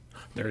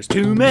There's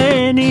too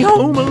many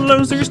Home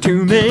Alones, there's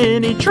too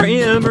many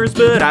Tremors,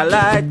 but I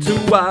like to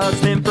watch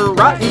them for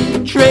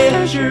rotten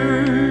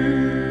treasure.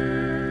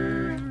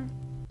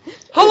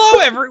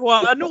 Hello,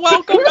 everyone.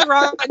 Welcome to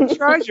Rotten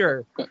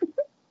Treasure.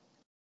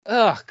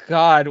 Oh,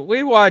 God.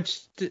 We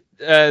watched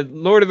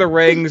Lord of the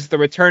Rings, The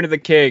Return of the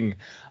King.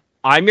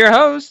 I'm your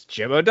host,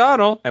 Jim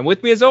O'Donnell, and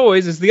with me, as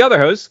always, is the other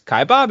host,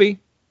 Kai Bobby.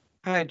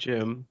 Hi,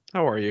 Jim.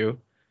 How are you?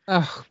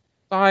 Oh,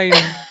 fine.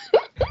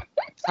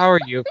 How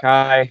are you,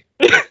 Kai?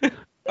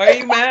 Why are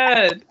you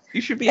mad? You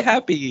should be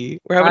happy.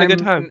 We're having a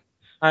good time.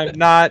 I'm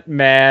not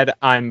mad.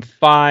 I'm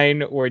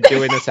fine. We're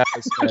doing this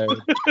episode.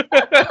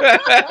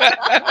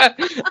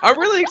 I'm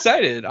really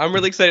excited. I'm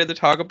really excited to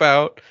talk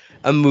about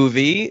a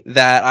movie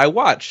that I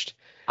watched.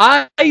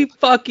 I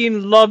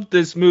fucking love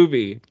this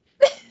movie.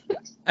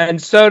 And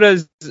so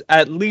does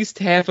at least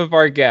half of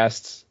our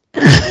guests.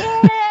 Who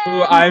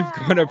I'm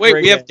going to bring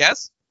Wait, we have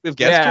guests? We have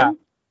guests, Yeah. Jim?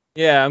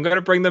 Yeah, I'm going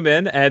to bring them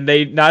in, and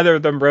neither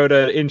of them wrote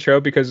an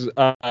intro because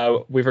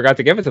we forgot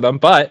to give it to them,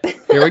 but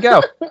here we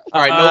go. All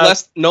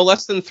right, no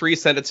less than 3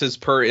 sentences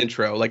per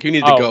intro. Like, you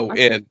need to go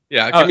in.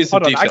 Yeah, give me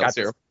some details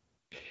here.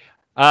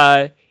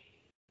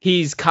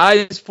 He's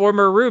Kai's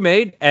former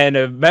roommate and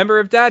a member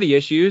of Daddy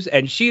Issues,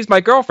 and she's my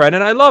girlfriend,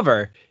 and I love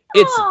her.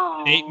 It's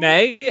Nate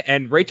May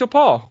and Rachel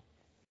Paul.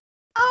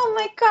 Oh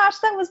my gosh,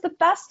 that was the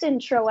best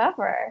intro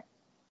ever.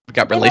 We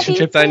got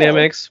relationship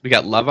dynamics. We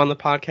got love on the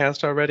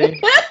podcast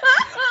already.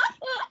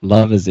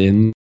 Love is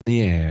in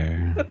the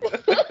air.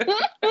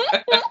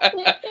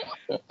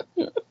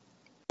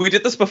 We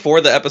did this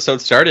before the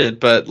episode started,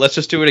 but let's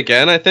just do it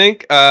again, I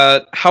think.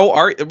 How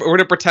are we're going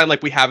to pretend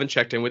like we haven't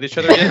checked in with each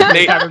other yet.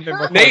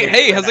 Nate,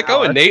 hey, how's it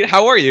going? Nate,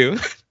 how are you?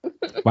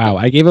 Wow,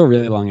 I gave a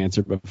really long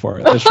answer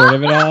before. The short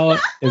of it all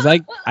is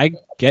like I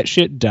get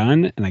shit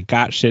done, and I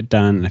got shit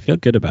done, and I feel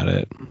good about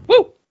it.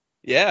 Woo!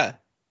 Yeah.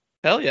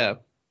 Hell yeah.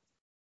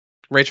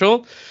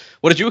 Rachel,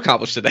 what did you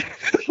accomplish today?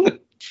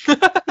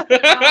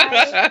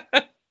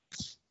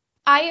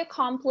 I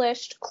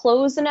accomplished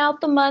closing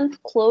out the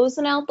month,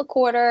 closing out the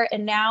quarter,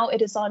 and now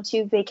it is on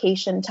to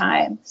vacation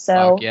time.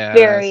 So yes.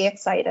 Very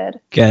excited.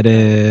 Get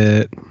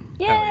it.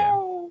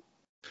 Yay!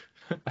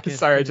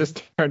 Sorry, I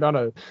just turned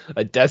on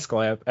a desk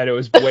lamp, and it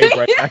was way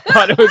bright. I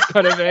thought it was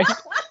going to be.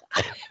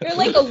 You're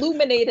like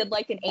illuminated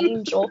like an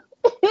angel.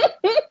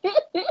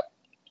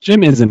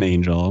 Jim is an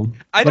angel.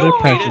 I What don't a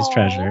precious Aww.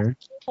 treasure.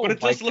 But it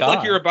does look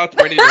like you're about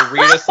ready to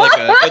read us like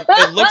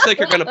it looks like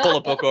you're going to pull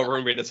a book over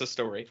and read us a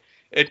story.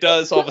 It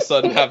does all of a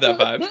sudden have that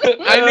vibe.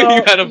 I knew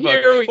you had a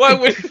book.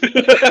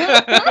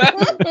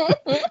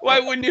 Why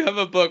wouldn't you have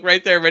a book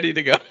right there ready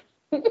to go?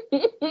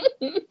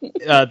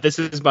 This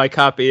is my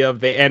copy of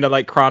the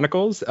Andalite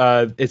Chronicles.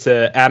 It's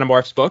a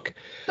Animorphs book.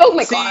 Oh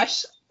my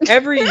gosh.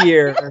 Every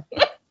year,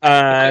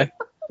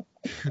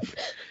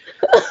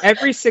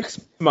 every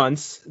 6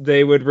 months,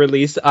 they would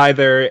release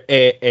either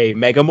a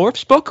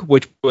Megamorphs book,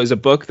 which was a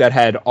book that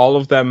had all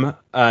of them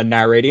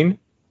narrating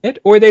it,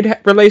 or they'd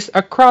release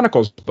a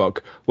Chronicles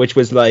book, which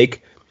was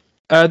like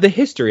the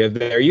history of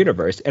their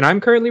universe. And I'm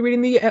currently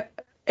reading the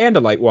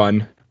Andalite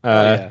one,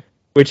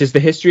 which is the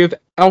history of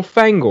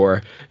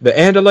Elfangor, the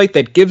Andalite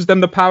that gives them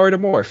the power to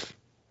morph.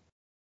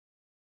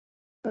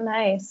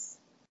 Nice.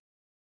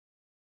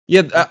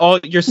 Yeah, all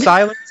your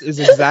silence is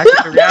exactly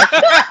the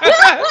reaction.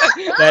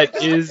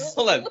 That is.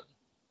 Hold on.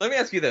 Let me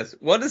ask you this.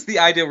 What is the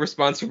ideal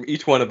response from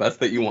each one of us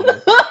that you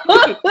wanted?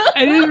 I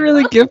didn't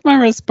really give my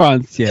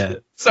response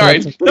yet.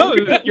 Sorry. No,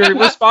 your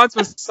response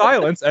was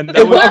silence, and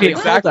that was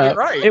exactly hold up.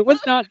 right. It was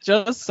not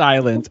just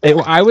silence.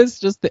 I was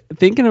just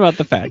thinking about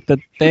the fact that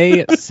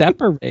they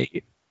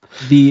separate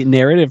the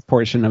narrative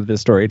portion of the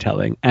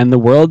storytelling and the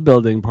world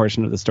building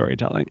portion of the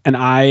storytelling. And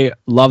I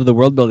love the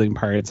world building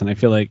parts, and I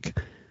feel like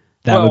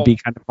that would be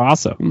kind of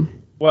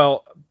awesome.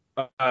 Well,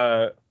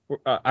 I'm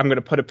going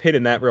to put a pin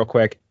in that real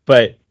quick,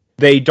 but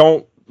they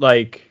don't,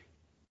 like,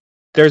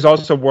 there's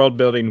also world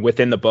building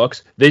within the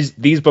books.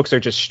 These books are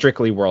just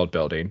strictly world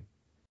building.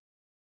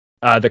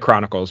 The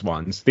Chronicles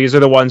ones. These are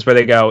the ones where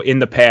they go in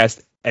the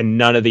past and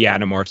none of the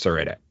Animorphs are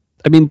in it.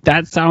 I mean,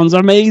 that sounds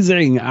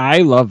amazing. I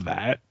love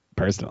that,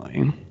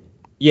 personally.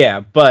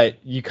 Yeah, but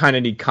you kind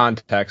of need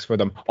context for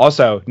them.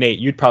 Also, Nate,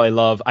 you'd probably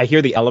love, I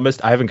hear the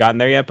Ellimist, I haven't gotten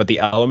there yet, but the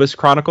Ellimist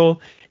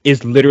Chronicle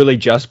is literally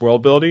just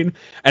world building,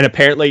 and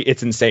apparently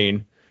it's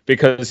insane,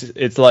 because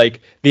it's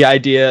like, the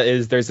idea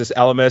is there's this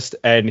Ellimist,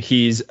 and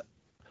he's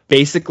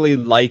basically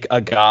like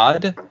a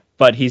god,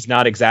 but he's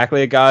not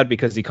exactly a god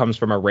because he comes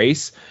from a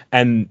race,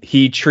 and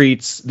he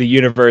treats the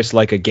universe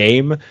like a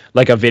game,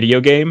 like a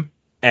video game,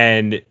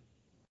 and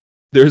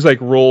there's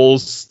like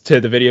rules to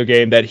the video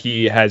game that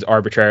he has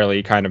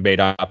arbitrarily kind of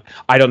made up.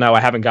 I don't know. I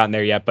haven't gotten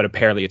there yet, but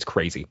apparently it's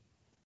crazy.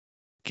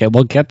 Okay,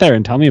 well, get there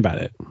and tell me about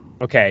it.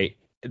 Okay,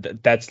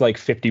 that's like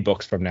 50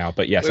 books from now,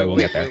 but yes, I will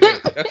get there.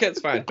 Wait. Okay, it's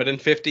fine. But in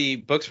 50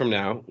 books from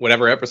now,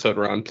 whatever episode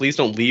we're on, please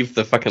don't leave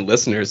the fucking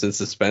listeners in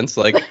suspense.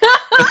 Like,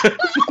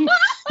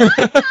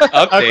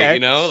 okay, you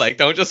know, like,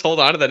 don't just hold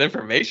on to that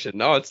information.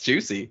 No, it's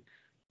juicy.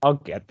 I'll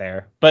get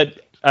there.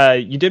 But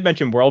you did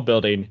mention world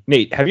building.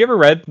 Nate, have you ever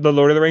read the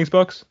Lord of the Rings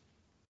books?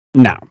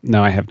 No,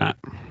 I have not.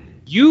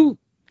 you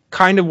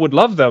kind of would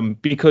love them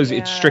because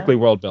it's Yeah. strictly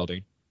world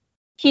building.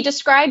 He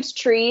describes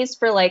trees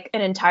for like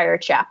an entire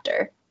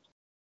chapter.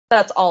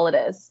 That's all it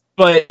is.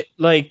 But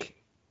like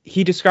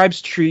he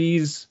describes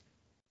trees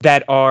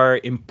that are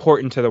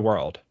important to the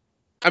world.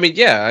 I mean,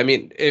 yeah. I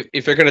mean,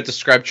 if you're gonna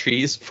describe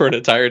trees for an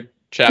entire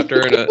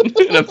chapter in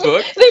a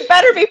book, They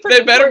better be.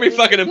 they better be important.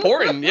 fucking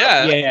important.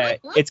 Yeah. Yeah,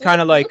 it's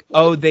kind of like,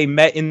 oh, they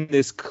met in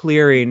this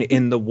clearing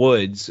in the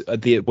woods,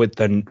 with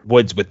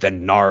the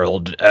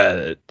gnarled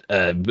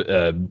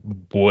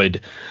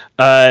wood,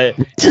 but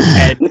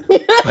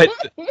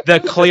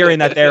the clearing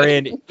that they're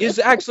in is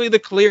actually the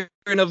clearing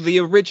of the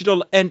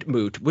original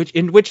Entmoot,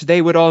 in which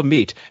they would all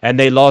meet, and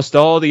they lost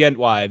all the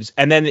Entwives,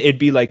 and then it'd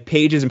be like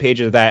pages and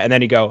pages of that, and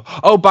then you go,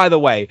 oh, by the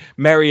way,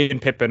 Merry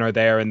and Pippin are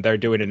there, and they're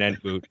doing an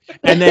Entmoot,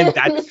 and then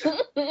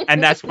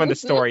that's when the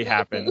story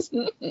happens.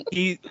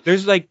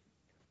 There's like,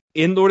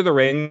 in Lord of the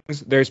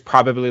Rings, there's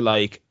probably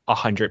like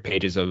 100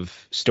 pages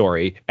of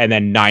story, and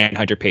then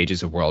 900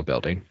 pages of world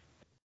building.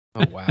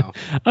 Oh wow.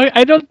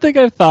 I don't think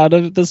I've thought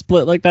of the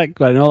split like that.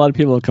 But I know a lot of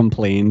people have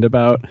complained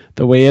about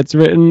the way it's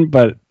written,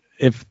 but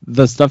if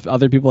the stuff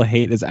other people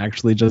hate is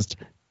actually just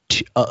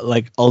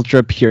like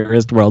ultra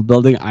purist world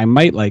building, I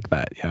might like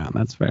that. Yeah,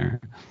 that's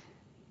fair.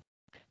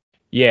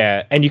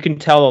 Yeah, and you can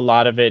tell a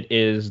lot of it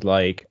is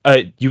like,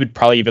 you would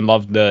probably even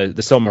love the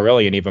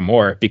Silmarillion even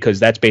more,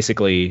 because that's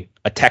basically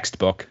a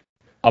textbook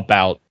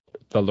about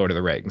the Lord of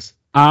the Rings.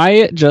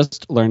 I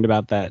just learned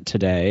about that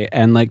today,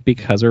 and like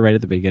because we're right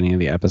at the beginning of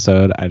the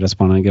episode, I just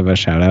want to give a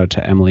shout out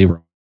to Emily,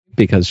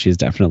 because she's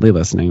definitely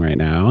listening right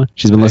now.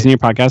 She's been listening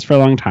to your podcast for a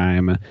long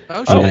time.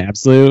 Oh, One of my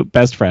absolute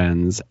best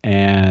friends,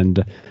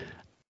 and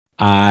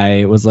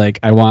I was like,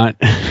 I want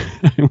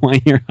I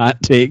want your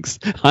hot takes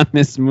on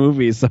this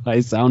movie so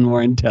I sound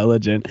more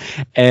intelligent.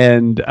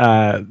 And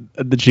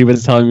she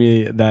was telling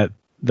me that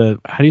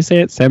how do you say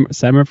it?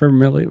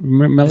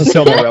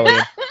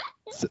 Silmarillion.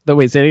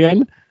 Wait, say it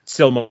again.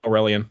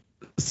 Silmarillion.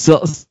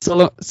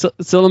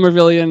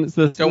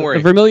 Silmarillion. Don't worry.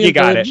 The Vermilion You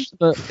got Bridge,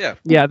 Yeah.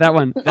 Yeah, that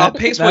one. I'll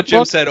paste that what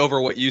Jim book- said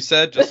over what you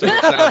said, just so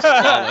it sounds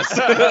flawless.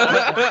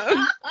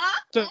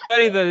 So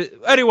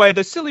anyway,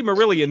 the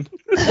Silmarillion.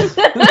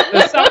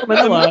 the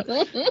Silmarilla.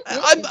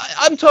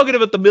 I'm talking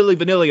about the Milli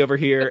Vanilli over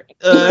here.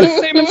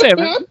 Same.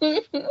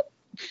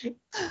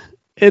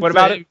 It's, What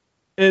about it?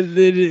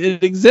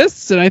 It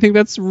exists, and I think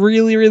that's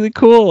really, really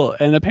cool.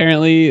 And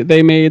apparently,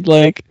 they made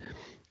like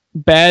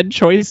bad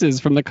choices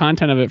from the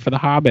content of it for The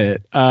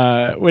Hobbit,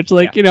 which,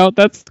 like,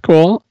 that's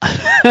cool.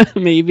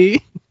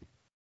 Maybe.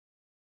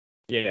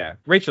 Yeah,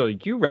 Rachel,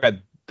 you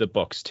read the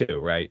books too,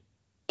 right?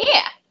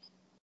 Yeah.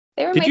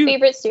 They were Did my you-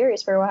 favorite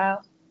series for a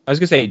while. I was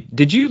gonna say,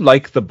 did you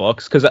like the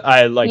books? Because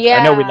I know we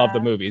Yeah. love the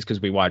movies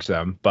because we watch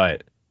them,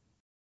 but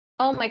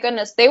Oh my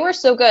goodness, they were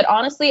so good.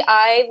 Honestly,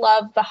 I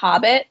love The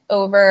Hobbit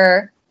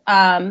over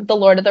the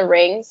Lord of the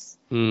Rings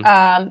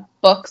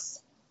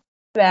books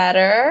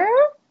better.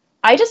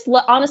 I just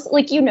honestly,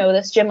 like,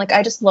 this, Jim. Like,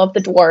 I just love the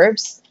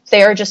dwarves.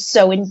 They are just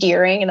so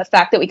endearing, and the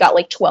fact that we got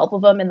like 12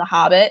 of them in The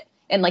Hobbit,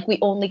 and like we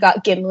only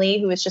got Gimli,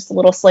 who is just a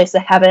little slice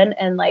of heaven,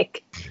 and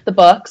like the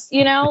books,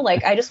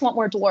 like I just want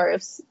more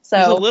dwarves. So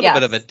He's a little yes.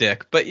 bit of a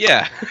dick, but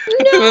yeah.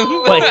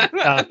 No, like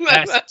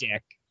best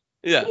dick.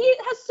 Yeah. he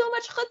has so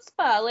much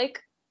chutzpah.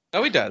 Like,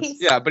 Oh, he does. He's-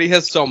 Yeah, but he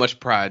has so much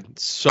pride.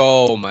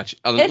 So much.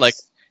 Like,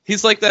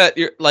 he's like that.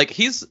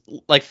 He's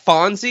like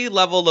Fonzie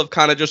level of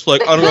kind of just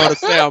like, I don't know how to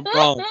say I'm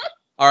wrong.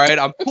 All right,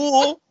 I'm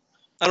cool.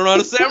 I don't know how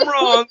to say I'm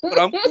wrong, but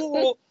I'm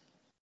cool.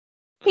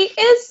 He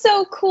is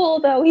so cool,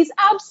 though. He's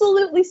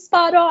absolutely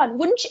spot on.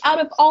 Wouldn't you, out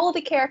of all of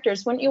the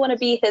characters, wouldn't you want to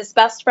be his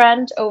best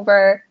friend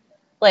over,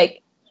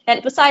 like,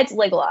 and besides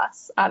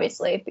Legolas,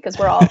 obviously, because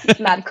we're all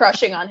mad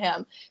crushing on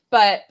him.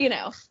 But,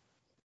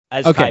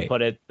 As Okay. Kai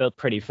put it, the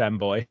pretty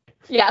femboy.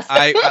 yes.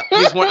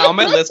 He's one on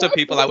my list of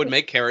people I would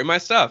make carry my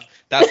stuff.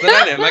 That's the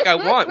dynamic I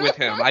want with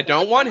him. I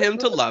don't want him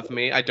to love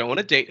me. I don't want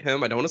to date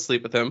him. I don't want to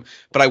sleep with him.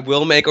 But I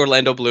will make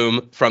Orlando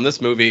Bloom from this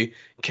movie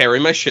carry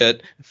my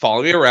shit,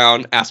 follow me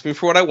around, ask me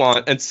for what I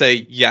want, and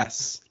say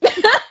yes.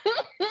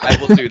 I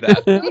will do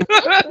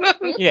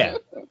that. Yeah.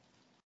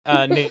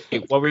 Nate,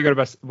 what were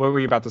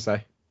you about to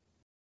say?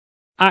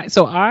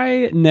 So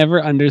I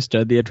never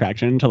understood the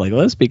attraction to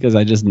Legolas because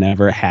I just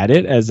never had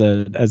it as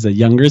a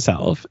younger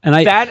self, and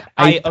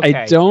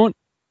I don't.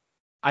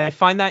 I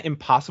find that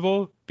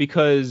impossible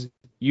because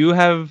you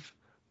have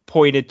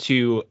pointed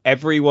to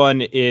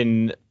everyone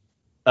in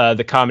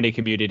the comedy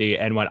community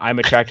and when I'm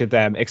attracted to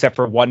them, except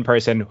for one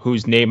person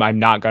whose name I'm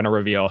not going to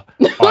reveal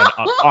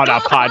on a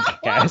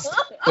podcast.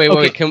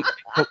 Wait.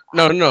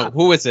 No.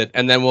 Who is it?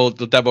 And then we'll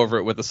dub over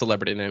it with a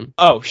celebrity name.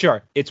 Oh,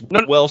 sure. It's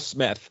Will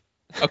Smith.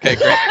 Okay,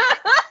 great.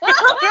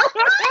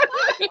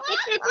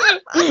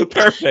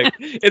 Perfect.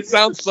 It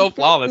sounds so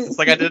flawless. It's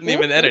like I didn't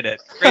even edit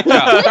it. Great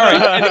job. All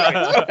right.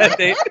 Anyways, go ahead,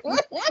 Nate.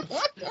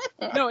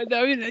 No, I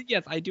mean,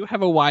 yes, I do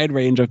have a wide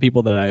range of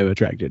people that I am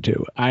attracted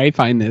to. I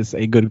find this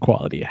a good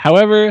quality.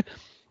 However,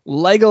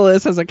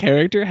 Legolas as a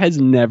character has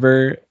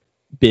never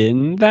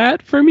been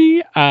that for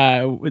me. I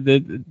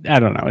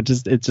don't know. It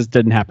just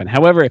didn't happen.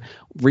 However,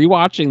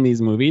 rewatching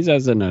these movies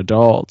as an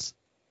adult,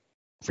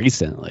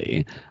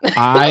 recently,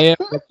 I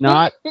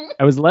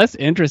was less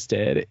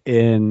interested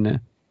in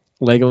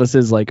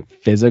Legolas's like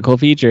physical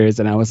features,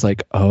 and I was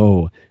like,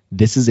 oh,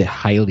 this is a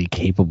highly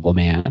capable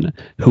man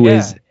who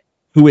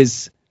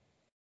is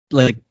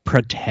like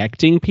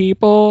protecting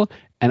people,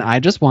 and I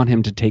just want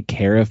him to take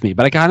care of me.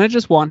 But I kind of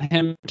just want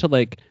him to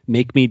like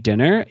make me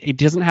dinner. He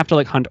doesn't have to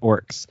like hunt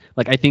orcs.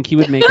 Like I think he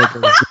would make like a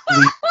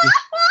really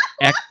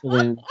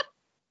excellent,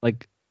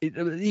 like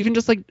even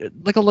just like a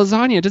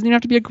lasagna. It doesn't even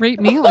have to be a great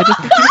meal. I just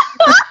think he would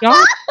do a good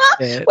job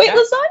at it. Wait,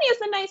 lasagna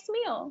is a nice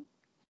meal.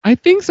 I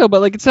think so,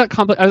 but like it's not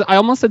complex. I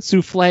almost said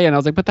souffle, and I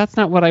was like, but that's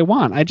not what I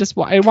want.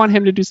 I want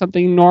him to do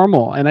something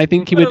normal, and I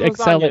think he would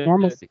excel at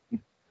normalcy.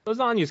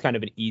 Lasagna is kind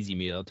of an easy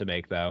meal to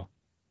make, though.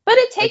 But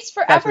it takes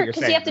That's forever what you're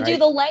because you have to saying, do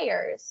the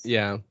layers.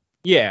 Yeah.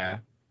 Yeah.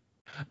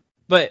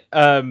 But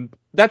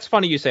that's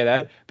funny you say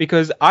that,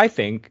 because I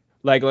think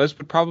Legolas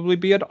would probably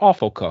be an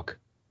awful cook.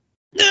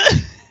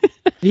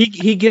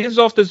 He gives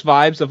off this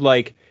vibes of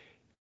like,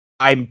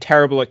 I'm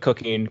terrible at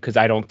cooking because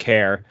I don't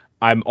care.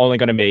 I'm only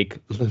gonna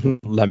make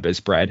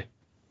lembas bread.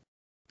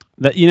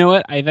 That you know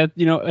what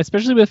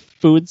especially with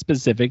food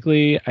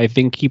specifically, I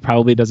think he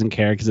probably doesn't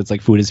care because it's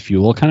like food is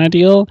fuel kind of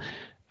deal.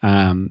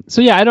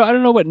 So yeah, I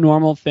don't know what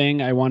normal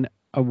thing I want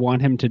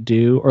him to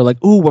do, or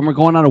like, ooh, when we're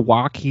going on a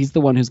walk, he's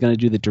the one who's going to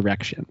do the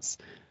directions.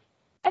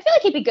 I feel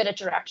like he'd be good at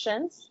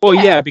directions. Well,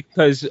 yeah,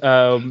 because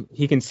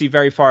he can see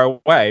very far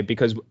away.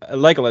 Because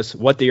Legolas,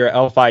 what do your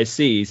elf eye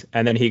sees?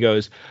 And then he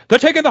goes, "They're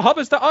taking the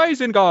hobbits to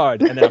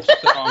Isengard," and then the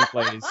song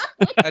plays.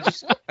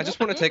 I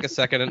just want to take a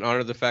second and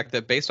honor the fact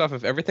that based off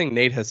of everything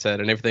Nate has said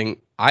and everything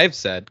I've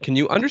said, can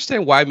you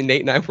understand why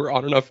Nate and I were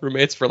on and off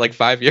roommates for like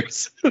 5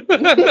 years? I'm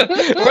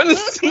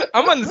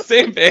on the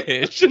same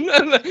page.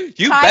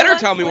 You better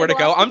tell me where to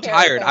go. I'm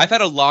tired. I've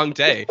had a long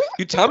day.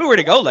 You tell me where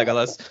to go,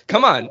 Legolas.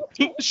 Come on.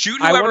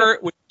 Shoot whoever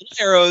with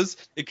arrows.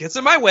 It gets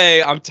in my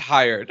way. I'm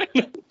tired.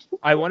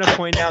 I want to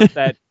point out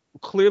that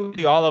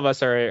clearly all of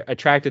us are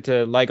attracted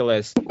to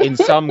Legolas in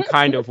some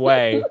kind of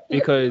way,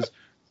 because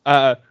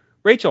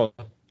Rachel,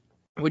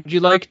 would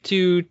you like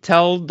to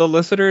tell the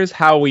listeners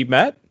how we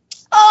met?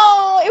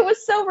 Oh, it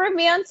was so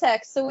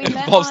romantic. So we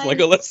met involves on...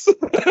 Legolas.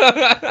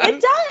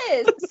 It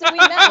does. So we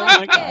met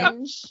on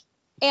Hinge,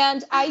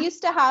 and I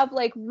used to have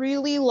like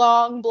really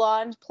long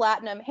blonde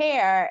platinum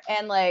hair,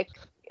 and like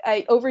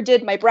I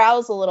overdid my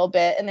brows a little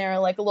bit, and they were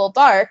like a little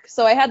dark.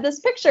 So I had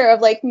this picture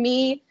of like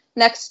me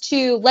next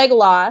to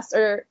Legolas,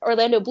 or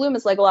Orlando Bloom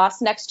as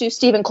Legolas, next to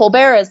Stephen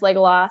Colbert as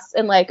Legolas,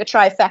 in like a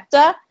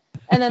trifecta.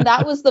 And then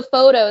that was the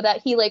photo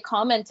that he like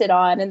commented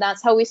on, and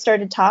that's how we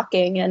started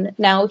talking. And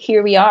now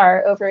here we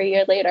are over a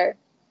year later.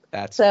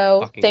 That's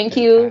so thank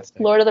fantastic.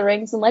 you, Lord of the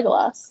Rings and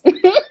Legolas.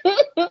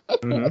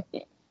 Mm-hmm.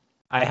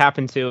 I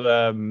happen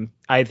to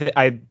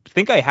I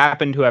think I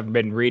happen to have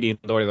been reading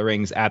Lord of the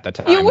Rings at the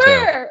time. You were,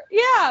 too.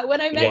 Yeah.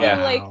 When I met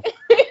you, like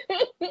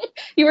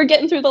you were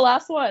getting through the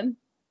last one.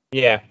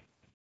 Yeah.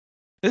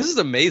 This is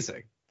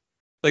amazing.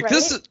 Like right?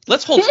 this is,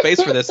 let's hold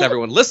space for this,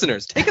 everyone.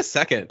 Listeners, take a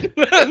second.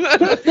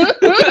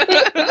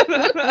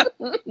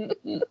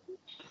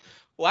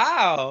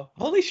 Wow.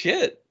 Holy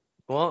shit.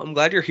 Well, I'm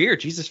glad you're here.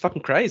 Jesus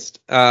fucking Christ.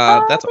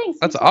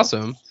 That's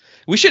awesome.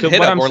 We should hit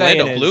up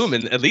Orlando Bloom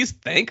and at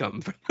least thank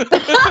him.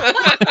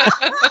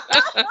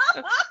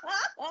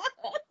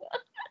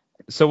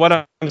 So what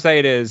I'm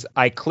saying is,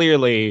 I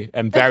clearly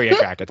am very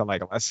attracted to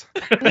Legolas.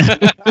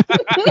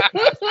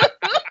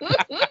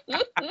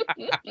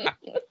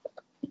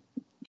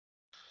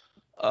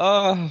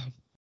 I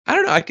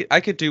don't know.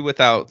 I could do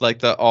without like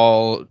the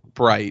all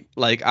bright.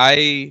 Like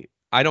I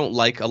don't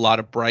like a lot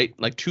of bright.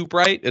 Like too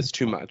bright is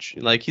too much.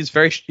 Like he's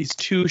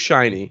too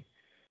shiny.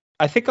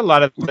 I think a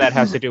lot of that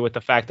has to do with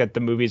the fact that the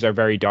movies are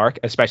very dark,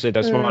 especially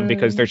this one,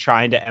 because they're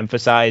trying to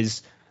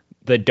emphasize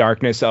the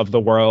darkness of the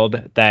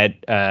world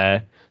that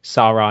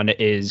Sauron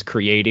is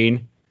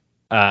creating.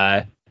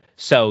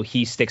 So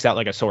he sticks out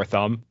like a sore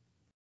thumb.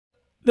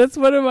 That's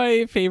one of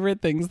my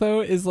favorite things, though,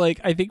 is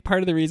like, I think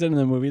part of the reason in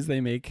the movies they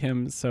make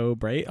him so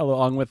bright,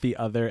 along with the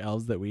other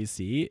elves that we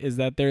see, is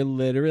that they're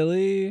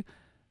literally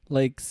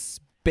like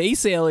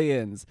space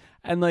aliens.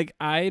 And like,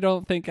 I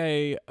don't think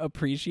I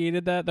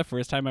appreciated that the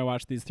first time I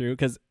watched these through,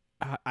 because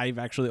I've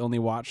actually only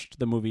watched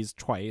the movies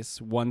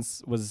twice.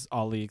 Once was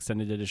all the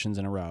extended editions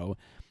in a row,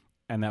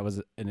 and that was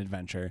an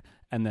adventure.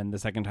 And then the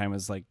second time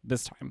was like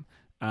this time.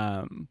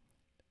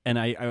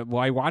 And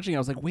while watching, I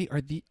was like, wait,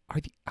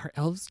 are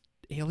elves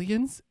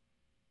aliens?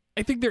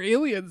 I think they're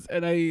aliens,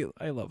 and I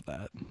love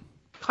that.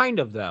 Kind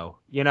of, though,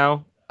 you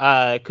know,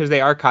 because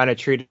they are kind of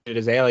treated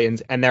as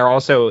aliens, and they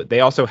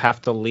also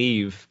have to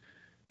leave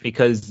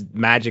because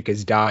magic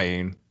is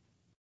dying.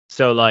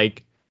 So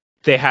like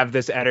they have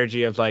this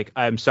energy of like,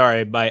 I'm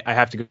sorry, but I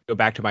have to go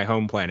back to my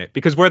home planet,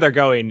 because where they're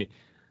going,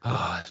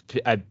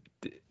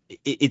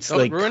 it's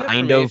like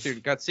kind of. You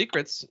got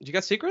secrets? You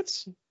got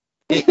secrets?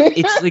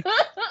 It's like.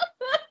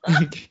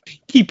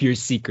 Keep your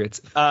secrets.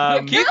 Keep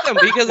them,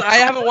 because I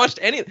haven't watched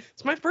any.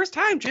 It's my first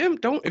time, Jim.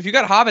 If you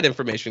got Hobbit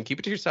information, keep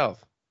it to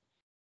yourself.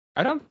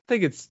 I don't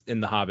think it's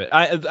in The Hobbit.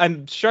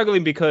 I'm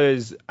struggling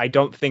because I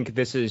don't think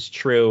this is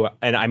true,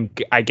 and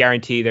I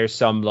guarantee there's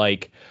some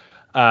like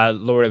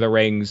Lord of the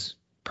Rings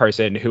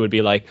person who would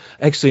be like,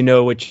 actually,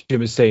 no, what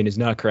Jim is saying is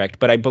not correct.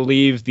 But I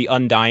believe the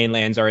Undying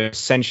Lands are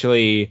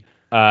essentially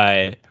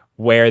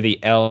where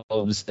the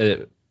elves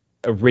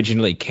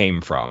originally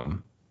came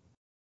from.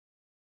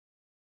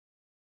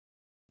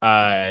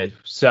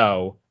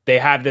 So they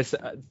have this.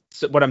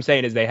 So what I'm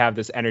saying is they have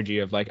this energy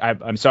of like,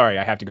 I'm sorry,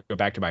 I have to go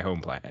back to my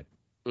home planet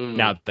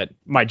now that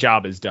my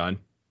job is done.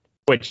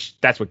 Which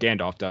that's what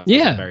Gandalf does at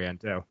the very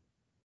end too.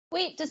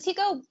 Wait, does he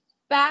go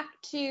back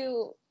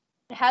to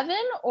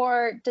heaven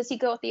or does he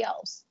go with the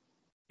elves?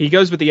 He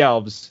goes with the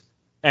elves,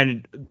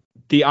 and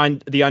the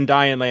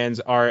Undying Lands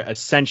are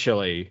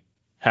essentially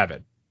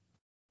heaven.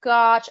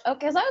 Gotcha. Okay,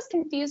 because I was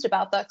confused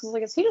about that. Because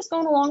like, is he just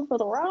going along for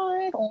the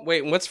ride? Or...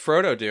 Wait, what's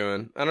Frodo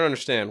doing? I don't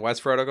understand. Why is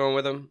Frodo going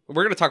with him?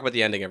 We're gonna talk about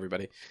the ending,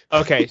 everybody.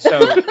 Okay, so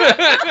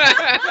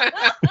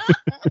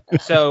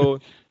so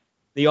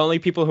the only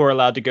people who are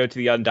allowed to go to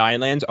the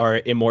Undying Lands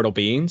are immortal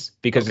beings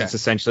because it's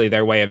essentially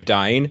their way of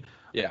dying.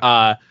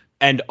 Yeah.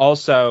 And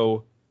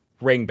also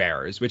ring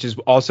bearers, which is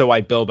also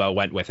why Bilbo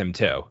went with him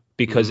too,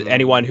 because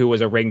anyone who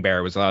was a ring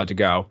bearer was allowed to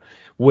go.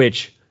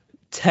 Which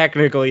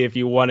technically, if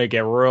you want to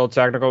get real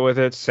technical with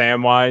it,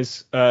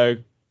 Samwise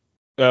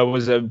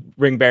was a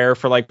ring bearer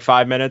for like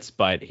 5 minutes,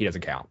 but he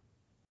doesn't count.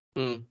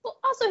 Well,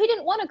 also he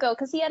didn't want to go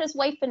because he had his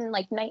wife and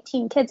like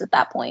 19 kids at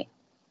that point.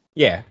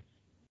 Yeah.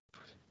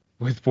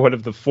 With one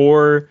of the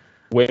 4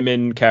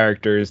 women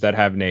characters that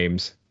have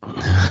names.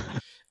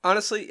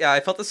 Honestly, yeah,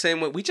 I felt the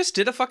same way. We just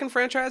did a fucking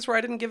franchise where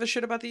I didn't give a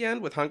shit about the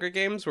end with Hunger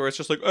Games, where it's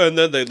just like, and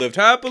then they lived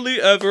happily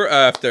ever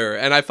after.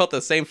 And I felt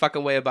the same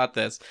fucking way about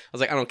this. I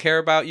was like, I don't care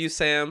about you,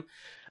 Sam.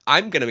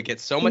 I'm gonna get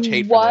so much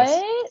hate for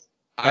this.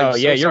 I'm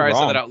you're sorry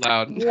wrong. I said that out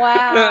loud.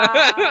 Wow.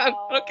 I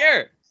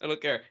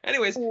don't care.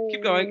 Anyways,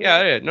 keep going.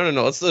 Yeah. No.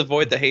 Let's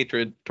avoid the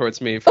hatred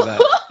towards me for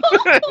that.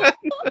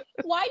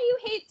 Why do you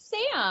hate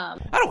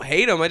Sam? I don't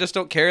hate him. I just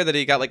don't care that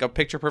he got like a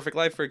picture perfect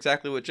life for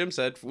exactly what Jim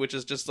said, which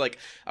is just like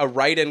a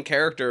write-in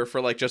character for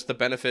like just the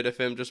benefit of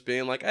him just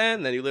being like,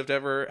 and then he lived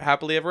ever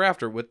happily ever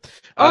after with.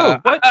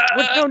 What? No.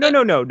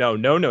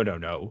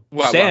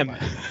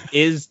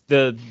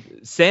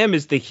 Sam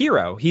is the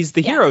hero. He's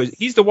the hero.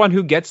 He's the one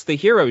who gets the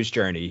hero's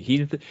journey.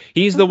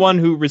 He's the one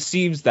who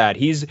receives that.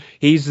 He's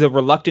the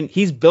reluctant.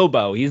 He's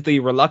Bilbo. He's the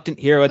reluctant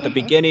hero at the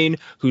beginning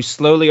who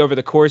slowly over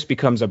the course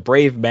becomes a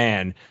brave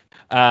man.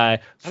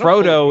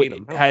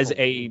 Frodo has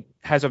a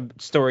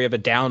story of a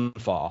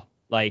downfall,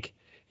 like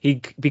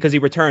because he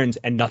returns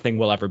and nothing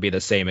will ever be the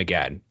same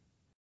again.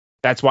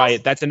 That's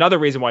another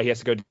reason why he has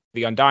to go to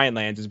the Undying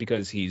Lands, is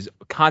because he's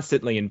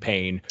constantly in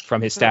pain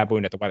from his stab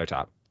wound at the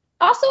Weathertop.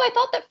 Also, I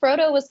thought that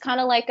Frodo was kind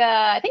of like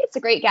I think it's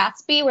The Great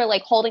Gatsby, where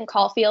like Holden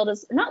Caulfield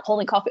is not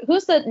Holden Caulfield.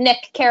 Who's the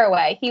Nick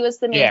Carraway? He was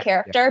the main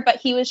character, but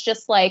he was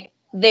just like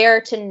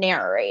there to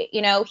narrate.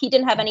 You know, he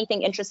didn't have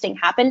anything interesting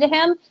happen to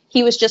him.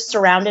 He was just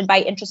surrounded by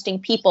interesting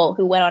people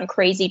who went on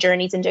crazy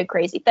journeys and did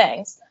crazy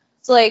things.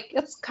 So like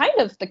it's kind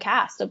of the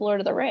cast of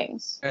Lord of the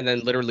Rings. And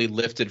then literally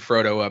lifted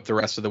Frodo up the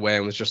rest of the way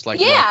and was just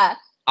like, yeah.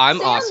 I'm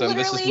Sam awesome.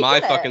 This is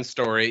my fucking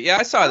story. Yeah,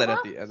 I saw that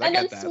at the end. And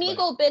then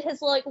Smeagol bit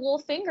his like little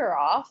finger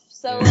off,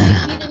 so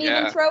like, he didn't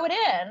even throw it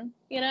in.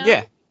 You know?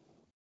 Yeah.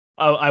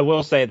 Oh, I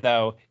will say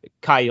though,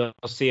 Kai, you'll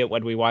see it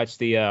when we watch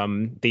the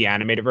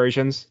animated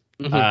versions.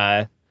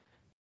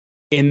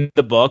 In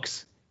the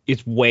books,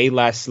 it's way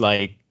less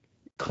like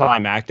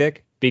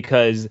climactic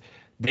because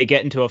they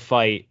get into a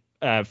fight,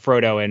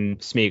 Frodo and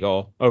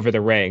Smeagol over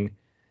the ring,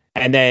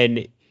 and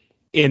then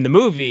in the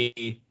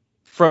movie,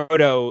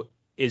 Frodo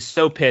is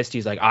so pissed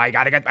he's like, I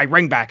gotta get my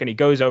ring back, and he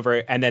goes over,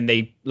 and then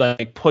they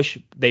push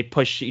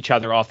each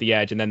other off the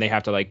edge, and then they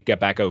have to like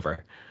get back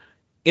over.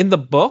 In the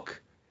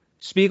book,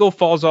 Smeagol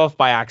falls off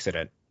by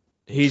accident.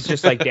 He's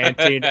just like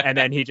dancing, and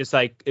then he just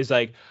like is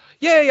like,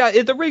 yeah,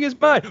 the ring is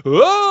mine.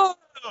 Whoa!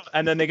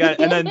 And then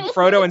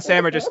Frodo and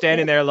Sam are just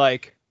standing there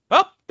like,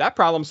 well, that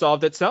problem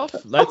solved itself.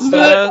 Let's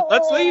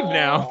leave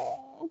now.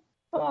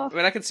 I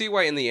mean, I can see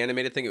why in the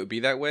animated thing it would be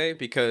that way,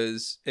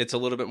 because it's a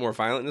little bit more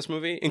violent in this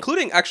movie,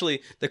 including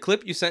actually the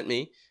clip you sent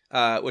me,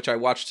 which I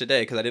watched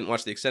today because I didn't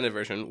watch the extended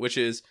version, which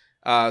is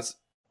what's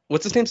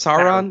his name?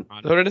 Sauron?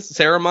 What it is?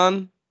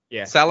 Saruman?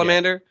 Yeah.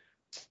 Salamander?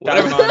 Yeah.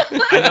 I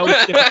know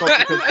it's difficult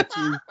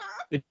because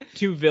the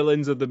two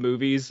villains of the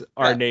movies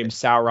are named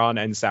Sauron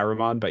and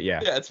Saruman, but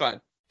yeah. Yeah, it's fine.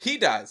 He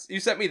dies.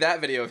 You sent me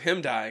that video of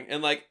him dying,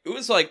 and like it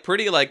was like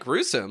pretty like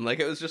gruesome. Like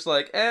it was just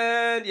like,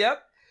 and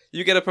yep,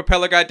 you get a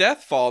propeller guy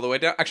death, fall all the way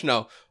down. Actually,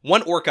 no,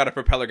 one orc got a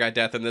propeller guy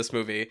death in this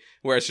movie,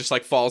 where it's just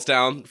like falls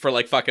down for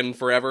like fucking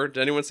forever.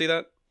 Did anyone see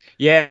that?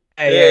 Yeah.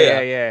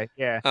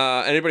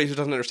 Anybody who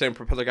doesn't understand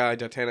propeller guy,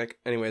 Titanic.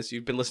 Anyways,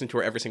 you've been listening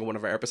to every single one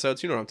of our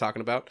episodes. You know what I'm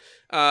talking about.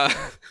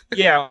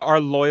 Yeah,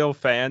 our loyal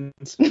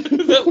fans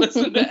that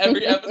listen to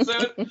every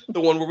episode.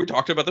 The one where we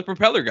talked about the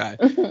propeller guy,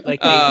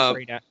 like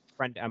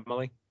friend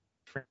Emily.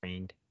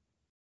 Friend.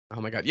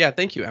 Oh my god! Yeah,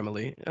 thank you,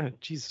 Emily.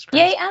 Jesus Christ.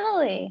 Yay,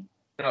 Emily.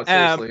 No,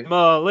 seriously.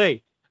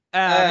 Emily.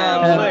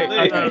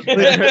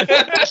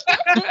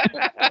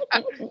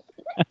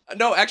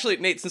 No, actually,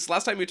 Nate. Since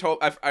last time you told,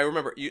 I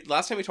remember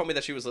last time you told me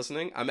that she was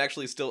listening. I'm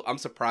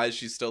surprised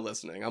she's still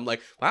listening. I'm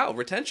like, wow,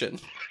 retention.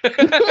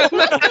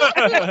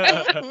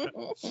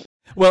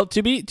 Well,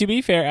 to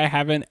be fair, I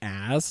haven't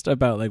asked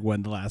about like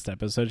when the last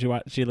episode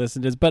she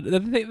listened is, but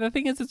the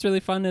thing is, it's really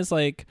fun. Is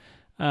like,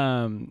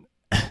 we're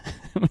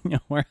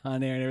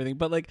on air and everything,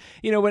 but like,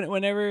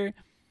 whenever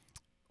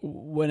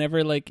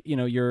like,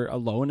 you're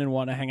alone and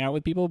want to hang out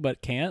with people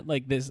but can't,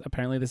 like, this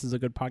is a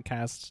good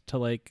podcast to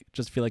like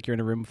just feel like you're in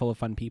a room full of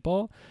fun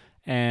people,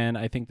 and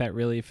I think that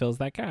really fills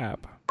that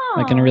gap. Aww.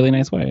 Like in a really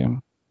nice way.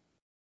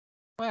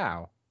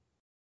 Wow,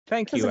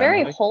 thank you. It's a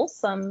very Emily.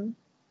 wholesome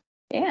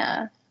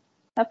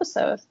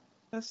episode.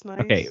 That's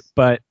nice. Okay,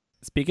 but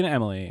speaking of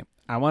Emily,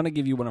 I want to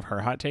give you one of her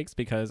hot takes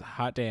because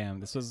hot damn,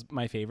 this was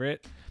my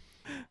favorite.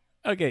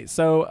 Okay,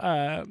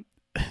 so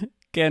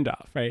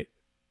Gandalf, right?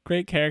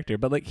 Great character,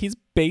 but like he's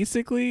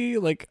basically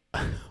like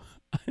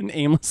an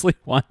aimlessly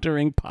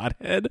wandering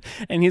pothead,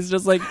 and he's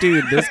just like,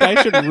 dude, this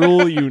guy should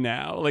rule you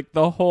now, like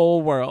the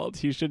whole world.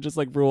 He should just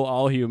like rule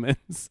all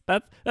humans.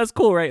 That's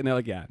cool, right? And they're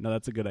like, yeah, no,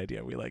 that's a good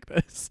idea. We like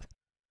this.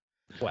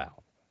 Wow.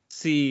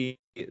 See,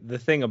 the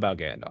thing about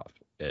Gandalf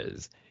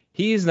is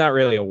he's not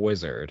really a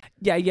wizard.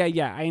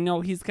 Yeah. I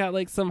know he's got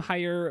like some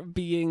higher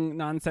being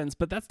nonsense,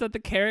 but that's not the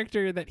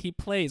character that he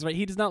plays, right?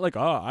 He's not like,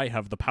 oh, I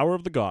have the power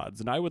of the gods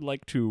and I would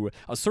like to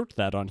assert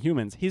that on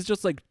humans. He's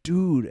just like,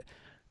 dude,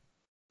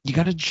 you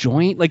got to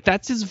join. Like,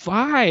 that's his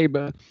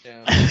vibe.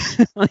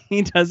 Yeah. Like,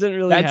 he doesn't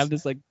really have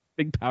this like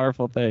big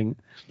powerful thing.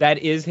 That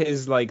is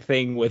his like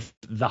thing with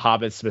the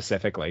Hobbits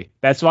specifically.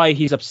 That's why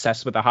he's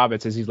obsessed with the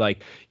Hobbits. Is he's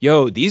like,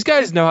 yo, these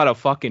guys know how to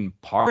fucking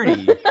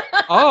party.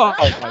 Oh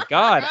my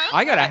god,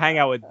 I gotta hang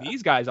out with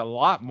these guys a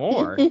lot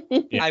more.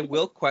 Yeah. I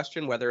will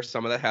question whether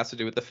some of that has to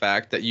do with the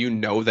fact that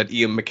that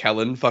Ian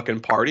McKellen fucking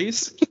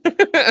parties.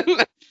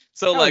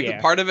 So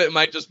part of it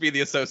might just be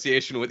the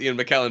association with Ian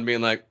McKellen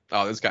being like,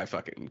 oh, this guy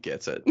fucking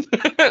gets it.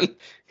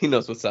 He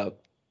knows what's up.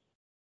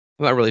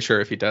 I'm not really sure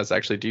if he does,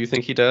 actually. Do you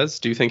think he does?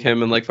 Do you think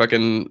him and like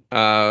fucking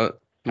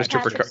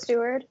Patrick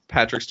Stewart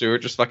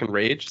just fucking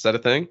rage? Is that a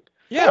thing?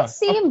 Yeah. They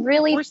seem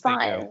really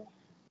fun.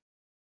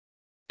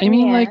 I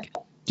mean, like,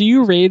 do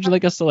you rage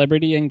like a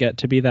celebrity and get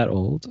to be that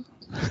old?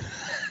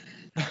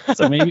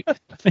 So maybe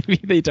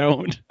they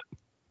don't.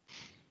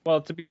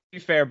 Well, to be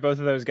fair, both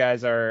of those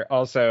guys are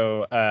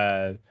also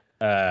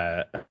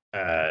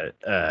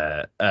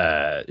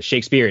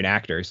Shakespearean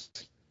actors.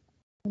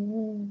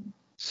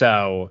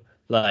 So,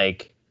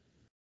 like,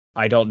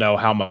 I don't know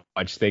how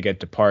much they get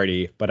to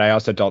party, but I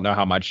also don't know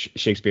how much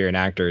Shakespearean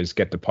actors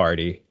get to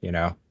party,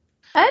 I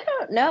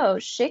don't know.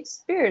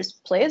 Shakespeare's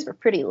plays were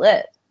pretty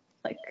lit.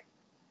 Like,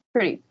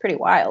 pretty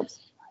wild.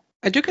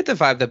 I do get the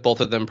vibe that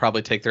both of them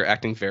probably take their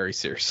acting very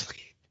seriously.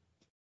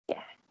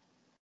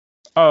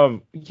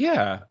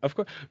 Yeah, of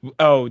course.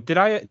 Oh, did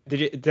I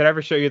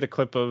ever show you the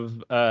clip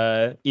of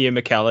Ian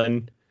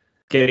McKellen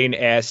getting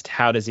asked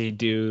how does he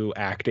do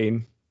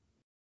acting?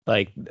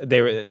 Like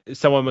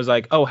someone was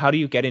like, "Oh, how do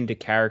you get into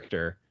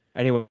character?"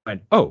 And he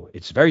went, "Oh,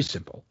 it's very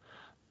simple.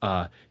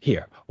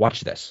 Here,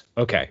 watch this.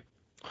 Okay.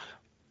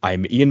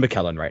 I'm Ian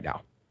McKellen right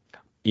now.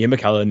 Ian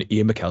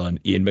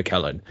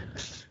McKellen.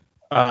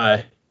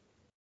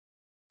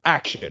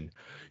 Action.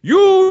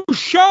 You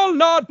shall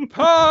not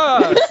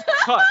pass.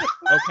 Cut.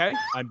 Okay,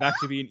 I'm back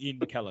to being Ian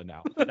McKellen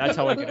now. That's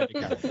how I get into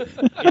character.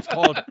 It's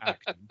called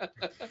acting."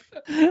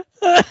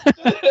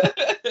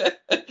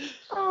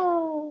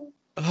 Oh.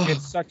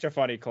 It's such a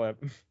funny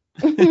clip.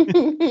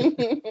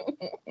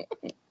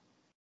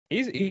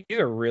 He's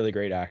a really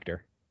great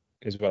actor,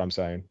 is what I'm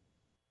saying.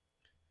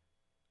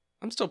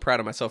 I'm still proud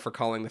of myself for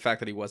calling the fact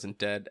that he wasn't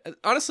dead.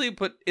 Honestly,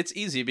 but it's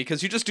easy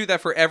because you just do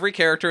that for every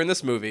character in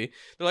this movie.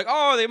 They're like,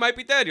 oh, they might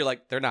be dead. You're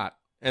like, they're not.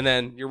 And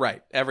then you're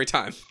right every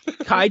time.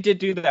 Kai did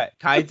do that.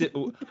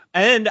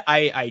 And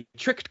I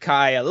tricked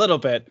Kai a little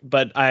bit,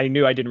 but I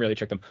knew I didn't really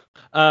trick them.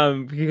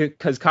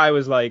 Because Kai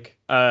was like,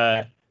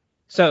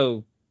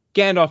 so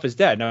Gandalf is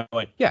dead. And I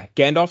went, yeah,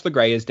 Gandalf the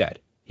Grey is dead.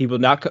 He will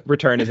not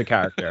return as a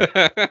character.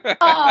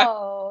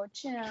 Oh,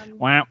 Jim.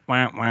 Wow,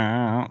 wow,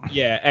 wow.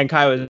 Yeah, and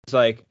Kai was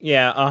like,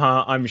 yeah,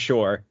 I'm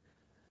sure.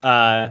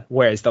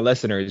 Whereas the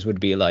listeners would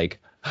be like,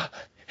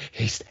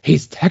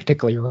 he's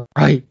technically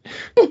right.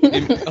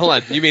 Hold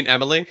on, you mean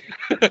Emily?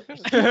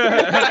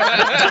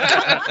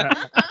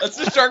 Let's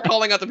just start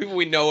calling out the people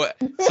we know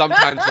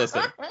sometimes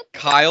listen.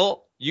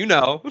 Kyle, you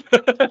know.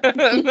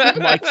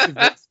 Mike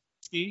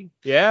Savitsky.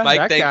 Yeah,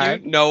 Mike, thank guy.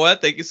 you. Noah,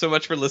 thank you so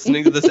much for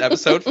listening to this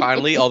episode.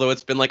 Finally, although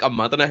it's been like a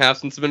month and a half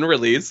since it's been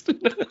released.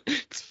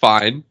 It's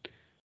fine.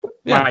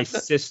 Yeah. My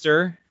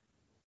sister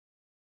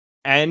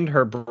and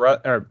her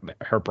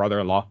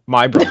brother-in-law,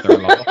 my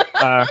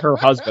brother-in-law, her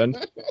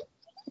husband.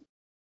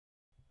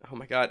 Oh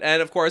my god.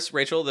 And of course,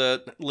 Rachel,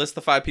 list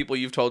the 5 people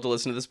you've told to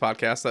listen to this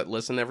podcast that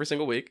listen every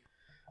single week.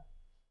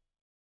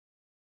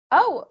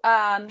 Oh,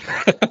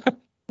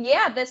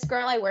 yeah, this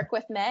girl I work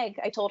with, Meg,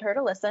 I told her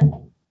to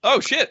listen. Oh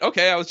shit.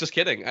 Okay, I was just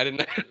kidding. I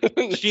didn't. I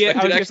was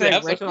gonna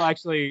say, Rachel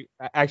actually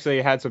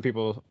had some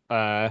people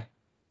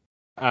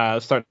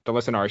start to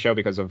listen to our show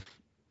because of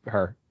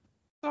her.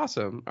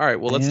 Awesome. All right.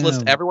 Well, let's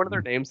list every one of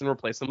their names and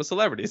replace them with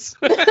celebrities.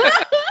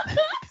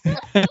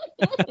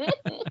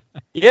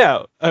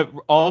 Yeah,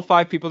 all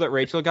 5 people that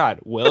Rachel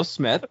got: Will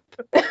Smith,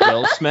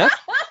 Will Smith,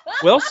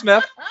 Will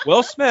Smith,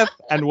 Will Smith,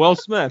 and Will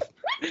Smith.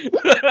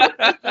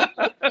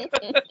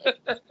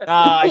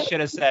 I should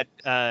have said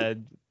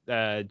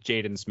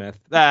Jaden Smith.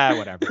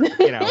 Whatever.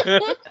 You know.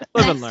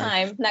 Live and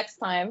learn. Next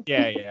time.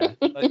 Yeah.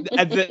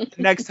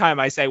 Next time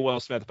I say Will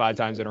Smith 5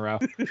 times in a row.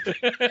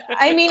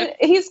 I mean,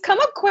 he's come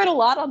up quite a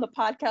lot on the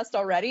podcast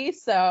already,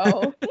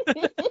 so.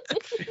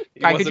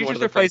 Kai, could you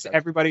just replace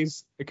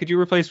everybody's? Could you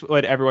replace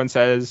what everyone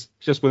says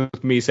just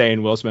with me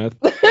saying Will Smith?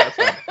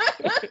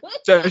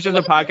 So it's just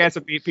a podcast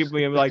of people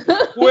being like,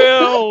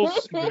 Will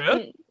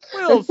Smith,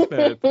 Will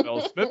Smith,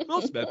 Will Smith,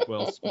 Will Smith,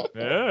 Will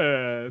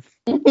Smith.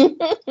 Oh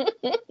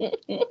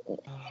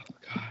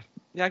God.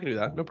 Yeah, I can do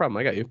that. No problem.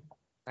 I got you.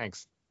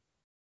 Thanks.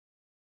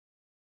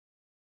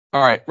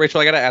 All right,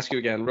 Rachel, I got to ask you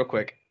again real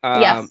quick.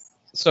 Yes.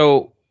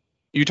 So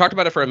you talked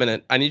about it for a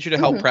minute. I need you to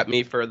help prep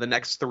me for the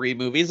next 3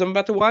 movies I'm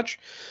about to watch,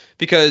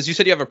 because you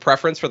said you have a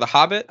preference for The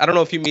Hobbit. I don't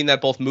know if you mean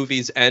that both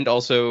movies and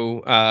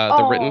also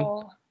the written.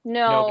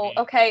 No.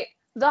 Okay.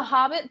 The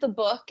Hobbit, the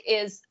book,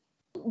 is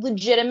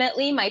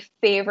legitimately my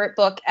favorite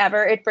book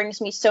ever. It brings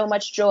me so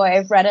much joy.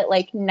 I've read it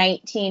like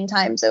 19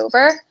 times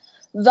over.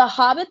 The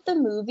Hobbit, the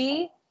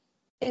movie,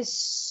 is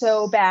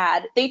so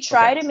bad. They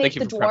try to make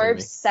the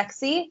dwarves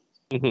sexy,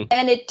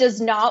 and it does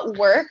not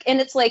work.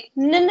 And it's like,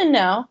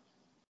 no.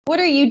 What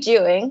are you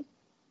doing?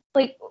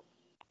 Like,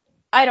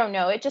 I don't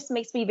know. It just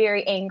makes me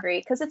very angry,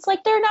 because it's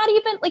like they're not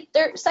even, like,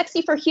 they're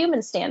sexy for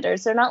human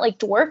standards. They're not like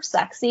dwarf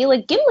sexy.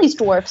 Like, Gimli's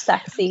dwarf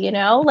sexy, you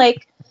know?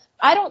 Like,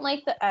 I don't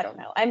like that. I don't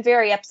know. I'm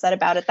very upset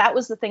about it. That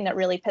was the thing that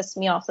really pissed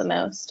me off the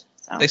most.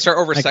 So. They start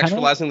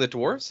over-sexualizing the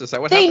dwarves? Is that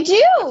what they happens?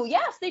 do?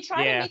 Yes. They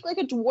try to make like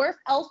a dwarf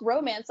elf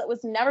romance that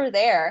was never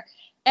there.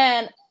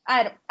 And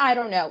I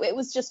don't know. It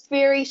was just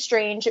very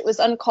strange. It was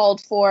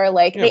uncalled for.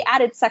 Like, they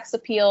added sex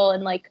appeal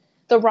in like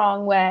the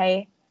wrong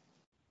way.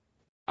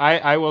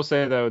 I will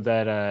say though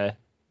that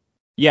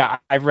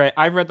I've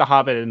read The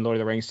Hobbit and Lord of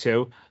the Rings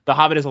too. The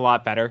Hobbit is a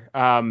lot better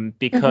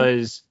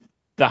because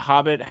The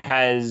Hobbit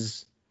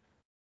has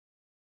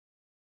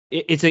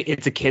it's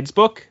a kid's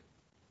book,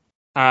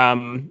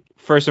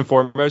 first and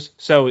foremost.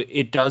 So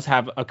it does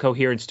have a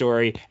coherent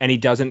story, and he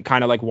doesn't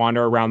kind of like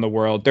wander around the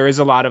world. There is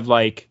a lot of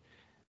like,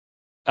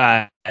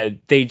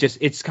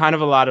 it's kind of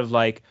a lot of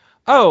like,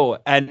 oh,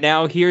 and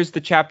now here's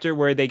the chapter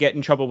where they get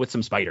in trouble with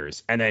some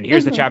spiders, and then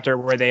here's the chapter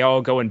where they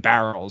all go in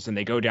barrels and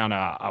they go down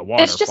a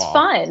waterfall. It's just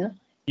fun.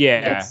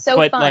 Yeah, it's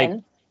so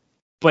fun.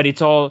 But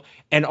it's all,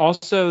 and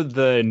also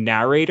the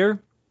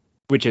narrator,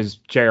 which is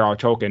J.R.R.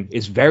 Tolkien,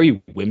 is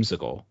very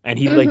whimsical, and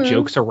he like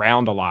jokes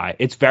around a lot.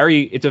 It's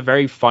a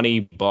very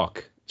funny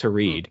book to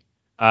read.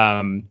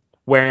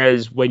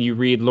 Whereas when you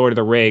read Lord of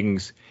the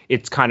Rings,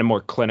 it's kind of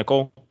more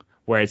clinical,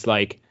 where it's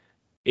like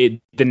the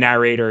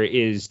narrator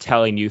is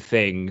telling you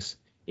things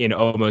in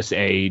almost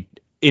a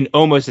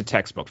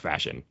textbook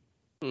fashion.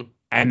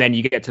 And then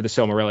you get to the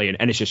Silmarillion,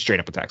 and it's just straight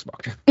up a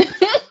textbook.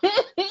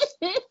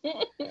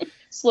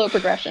 Slow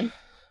progression.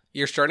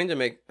 You're starting to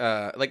make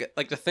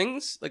like the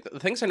things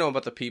I know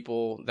about the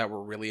people that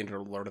were really into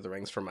Lord of the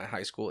Rings from my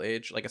high school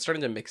age. Like, it's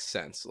starting to make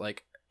sense.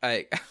 Like,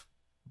 I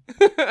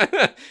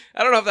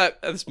don't know if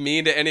that's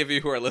mean to any of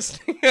you who are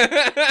listening,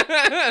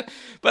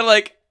 but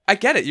like, I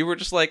get it. You were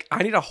just like,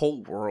 I need a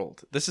whole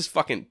world. This is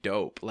fucking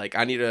dope. Like,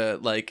 I need a,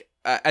 like,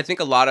 I think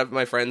a lot of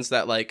my friends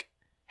that like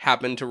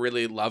happen to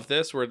really love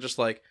this were just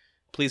like,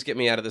 please get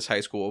me out of this high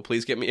school.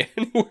 Please get me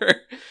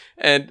anywhere.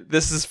 And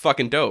this is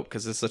fucking dope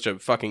because it's such a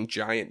fucking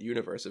giant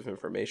universe of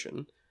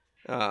information.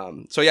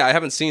 So yeah, I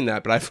haven't seen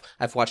that, but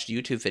I've watched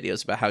YouTube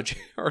videos about how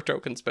J.R.R.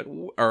 Tolkien spent,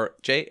 or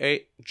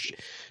JPW.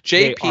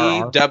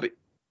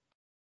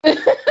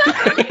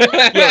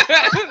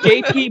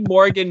 JP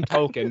Morgan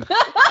Tolkien.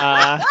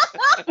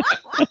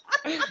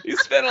 He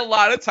spent a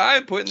lot of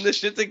time putting this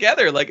shit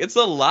together. Like, it's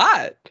a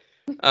lot.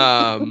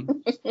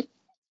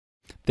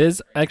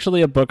 There's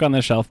actually a book on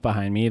the shelf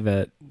behind me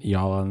that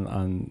y'all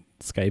on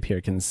Skype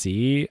here can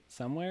see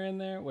somewhere in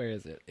there. Where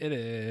is it? It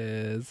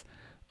is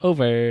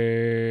over.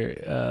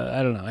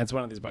 I don't know. It's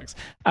one of these books.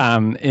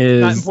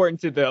 Is not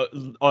important to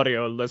the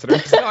audio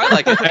listeners. No, I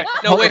like it.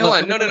 No, wait, hold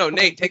on. No.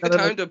 Nate, take the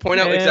time to point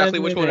out exactly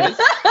which one it is.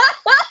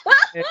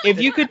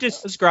 If you could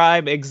just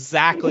describe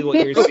exactly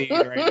what you're seeing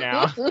right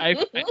now.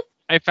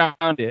 I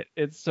found it.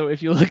 It's so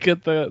if you look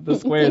at the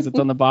squares, it's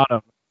on the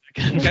bottom.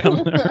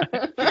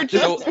 You're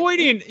just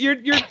pointing.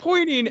 You're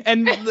pointing,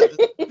 and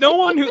no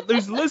one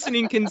who's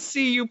listening can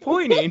see you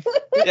pointing.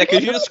 Yeah,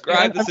 could you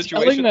describe the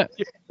situation?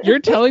 You're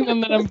telling them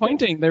that I'm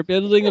pointing. They're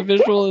building a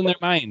visual in their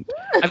mind.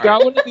 I've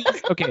got one of these.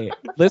 Okay,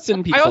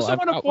 listen, people. I also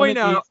want to point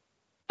out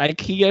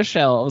IKEA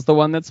shelves. The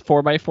one that's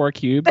 4x4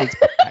 cube. Is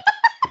black,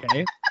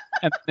 okay.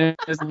 And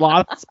there's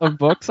lots of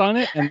books on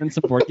it, and then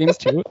some board games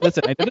too.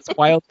 Listen, I did this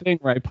wild thing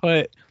where I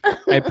put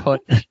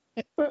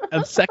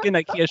a second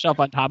IKEA shelf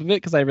on top of it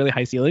because I have really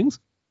high ceilings.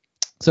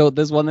 So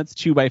there's one that's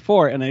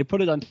 2x4, and I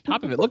put it on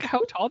top of it. Look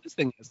how tall this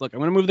thing is. Look, I'm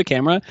gonna move the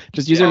camera.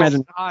 Just use your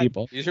imagination,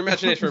 people. Use your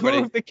imagination,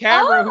 everybody. Move the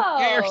camera. Who Oh.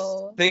 cares?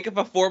 Think of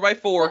a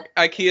 4x4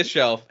 IKEA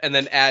shelf and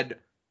then add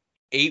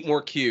 8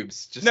 more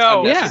cubes. Just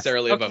No.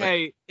 unnecessarily above it.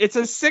 Okay, it's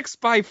a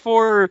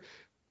 6x4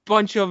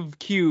 bunch of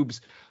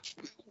cubes.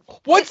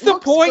 What's It the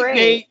looks point, great.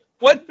 Nate?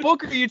 What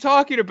book are you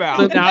talking So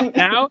about?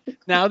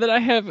 now that I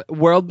have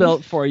world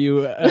built for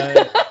you,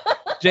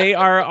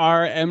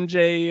 JRR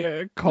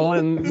MJ :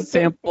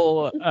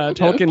 sample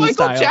Tolkien Michael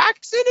style.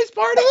 Jackson is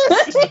part of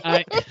this.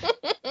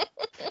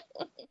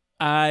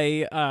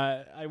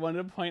 I wanted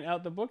to point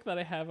out the book that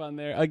I have on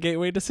there, A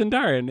Gateway to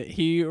Sindarin.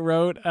 He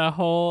wrote the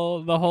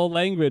whole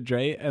language,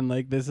 right? And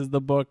like this is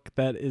the book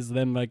that is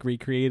them like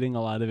recreating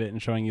a lot of it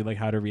and showing you like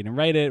how to read and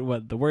write it,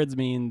 what the words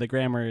mean, the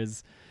grammar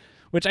is,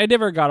 which I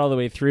never got all the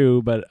way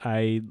through, but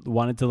I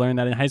wanted to learn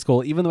that in high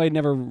school. Even though I'd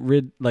never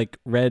read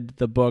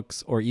the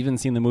books or even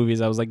seen the movies,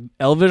 I was like,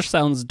 Elvish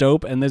sounds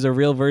dope, and there's a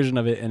real version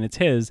of it, and it's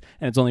his,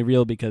 and it's only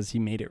real because he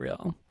made it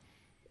real.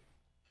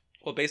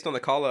 Well, based on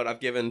the call out I've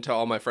given to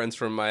all my friends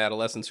from my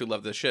adolescence who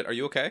love this shit, are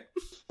you okay?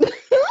 You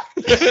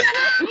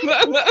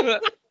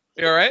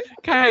all right?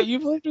 Kai,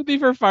 you've lived with me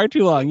for far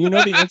too long. You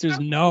know the answer is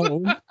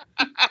no.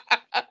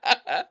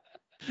 I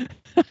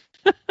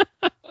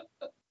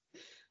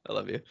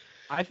love you.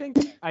 I think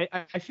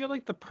I feel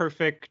like the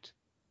perfect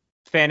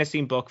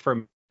fantasy book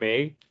for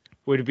me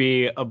would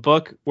be a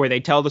book where they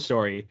tell the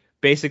story,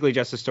 basically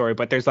just a story,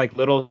 but there's like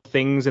little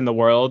things in the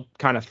world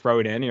kind of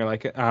thrown in. And you're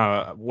like,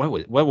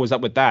 what was up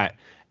with that?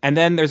 And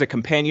then there's a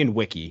companion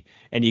wiki,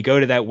 and you go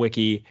to that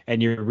wiki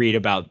and you read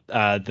about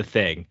the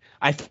thing.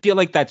 I feel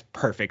like that's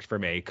perfect for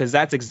me because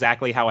that's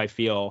exactly how I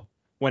feel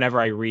whenever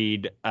I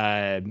read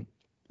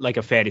like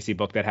a fantasy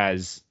book that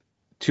has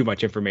too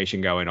much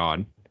information going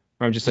on.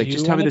 Where I'm just like,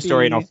 just tell me the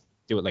story and I'll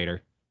do it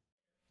later.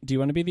 Do you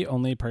want to be the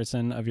only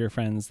person of your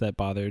friends that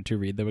bothered to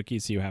read the wiki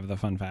so you have the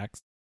fun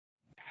facts?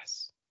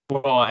 Yes.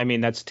 Well, I mean,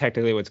 that's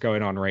technically what's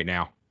going on right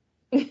now.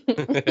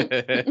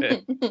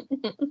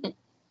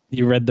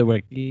 You read the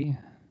wiki?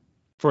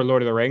 For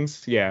Lord of the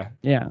Rings? Yeah.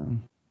 Yeah.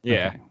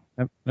 Yeah.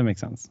 Okay. That makes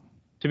sense.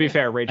 To be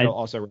fair, Rachel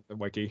also read the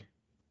wiki.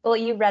 Well,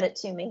 you read it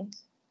to me.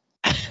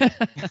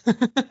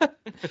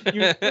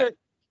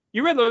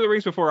 You read Lord of the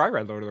Rings before I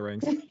read Lord of the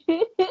Rings.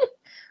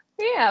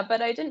 Yeah,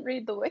 but I didn't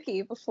read the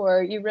wiki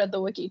before you read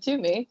the wiki to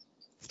me.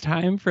 It's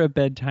time for a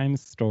bedtime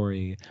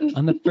story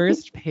on the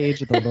first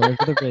page of the Lord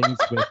of the Rings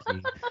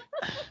wiki.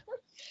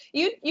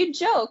 You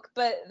joke,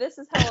 but this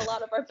is how a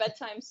lot of our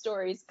bedtime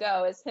stories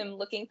go, is him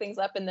looking things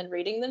up and then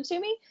reading them to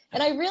me.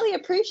 And I really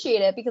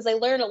appreciate it because I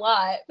learn a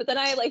lot. But then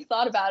I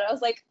thought about it. I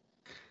was like,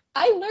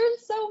 I learned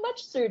so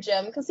much through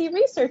Jim because he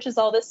researches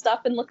all this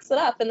stuff and looks it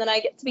up, and then I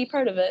get to be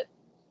part of it.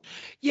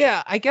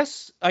 Yeah, I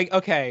guess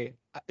okay,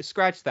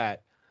 scratch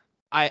that.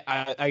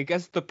 I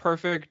guess the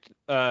perfect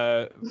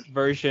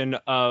version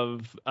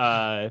of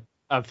a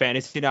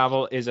fantasy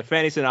novel is a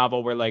fantasy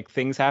novel where like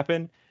things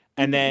happen,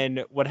 and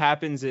then what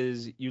happens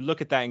is you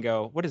look at that and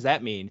go, what does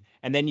that mean?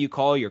 And then you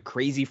call your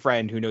crazy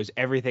friend who knows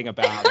everything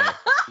about it,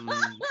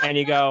 and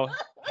you go,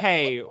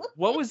 hey,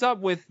 what was up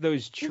with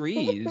those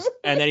trees?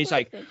 And then he's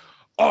like,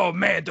 oh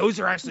man, those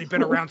are actually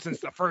been around since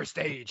the first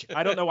age.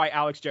 I don't know why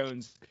Alex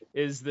Jones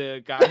is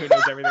the guy who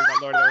knows everything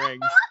about Lord of the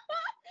Rings.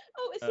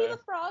 Oh, is he the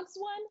frogs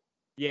one?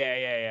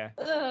 Yeah.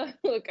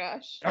 Oh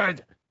gosh.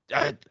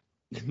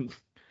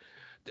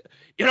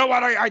 You know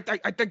what? I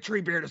think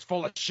Treebeard is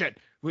full of shit.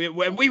 We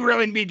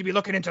really need to be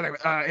looking into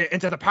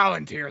the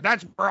Palantir.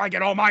 That's where I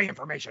get all my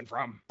information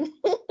from.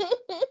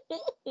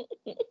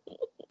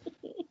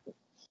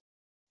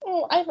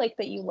 Oh, I like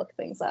that you look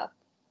things up.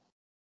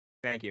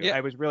 Thank you. Yeah.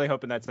 I was really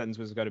hoping that sentence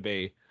was going to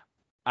be,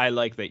 I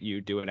like that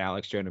you do an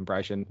Alex Jones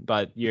impression,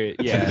 but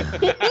yeah.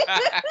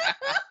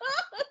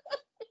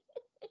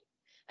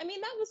 I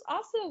mean, that was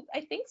also,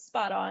 I think,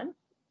 spot on.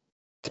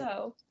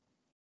 So,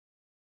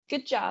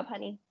 good job,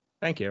 honey.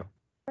 Thank you.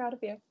 Proud of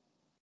you.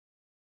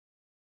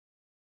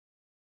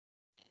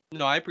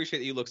 No, I appreciate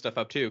that you look stuff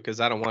up too, because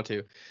I don't want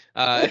to.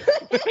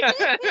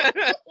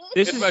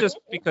 This is just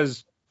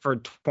because for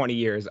 20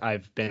 years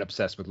I've been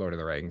obsessed with Lord of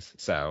the Rings,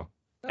 so.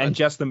 And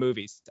just the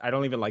movies. I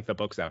don't even like the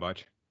books that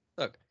much.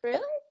 Look. Really?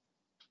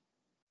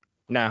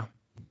 No.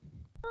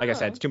 Like I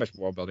said, Oh. it's too much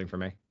world building for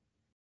me.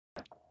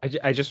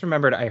 I just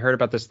remembered I heard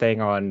about this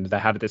thing on the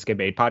How Did This Get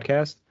Made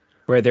podcast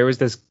where there's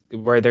this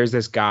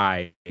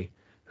guy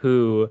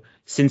who,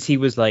 since he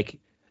was like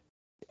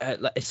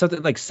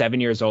something like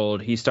 7 years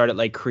old, he started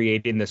like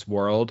creating this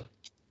world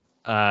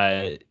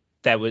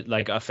that was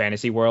like a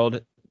fantasy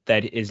world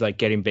that is like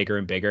getting bigger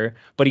and bigger,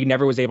 but he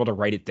never was able to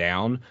write it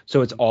down,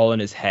 so it's all in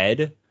his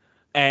head.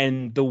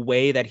 And the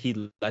way that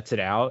he lets it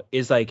out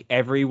is like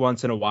every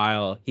once in a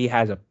while he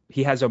has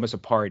almost a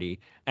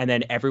party, and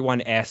then everyone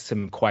asks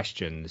him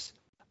questions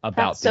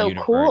about That's the so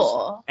universe.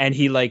 cool. And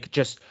he like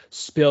just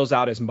spills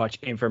out as much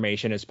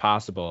information as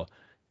possible.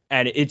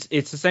 And it's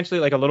essentially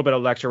like a little bit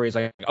of lecture where he's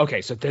like,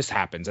 okay, so this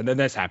happens, and then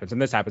this happens,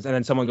 and this happens, and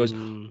then someone goes,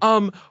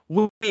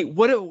 wait,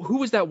 who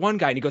was that one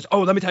guy? And he goes,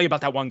 oh, let me tell you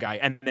about that one guy.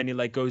 And then he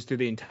like goes through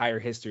the entire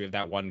history of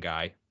that one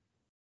guy.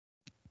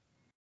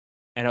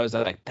 And I was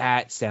like,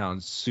 that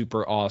sounds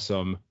super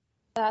awesome.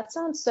 That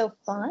sounds so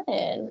fun.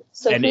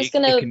 So And who's it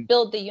gonna can-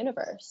 build the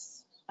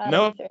universe? out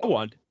No of the three?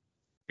 one.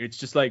 It's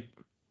just like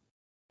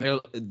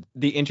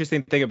the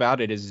interesting thing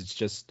about it is it's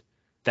just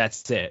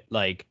that's it.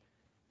 Like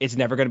it's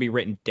never going to be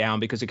written down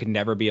because it could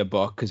never be a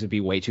book because it'd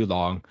be way too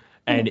long,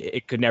 and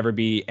it could never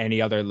be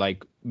any other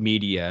like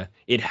media.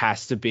 It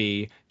has to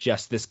be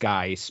just this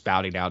guy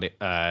spouting out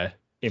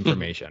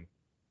information.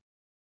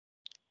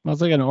 Well,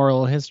 it's like an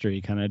oral history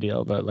kind of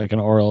deal, but like an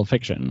oral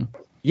fiction.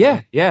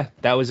 Yeah,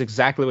 that was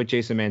exactly what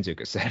Jason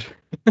Mantzoukas said.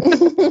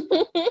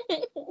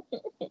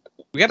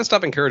 We got to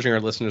stop encouraging our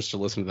listeners to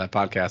listen to that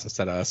podcast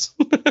instead of us.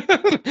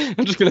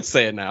 I'm just gonna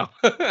say it now.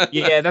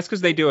 Yeah, that's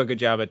because they do a good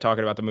job at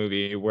talking about the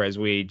movie, whereas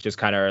we just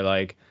kind of are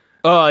like,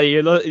 oh, you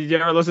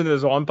ever listen to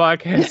this one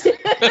podcast?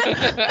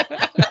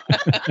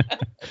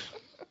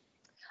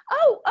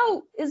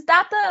 Oh, is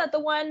that the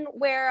one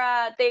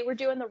where they were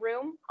doing the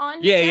room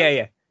on?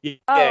 Yeah. yeah,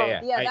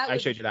 that I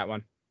was- showed you that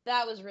one.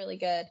 That was really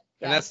good.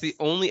 And that's the Yes.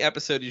 only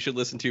episode you should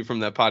listen to from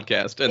that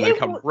podcast, and then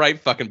come right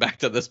fucking back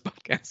to this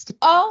podcast.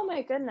 Oh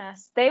my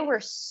goodness. They were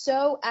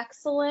so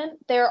excellent.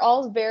 They're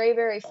all very,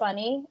 very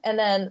funny. And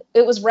then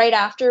it was right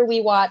after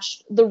we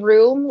watched The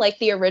Room, like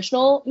the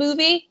original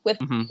movie with,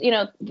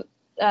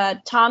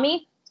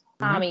 Tommy.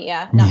 Tommy,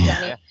 yeah, not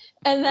Johnny. Yeah.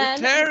 And You're then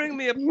tearing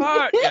me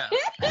apart. Yeah.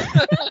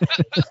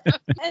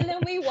 and then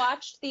we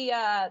watched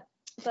the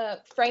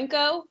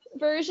Franco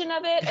version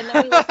of it, and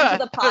then we listened to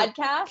the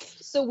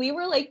podcast. So we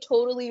were like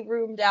totally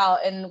roomed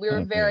out, and we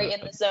were very in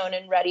the zone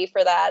and ready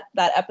for that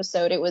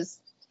episode. It was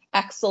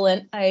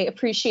excellent. I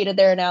appreciated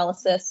their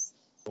analysis.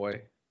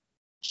 Boy.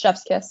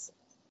 Chef's kiss.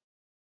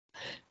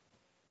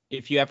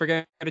 If you ever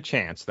get a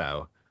chance,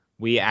 though,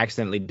 we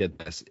accidentally did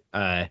this.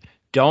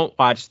 Don't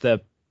watch the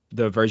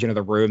version of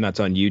The Room that's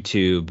on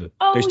YouTube.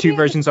 Oh, There's two yeah,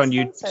 versions on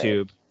it's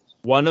censored. YouTube.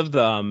 One of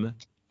them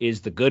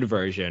is the good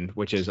version,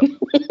 which is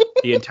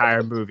the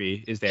entire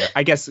movie is there.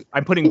 I guess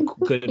I'm putting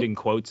good in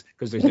quotes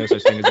because there's no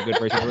such thing as a good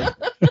version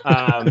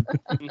of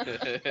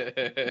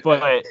it.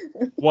 But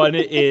one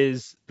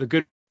is the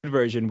good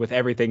version with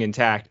everything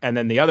intact, and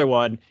then the other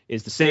one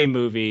is the same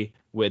movie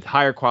with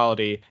higher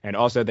quality, and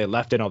also they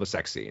left in all the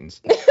sex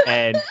scenes.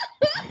 And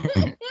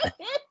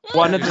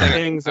one of the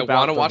things I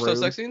about want to The watch those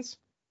Room- sex scenes.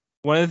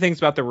 One of the things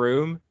about The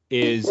Room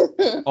is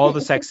all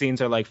the sex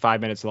scenes are like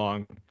 5 minutes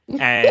long,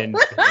 and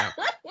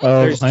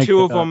there's my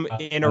two of God. them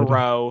in a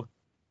row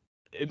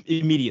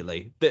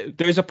immediately.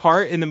 There's a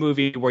part in the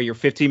movie where you're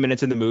 15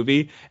 minutes in the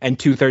movie and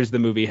 2/3 of the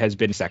movie has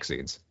been sex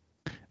scenes.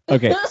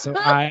 Okay, so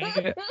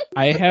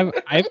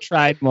I've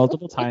tried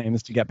multiple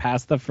times to get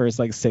past the first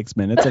like 6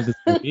 minutes of this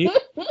movie,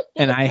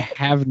 and I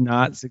have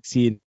not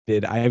succeeded.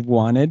 I've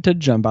wanted to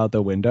jump out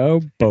the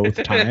window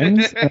both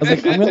times. I was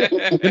like, I'm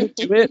gonna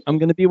do it. I'm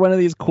gonna be one of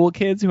these cool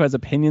kids who has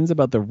opinions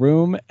about The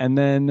Room, and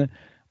then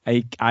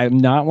I'm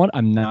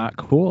not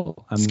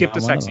cool. I'm Skip not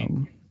the one sex of scene.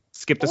 them.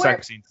 Skip the Or-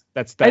 sex scenes.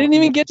 That's I didn't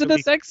even get to the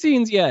sex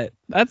scenes yet.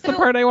 That's the So-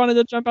 part I wanted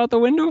to jump out the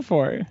window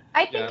for.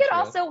 I think Yeah, it true.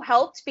 also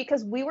helped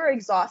because we were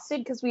exhausted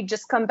because we'd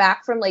just come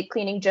back from like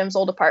cleaning Jim's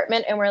old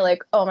apartment, and we're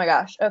like, oh my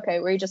gosh, okay,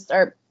 we just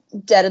are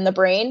dead in the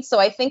brain. So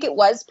I think it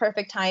was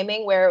perfect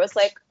timing where it was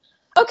like,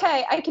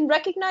 okay, I can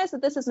recognize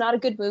that this is not a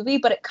good movie,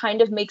 but it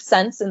kind of makes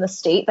sense in the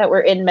state that we're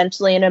in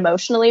mentally and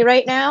emotionally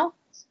right now.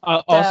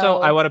 Also,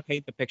 So- I want to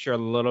paint the picture a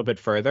little bit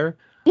further.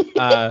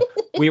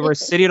 We were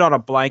sitting on a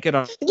blanket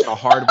on a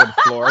hardwood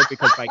floor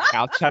because my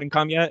couch hadn't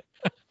come yet.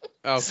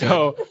 Okay.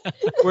 So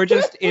we're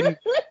just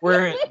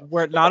we're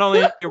not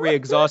only are we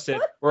exhausted,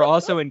 we're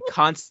also in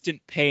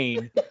constant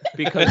pain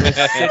because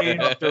we're sitting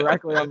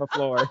directly on the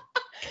floor. And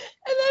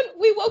then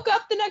we woke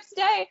up the next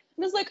day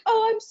and was like,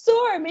 oh, I'm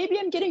sore. Maybe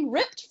I'm getting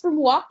ripped from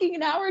walking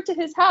an hour to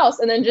his house.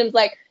 And then Jim's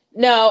like,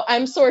 no,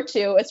 I'm sore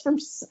too.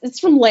 It's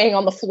from laying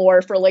on the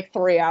floor for like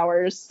 3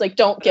 hours. Like,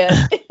 don't get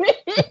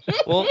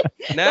Well,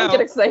 don't now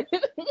get excited.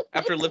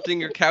 after lifting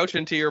your couch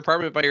into your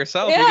apartment by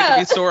yourself, you get Yeah.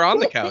 to be sore on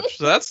the couch.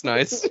 So that's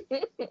nice.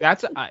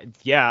 That's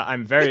yeah,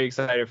 I'm very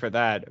excited for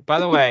that. By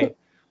the way,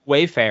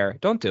 Wayfair,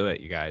 don't do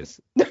it, you guys.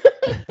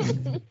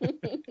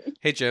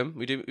 Hey Jim,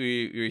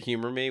 you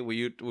humor me. Will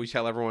you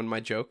tell everyone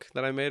my joke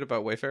that I made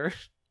about Wayfair?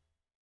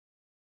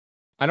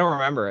 I don't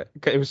remember it.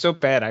 It was so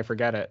bad, I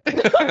forget it.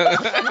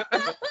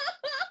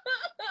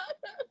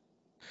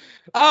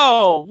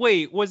 Oh,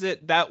 wait,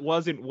 that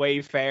wasn't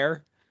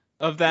Wayfair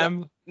of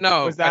them?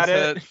 No, Was that I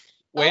said it?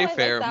 Oh, I like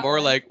Wayfair, that more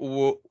one. like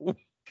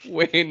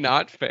way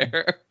not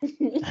fair.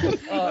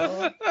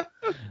 Oh.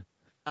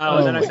 Oh,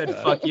 and then I my said,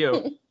 God. fuck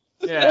you.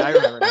 Yeah, I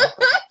remember now.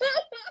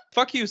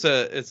 Fuck you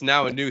it's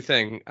now a new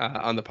thing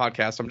on the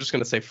podcast. I'm just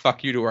gonna say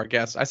fuck you to our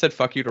guest. I said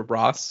fuck you to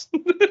Ross.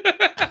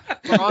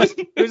 Ross,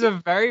 who's a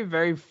very,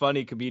 very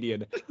funny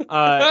comedian.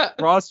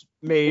 Ross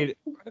made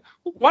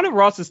one of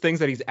Ross's things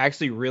that he's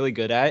actually really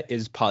good at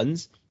is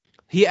puns.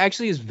 He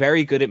actually is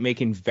very good at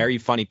making very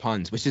funny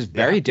puns, which is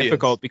very Yeah, he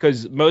difficult is.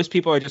 because most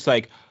people are just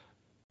like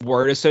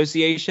word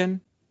association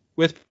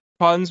with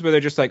puns where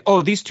they're just like,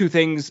 oh, these two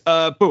things,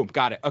 boom,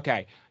 got it.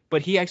 Okay.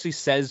 But he actually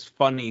says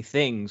funny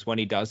things when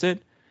he does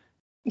it.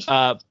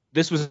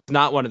 This was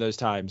not one of those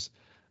times.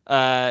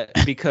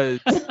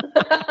 because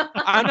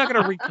I'm not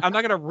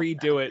gonna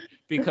redo it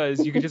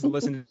because you can just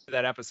listen to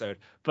that episode.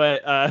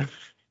 But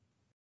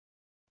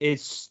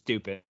it's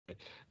stupid.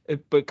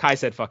 But Kai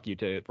said "fuck you"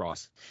 to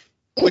Ross,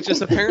 which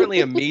is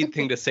apparently a mean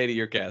thing to say to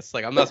your guests.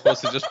 Like, I'm not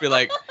supposed to just be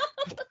like,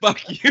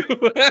 "Fuck you" to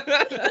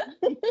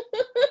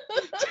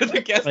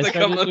the guests that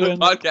come on the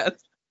podcast.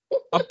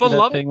 A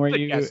beloved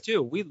guest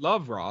too. We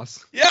love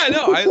Ross. Yeah, I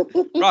know.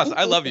 Ross,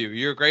 I love you.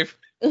 You're a great.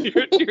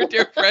 You're a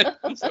dear friend.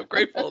 I'm so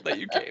grateful that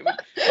you came and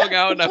hung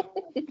out, and I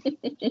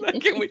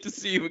can't wait to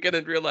see you again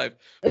in real life.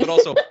 But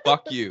also,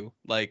 fuck you.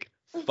 Like,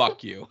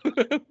 fuck you.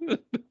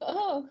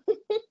 Oh.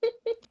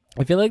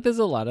 I feel like there's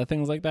a lot of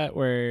things like that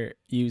where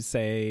you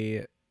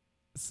say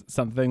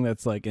something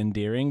that's like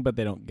endearing, but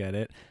they don't get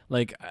it.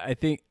 Like,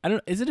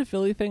 is it a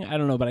Philly thing? I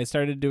don't know, but I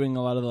started doing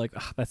a lot of the like,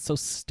 oh, that's so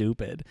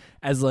stupid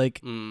as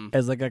like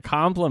a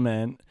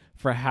compliment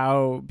for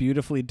how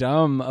beautifully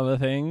dumb of a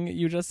thing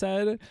you just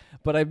said.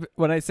 But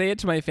when I say it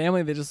to my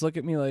family, they just look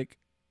at me like,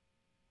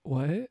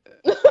 what?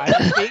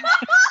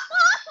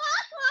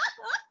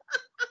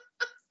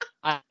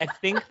 I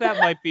think that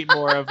might be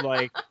more of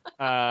like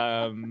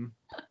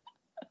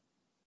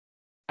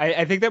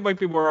I think that might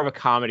be more of a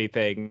comedy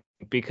thing,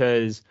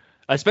 because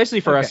especially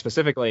for us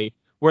specifically,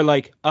 we're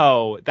like,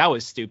 oh, that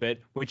was stupid,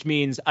 which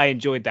means I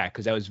enjoyed that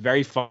because that was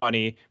very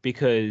funny,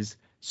 because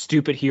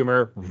stupid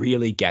humor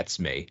really gets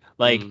me.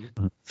 Like,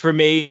 for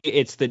me,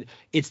 it's the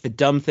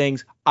dumb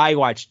things. I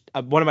watch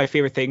one of my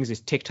favorite things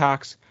is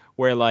TikToks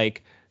where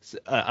like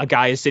a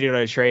guy is sitting on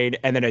a train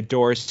and then a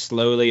door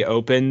slowly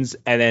opens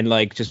and then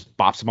like just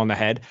bops him on the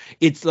head.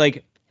 It's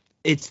like,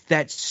 it's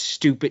that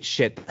stupid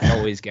shit that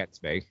always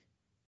gets me.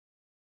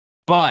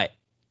 But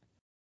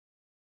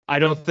I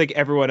don't think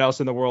everyone else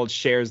in the world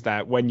shares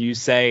that. When you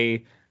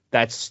say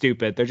that's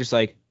stupid, they're just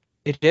like,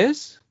 it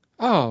is?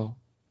 Oh,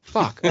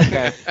 fuck.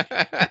 Okay.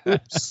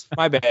 Oops,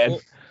 my bad.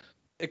 Well,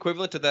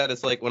 equivalent to that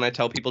is like when I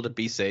tell people to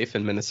be safe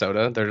in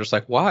Minnesota, they're just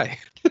like, why?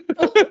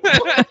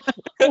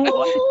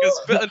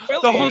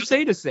 The whole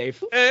state is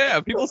safe. Yeah,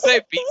 people say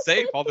be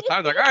safe all the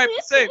time. They're like, all right,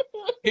 be safe.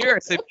 Here, I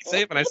say be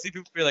safe, and I see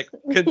people be like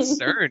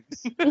concerned.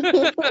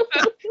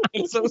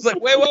 And so it's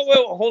like, wait,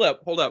 hold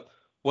up.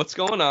 What's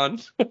going on?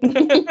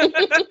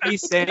 Be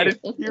safe. I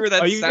didn't hear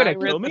that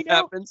siren that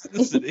happens in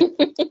the city.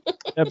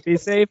 Yeah, be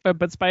safe, but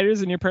put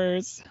spiders in your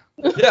purse.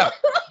 Yeah.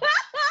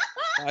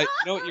 You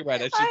know what? You're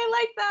right. I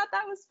like that.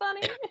 That was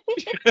funny.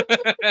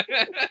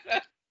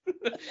 Do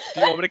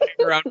you want me to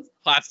carry around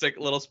plastic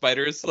little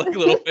spiders, like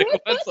little big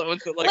ones?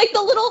 Like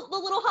the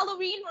little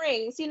Halloween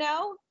rings, you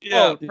know?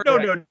 Yeah. No.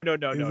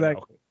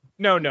 Exactly.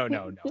 No.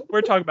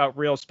 We're talking about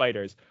real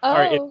spiders. Oh. All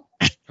right,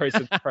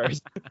 person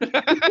first.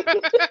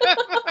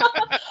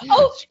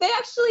 Oh, they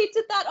actually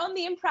did that on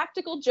the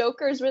Impractical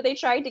Jokers, where they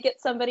tried to get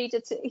somebody to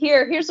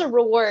here's a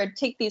reward,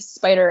 take these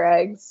spider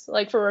eggs,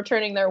 like for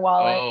returning their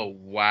wallet. Oh,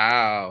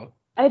 wow.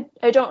 I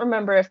don't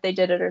remember if they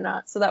did it or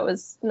not, so that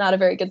was not a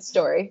very good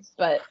story,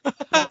 but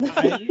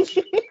I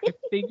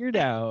figured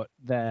out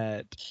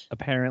that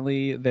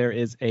apparently there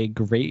is a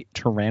great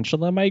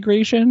tarantula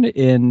migration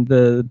in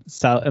the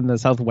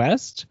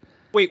Southwest.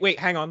 Wait,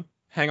 hang on.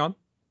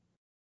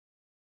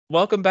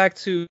 Welcome back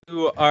to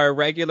our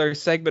regular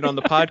segment on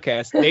the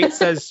podcast. Nate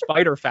says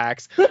spider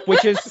facts,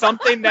 which is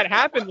something that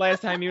happened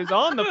last time he was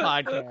on the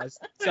podcast.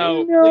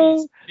 So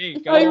please,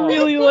 Nate, go on.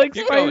 Really like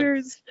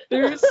spiders.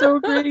 They're so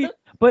great.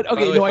 But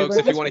okay, by the way, folks,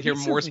 if you want to hear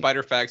more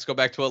spider facts, go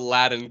back to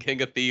Aladdin,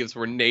 King of Thieves,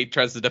 where Nate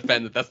tries to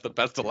defend that that's the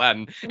best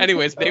Aladdin.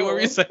 Anyways, Nate, what were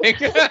you saying? I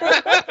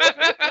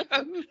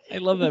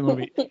love that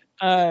movie. So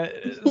I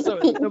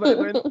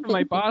learned from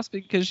my boss,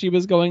 because she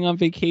was going on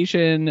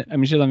vacation. I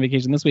mean, she was on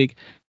vacation this week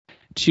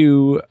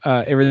to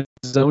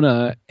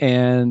Arizona,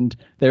 and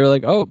they were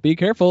like, oh, be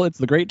careful, it's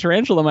the Great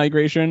Tarantula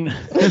Migration.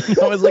 And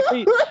I was like,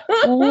 wait,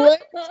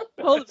 what?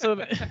 Hold on. So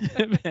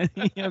if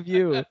any of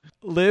you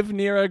live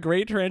near a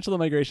Great Tarantula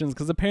Migrations,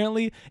 because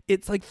apparently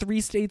it's like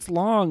 3 states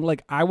long.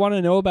 Like, I want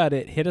to know about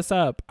it. Hit us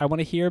up. I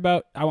want to hear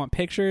about, I want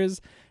pictures.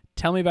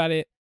 Tell me about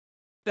it.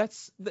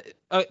 That's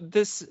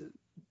this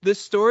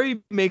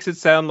story makes it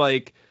sound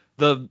like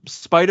the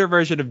spider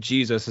version of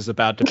Jesus is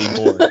about to be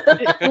born.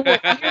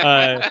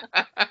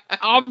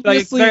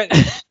 Obviously,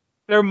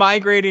 they're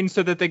migrating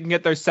so that they can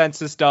get their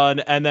census done,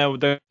 and then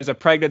there's a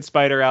pregnant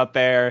spider out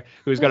there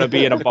who's going to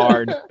be in a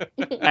barn,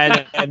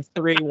 and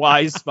 3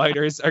 wise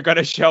spiders are going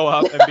to show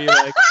up and be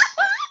like,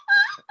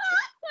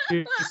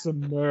 "Here's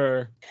some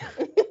myrrh."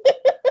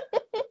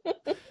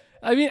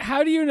 I mean,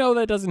 how do you know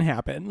that doesn't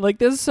happen? Like,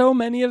 there's so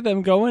many of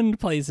them going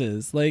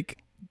places.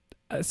 Like,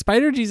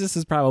 Spider Jesus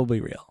is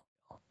probably real.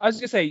 I was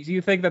gonna say, do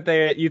you think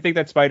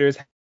that spiders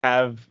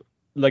have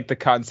like the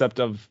concept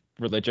of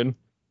religion?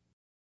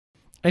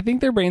 I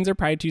think their brains are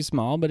probably too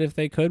small, but if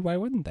they could, why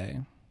wouldn't they?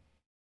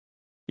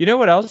 You know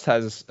what else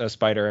has a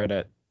spider in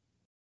it?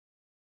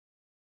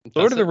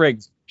 Lord of the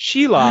Rings.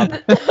 Shelob.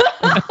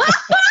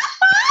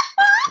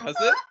 Does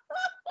it?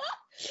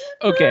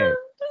 okay.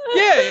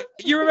 Yeah,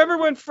 you remember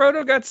when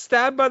Frodo got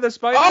stabbed by the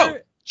spider? Oh,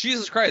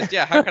 Jesus Christ!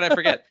 Yeah, how can I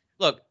forget?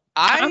 Look,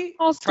 I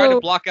try to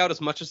block out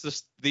as much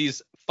as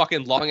these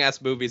fucking long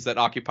ass movies that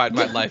occupied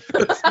my life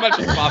as much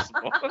as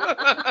possible.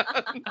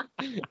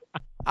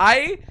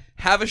 I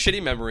have a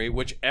shitty memory,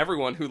 which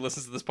everyone who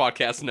listens to this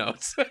podcast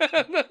knows.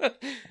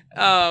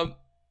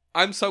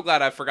 I'm so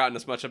glad I've forgotten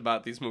as much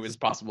about these movies as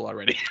possible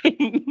already.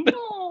 You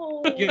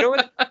know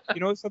what?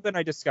 You know something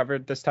I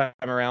discovered this time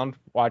around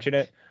watching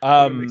it.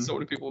 Make so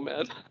many people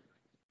mad.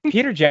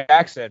 Peter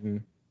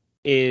Jackson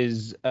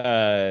is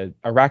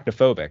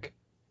arachnophobic,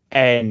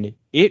 and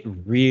it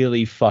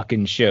really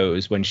fucking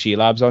shows when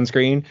Shelob's on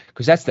screen,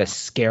 because that's the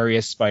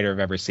scariest spider I've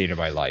ever seen in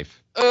my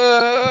life.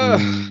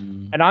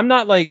 And I'm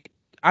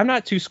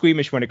not too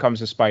squeamish when it comes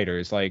to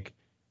spiders. Like,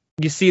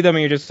 you see them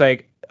and you're just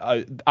like,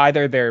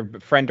 either they're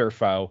friend or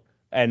foe,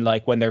 and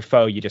like when they're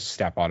foe, you just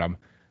step on them.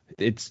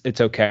 It's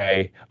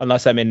okay,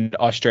 unless I'm in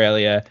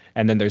Australia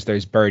and then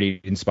there's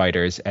bird-eating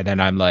spiders, and then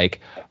I'm like,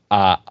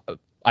 I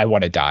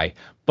want to die.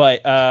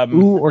 But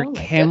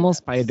camel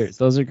spiders,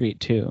 those are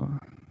great too.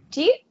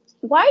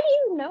 Why do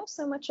you know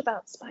so much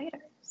about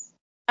spiders?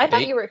 I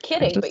thought you were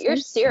kidding, but you're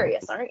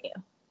serious, aren't you?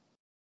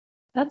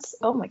 That's,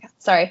 oh my god,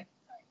 sorry,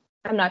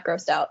 I'm not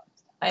grossed out.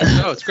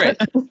 No, it's great.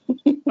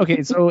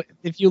 Okay, so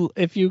if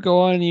you go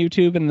on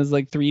YouTube, and there's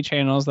like 3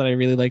 channels that I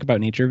really like about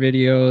nature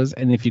videos,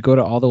 and if you go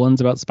to all the ones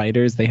about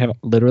spiders, they have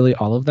literally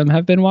all of them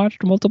have been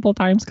watched multiple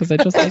times because I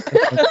just like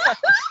them.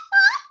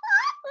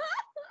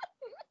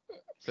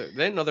 So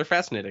they're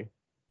fascinating.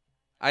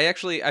 I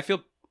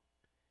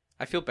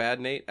feel bad,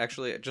 Nate.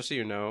 Actually, just so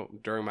you know,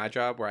 during my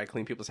job where I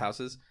clean people's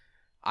houses,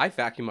 I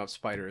vacuum up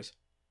spiders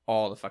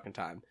all the fucking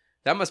time.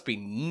 That must be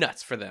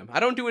nuts for them.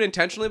 I don't do it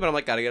intentionally, but I'm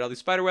like, gotta get all these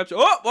spider webs.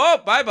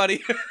 Oh, bye,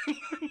 buddy.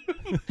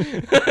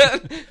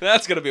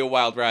 That's gonna be a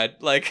wild ride.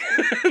 Like,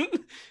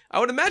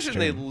 I would imagine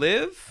they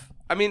live.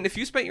 I mean, if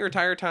you spent your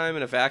entire time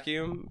in a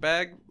vacuum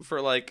bag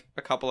for like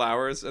a couple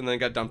hours and then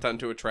got dumped out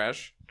into a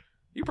trash,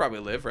 you probably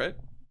live, right?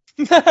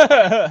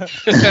 I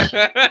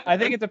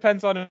think it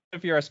depends on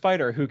if you're a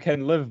spider who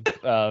can live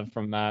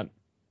from that,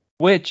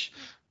 which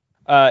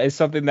is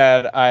something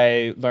that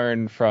I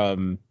learned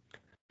from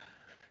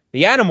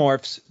the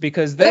Animorphs,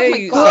 because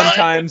they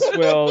sometimes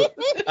will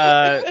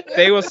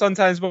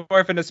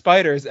morph into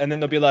spiders, and then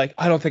they'll be like,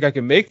 I don't think I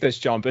can make this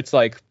jump. It's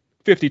like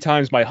 50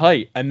 times my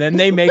height, and then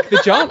they make the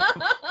jump.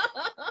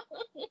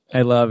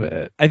 I love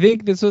it. I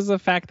think this was a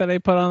fact that I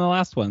put on the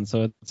last one,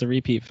 so it's a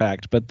repeat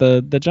fact. But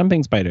the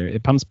jumping spider,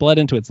 it pumps blood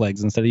into its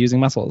legs instead of using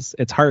muscles.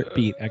 Its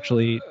heartbeat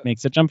actually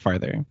makes it jump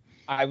farther.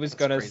 I was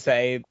gonna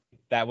say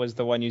that was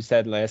the one you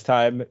said last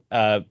time,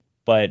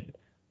 but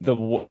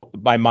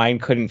my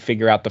mind couldn't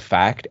figure out the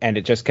fact, and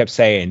it just kept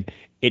saying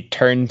it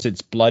turns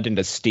its blood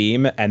into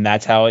steam, and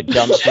that's how it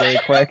jumps really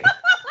quick.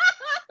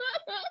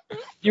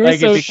 You were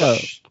so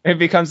close. It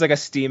becomes like a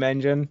steam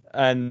engine,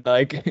 and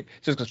like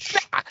just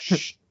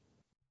goes.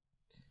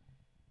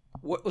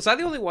 Was I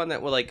the only one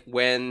that were like,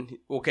 when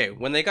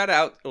they got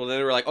out, well,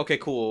 they were like, okay,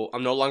 cool,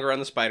 I'm no longer on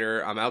the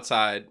spider, I'm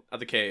outside of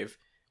the cave.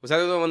 Was I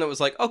the only one that was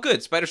like, oh,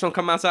 good, spiders don't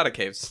come outside of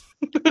caves?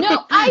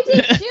 No, I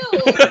did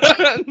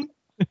too.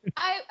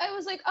 I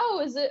was like,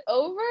 oh, is it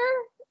over?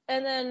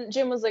 And then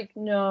Jim was like,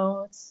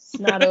 no, it's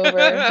not over.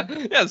 Yeah,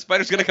 the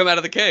spider's gonna come out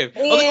of the cave.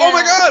 Yeah. I was like, oh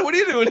my god, what are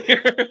you doing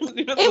here?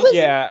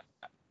 Yeah.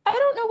 I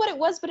don't know what it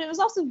was, but it was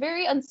also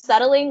very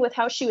unsettling with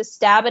how she was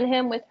stabbing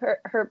him with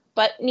her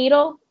butt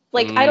needle.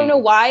 Like, I don't know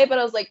why, but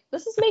I was like,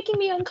 this is making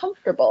me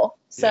uncomfortable.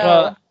 So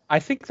well, I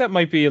think that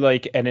might be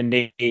like an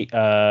innate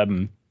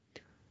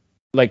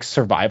like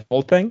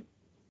survival thing,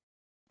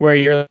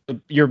 where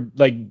your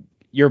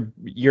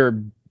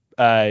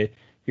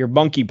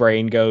monkey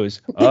brain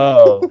goes,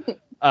 oh,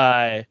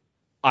 I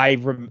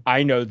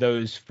know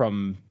those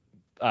from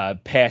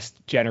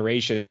past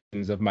generations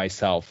of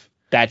myself.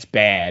 That's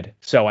bad.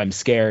 So I'm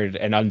scared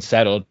and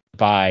unsettled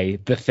by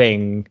the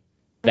thing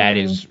that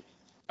is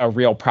a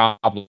real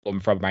problem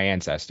from my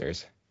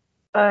ancestors.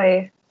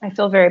 I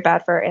feel very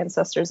bad for our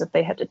ancestors if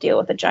they had to deal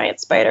with a giant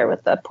spider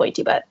with a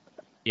pointy butt.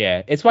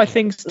 Yeah, it's why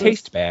things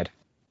taste bad.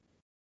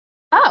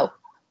 Oh,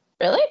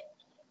 really?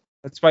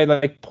 That's why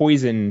like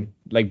poison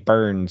like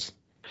burns,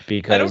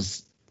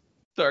 because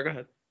sorry, go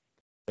ahead.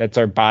 That's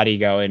our body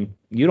going,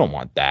 you don't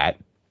want that.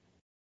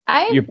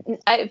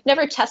 I've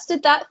never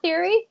tested that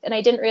theory, and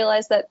I didn't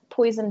realize that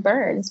poison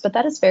burns, but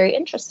that is very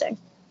interesting.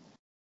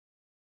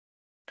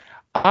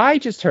 I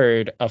just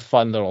heard a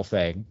fun little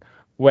thing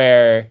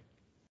where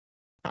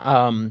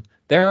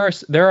there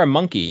are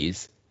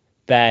monkeys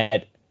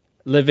that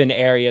live in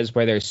areas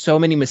where there's so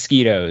many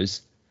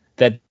mosquitoes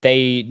that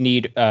they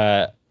need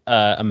a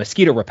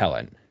mosquito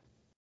repellent.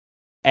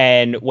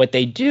 And what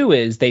they do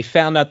is they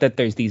found out that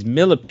there's these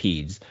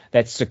millipedes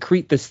that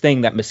secrete this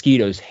thing that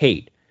mosquitoes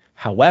hate.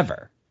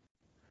 However,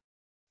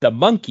 the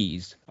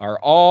monkeys are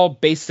all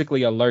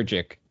basically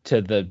allergic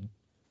to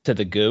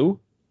the goo,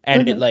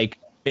 and it like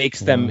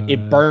makes them,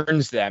 it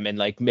burns them and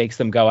like makes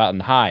them go out in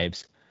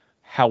hives.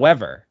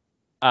 However,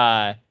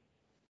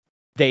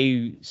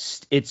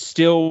 it's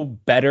still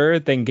better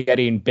than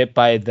getting bit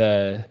by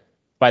the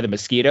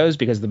mosquitoes,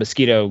 because the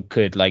mosquito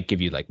could like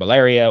give you like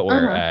malaria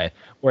or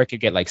it could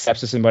get like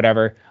sepsis and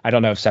whatever. I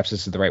don't know if sepsis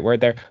is the right word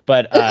there,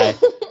 but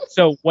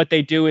So what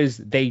they do is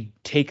they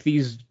take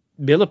these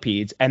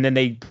millipedes and then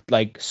they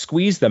like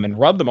squeeze them and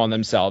rub them on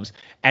themselves,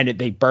 and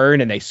they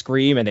burn and they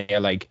scream and they're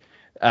like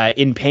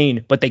in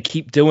pain, but they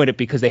keep doing it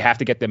because they have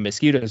to get the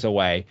mosquitoes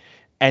away.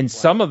 And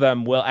some of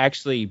them will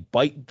actually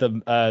bite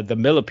the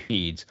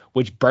millipedes,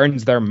 which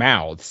burns their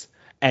mouths,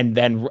 and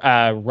then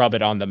rub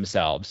it on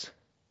themselves.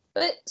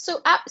 But so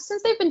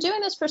since they've been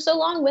doing this for so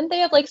long, wouldn't they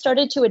have like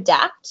started to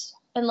adapt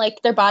and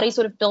like their bodies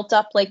would have built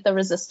up like the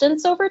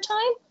resistance over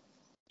time?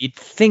 You'd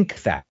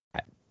think that.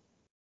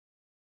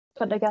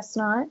 But I guess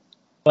not.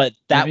 But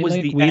that Maybe, was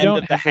like, the we end don't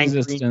of the have Hank Green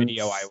resistance.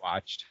 video I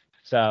watched.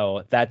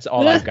 So that's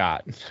all I've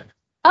got.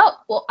 Oh,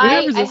 well, We I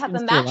have have a resistance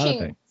to a lot of matching.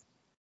 things.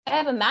 I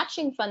have a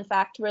matching fun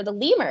fact where the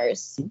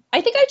lemurs.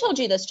 I think I told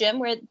you this, Jim,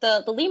 where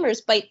the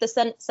lemurs bite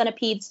the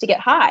centipedes to get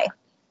high,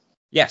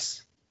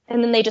 Yes.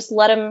 and then they just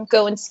let them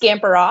go and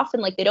scamper off,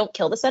 and like they don't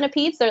kill the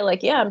centipedes. They're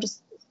like, yeah, I'm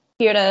just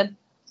here to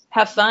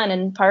have fun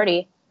and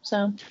party.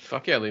 So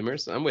Fuck yeah,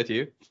 lemurs. I'm with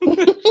you. Wow.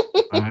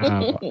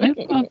 I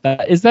love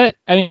that. Is that,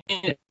 I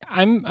mean,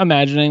 I'm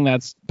imagining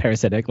that's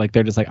parasitic. Like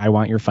they're just like, I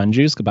want your fun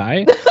juice.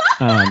 Goodbye.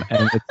 And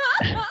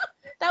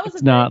that was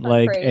it's a not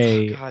very fun like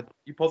phrase. God,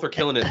 you both are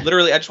killing it.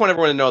 Literally, I just want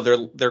everyone to know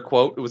their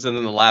quote was in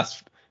the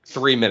last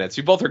 3 minutes.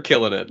 You both are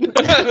killing it.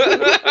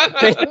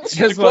 They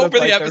just quote want for to the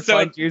bite their episode.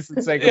 fun juice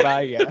and say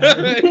goodbye. Yeah.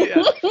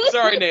 Yeah.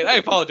 Sorry, Nate. I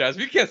apologize.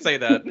 We can't say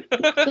that.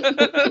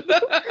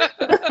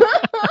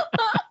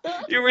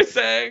 You were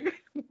saying?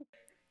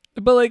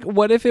 But like,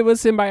 what if it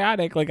was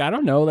symbiotic? Like, I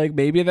don't know. Like,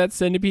 maybe that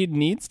centipede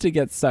needs to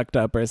get sucked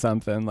up or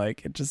something.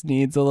 Like, it just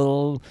needs a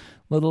little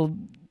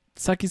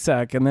sucky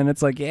suck, and then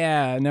it's like,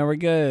 yeah, now we're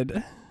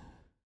good.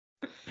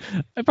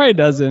 it probably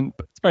doesn't,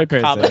 but it's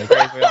probably Common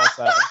parasitic. phrase we all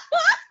say.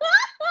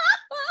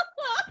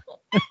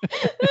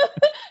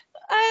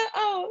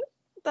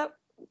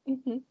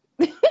 Mhm.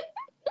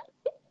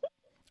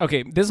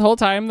 Okay, this whole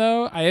time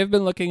though, I have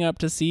been looking up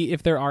to see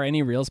if there are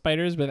any real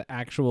spiders with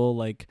actual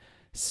like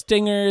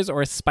stingers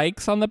or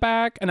spikes on the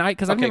back, and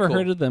I've Okay, never cool.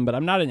 heard of them, but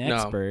I'm not an No.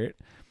 expert.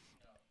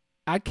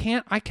 I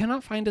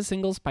cannot find a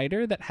single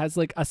spider that has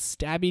like a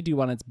stabby do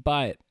on its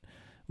butt,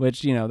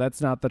 which, you know, that's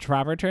not the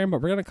proper term,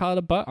 but we're gonna call it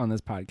a butt on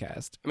this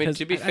podcast. I mean, 'Cause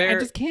to be I fair-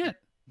 just can't.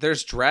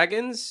 There's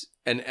dragons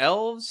and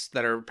elves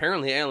that are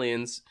apparently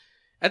aliens.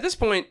 At this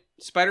point,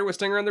 spider with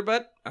stinger on their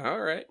butt?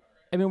 All right.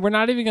 I mean, we're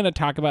not even going to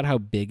talk about how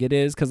big it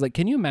is, because, like,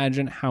 can you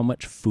imagine how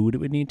much food it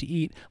would need to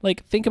eat?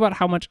 Like, think about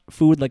how much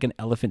food, like, an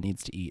elephant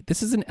needs to eat.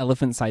 This is an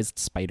elephant-sized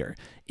spider.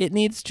 It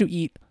needs to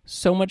eat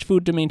so much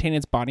food to maintain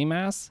its body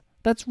mass.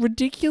 That's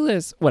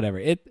ridiculous.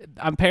 Whatever.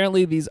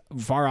 Apparently, these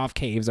far-off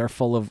caves are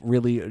full of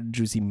really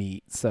juicy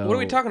meat. So What are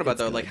we talking about, it's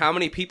though? good. Like, how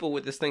many people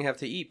would this thing have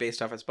to eat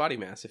based off its body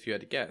mass, if you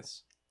had to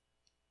guess?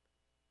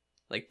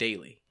 Like,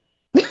 daily.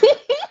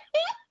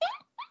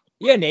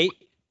 Yeah, Nate.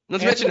 Not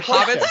to Answer mention the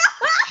question.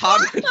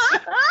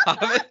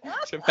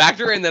 hobbits. To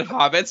factor in that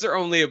hobbits are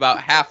only about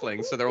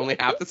halflings, so they're only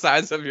half the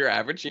size of your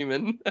average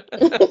human.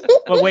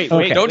 But wait.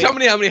 Okay. Don't tell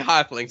me how many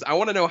halflings. I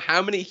want to know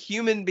how many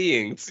human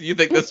beings you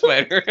think this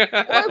spider.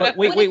 Or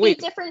Wait, would it wait.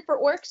 be different for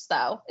orcs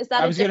though? Is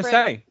that I a was gonna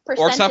different say. Orcs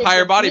have percentage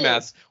higher of body meat?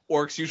 mass.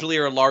 Orcs usually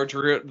are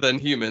larger than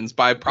humans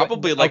by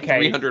probably like Okay.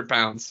 300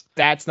 pounds.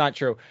 That's not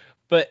true.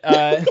 But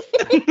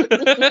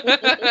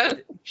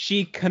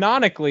she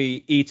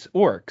canonically eats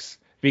orcs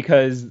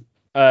because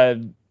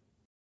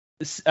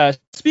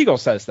Spiegel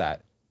says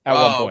that at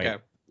one point. Okay.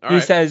 All He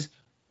right. says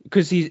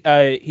because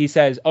he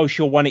says, oh,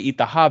 she'll want to eat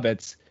the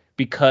hobbits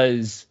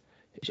because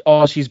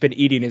all she's been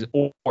eating is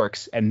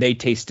orcs and they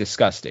taste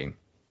disgusting.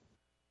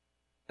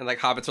 And like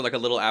hobbits are like a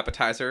little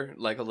appetizer,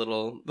 like a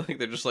little, like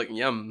they're just like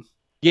yum.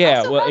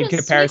 Yeah, So well, how in does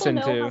comparison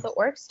Smeagol know how to, the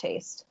orcs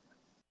taste.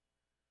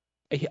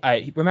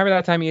 I remember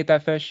that time he ate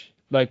that fish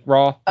like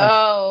raw.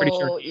 pretty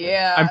sure-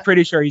 Yeah. I'm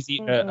pretty sure he's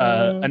eaten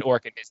Mhm. an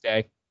orc in his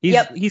day. He's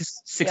Yep.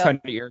 he's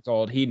 600 years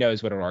old. He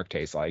knows what an orc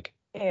tastes like.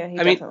 Yeah, he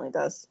I mean- definitely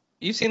does.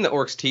 You've seen the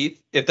orcs' teeth.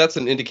 If that's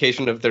an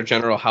indication of their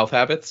general health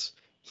habits,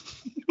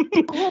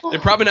 they're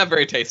probably not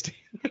very tasty.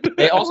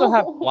 They also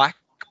have black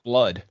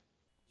blood.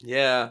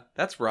 Yeah,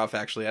 that's rough.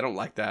 Actually, I don't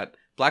like that.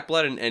 Black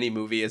blood in any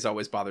movie has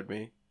always bothered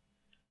me.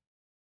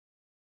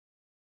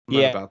 I'm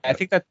not Yeah, about I that.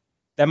 think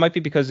that might be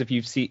because if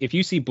you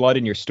see blood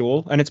in your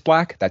stool and it's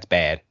black, that's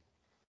bad.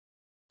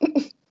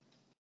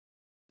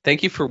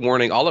 Thank you for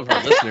warning all of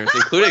our listeners,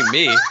 including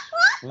me.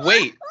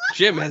 Wait,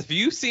 Jim, have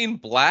you seen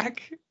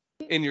black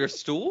in your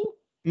stool?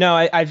 No,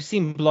 I've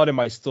seen blood in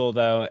my stool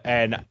though,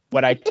 and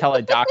when I tell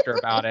a doctor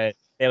about it,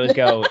 they always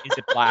go, "Is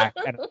it black?"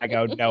 And I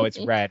go, "No, it's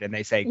red." And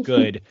they say,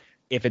 "Good.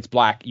 If it's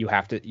black, you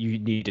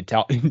need to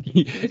tell."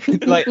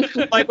 like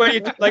when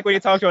you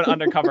talk to an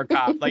undercover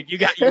cop, like you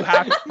have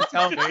to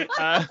tell me.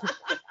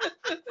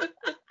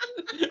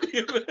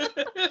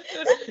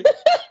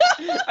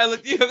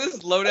 You have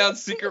this lowdown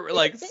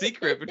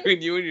secret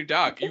between you and your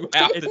doc. You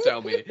have to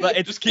tell me. But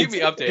it's Just keep me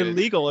updated.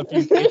 Illegal if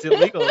it's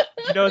illegal.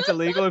 You know it's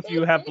illegal if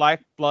you have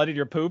black blood in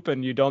your poop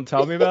and you don't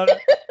tell me about it.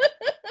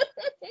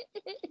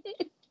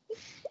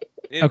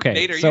 Okay,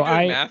 Nate, are so you doing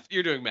I- math?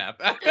 You're doing math.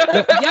 Yeah,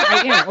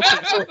 I am.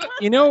 Okay, so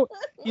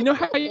you know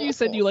how you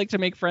said you like to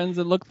make friends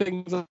and look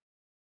things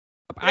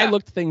I Yeah.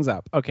 looked things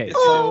up. Okay, Yes.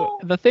 so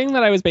the thing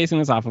that I was basing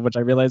this off of, which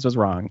I realized was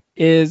wrong,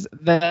 is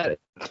that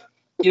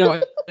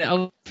an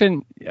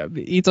elephant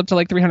eats up to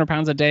like 300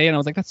 pounds a day, and I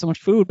was like, that's so much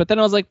food. But then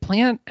I was like,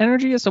 plant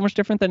energy is so much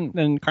different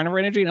than carnivore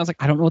energy, and I was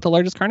like, I don't know what the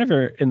largest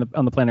carnivore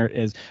on the planet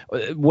is.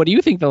 What do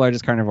you think the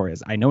largest carnivore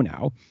is? I know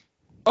now.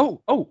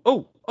 Oh!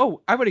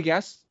 I would have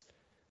guessed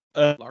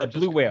a Largest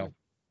blue whale,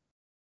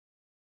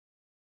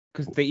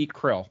 because they eat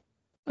krill.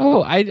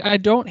 Oh, I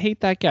don't hate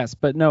that guess,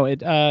 but no,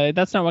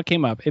 that's not what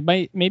came up.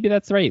 Maybe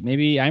that's right.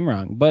 Maybe I'm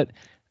wrong, but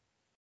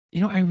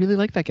I really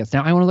like that guess.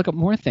 Now I want to look up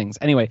more things.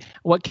 Anyway,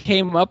 what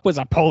came up was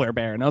a polar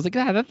bear, and I was like,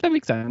 yeah, that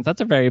makes sense.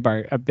 That's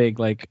a big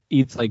like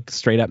eats like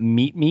straight up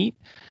meat.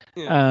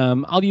 Yeah.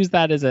 I'll use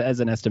that as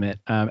an estimate.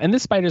 And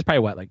this spider is probably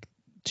what, like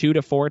 2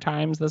 to 4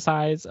 times the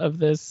size of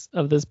this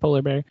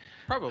polar bear,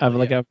 Probably. of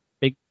like a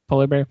big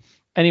polar bear.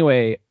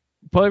 Anyway,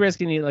 polar bears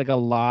can eat like a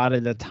lot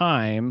at a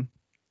time.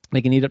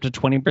 They can eat up to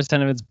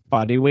 20% of its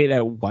body weight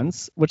at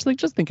once, which, like,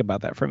 just think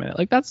about that for a minute.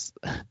 Like, that's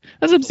an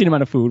obscene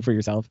amount of food for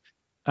yourself.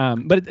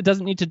 But it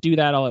doesn't need to do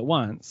that all at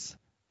once.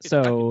 I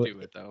So can do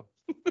it though.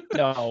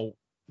 No.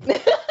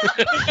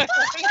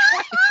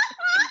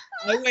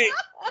 I weigh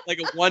like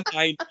a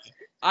 190.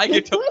 I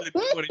get to lift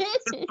 20%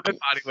 of my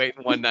body weight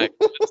in one night.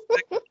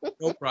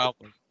 No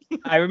problem.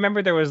 I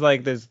remember there was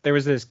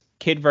this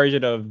kid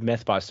version of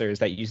Mythbusters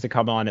that used to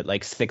come on at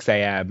like 6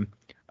 a.m.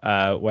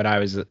 When I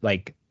was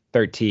like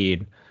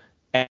 13.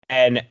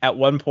 And at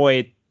one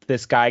point,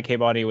 this guy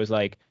came on and he was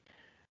like,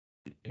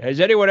 has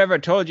anyone ever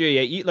told you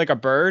you eat like a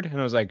bird? And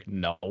I was like,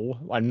 no,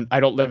 I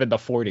don't live in the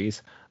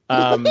 40s.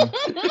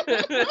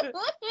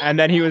 And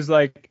then he was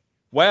like,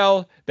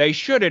 well, they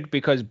shouldn't,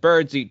 because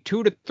birds eat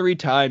 2 to 3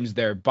 times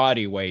their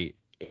body weight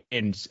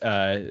in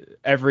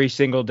every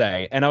single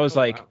day. And I was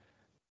like,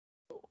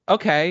 wow.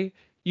 okay,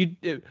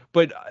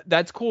 but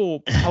that's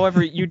cool.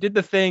 However, you did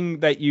the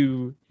thing that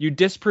you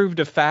disproved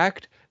a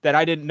fact that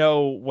I didn't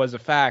know was a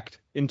fact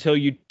until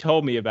you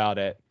told me about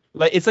it.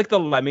 Like, it's like the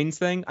lemmings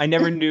thing. I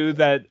never knew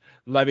that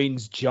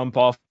lemmings jump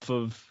off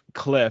of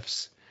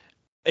cliffs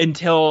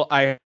until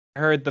I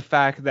heard the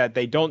fact that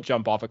they don't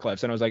jump off of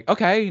cliffs, and I was like,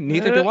 okay,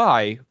 neither do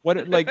I.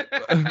 What, like,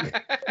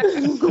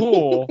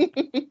 cool.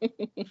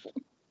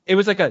 It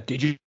was like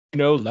did you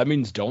know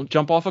lemmings don't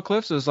jump off of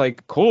cliffs? It was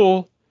like,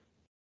 cool.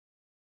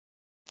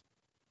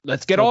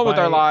 Let's get on with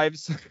our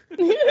lives.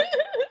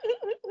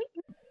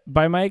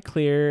 By my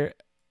clear,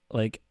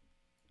 like,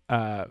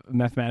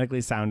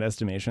 mathematically sound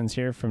estimations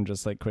here from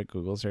just like quick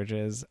Google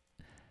searches,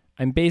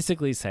 I'm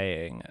basically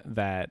saying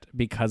that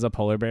because a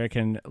polar bear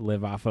can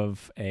live off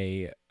of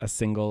a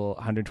single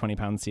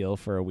 120-pound seal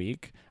for a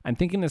week, I'm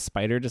thinking the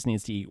spider just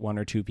needs to eat 1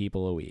 or 2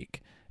 people a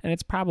week. And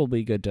it's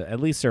probably good to at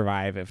least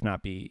survive, if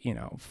not be,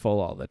 full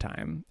all the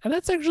time. And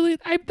that's actually,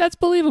 that's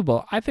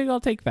believable. I think I'll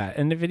take that.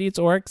 And if it eats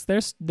orcs,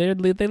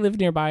 they live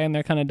nearby and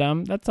they're kind of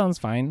dumb. That sounds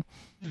fine.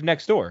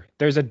 Next door,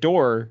 there's a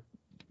door.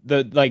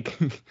 They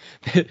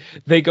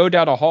go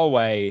down a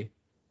hallway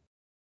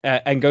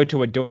and go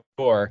to a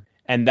door,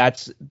 and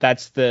that's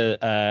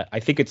the I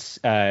think it's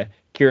Kira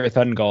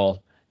Thungol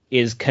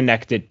is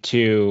connected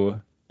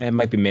to, it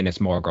might be Minas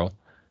Morgul,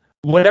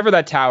 whatever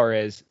that tower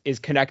is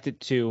connected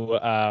to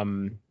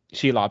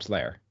Shelob's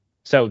lair.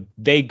 So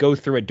they go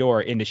through a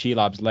door into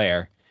Shelob's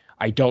lair.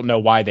 I don't know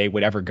why they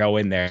would ever go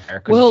in there,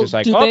 because it's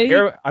just like,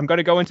 here, I'm going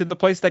to go into the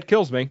place that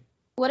kills me.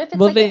 What if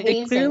it's a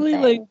hazing clearly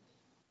thing?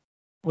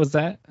 Was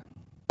that?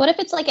 What if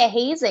it's like a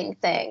hazing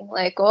thing?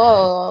 Like,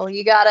 oh,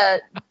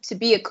 to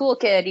be a cool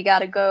kid, you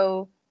gotta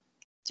go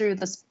through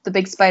the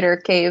big spider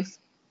cave.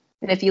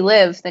 And if you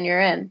live, then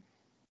you're in.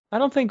 I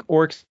don't think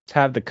orcs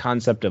have the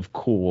concept of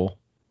cool.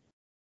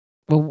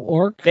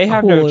 Well, they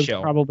have cool no is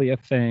chill. Probably a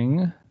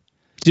thing.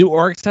 Do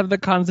orcs have the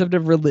concept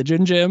of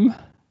religion, Jim?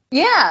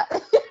 Yeah.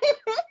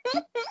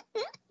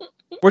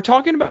 We're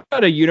talking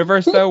about a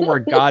universe, though, where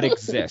God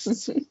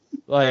exists.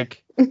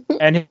 Like,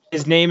 and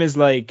his name is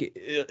like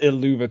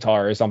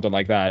Iluvatar or something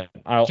like that.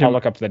 I'll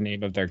look up the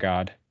name of their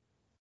god.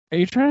 Are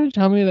you trying to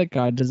tell me that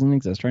God doesn't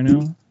exist right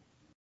now?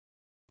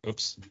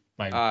 Oops.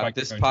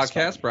 This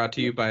podcast brought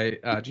to you by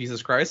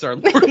Jesus Christ, our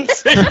Lord and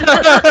Savior.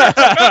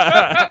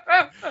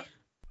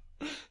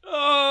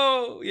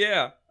 Oh,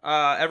 yeah.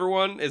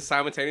 Everyone is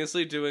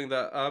simultaneously doing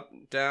the up,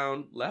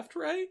 down, left,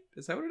 right?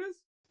 Is that what it is?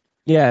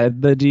 Yeah,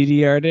 the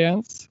DDR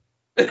dance.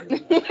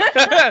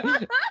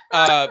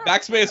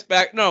 Backspace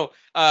back. No.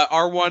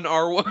 R1,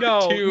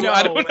 R1, 2.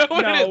 I don't know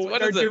what it is. What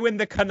they're is it? doing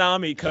the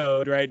Konami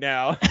code right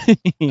now.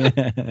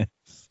 Yes.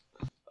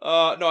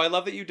 No, I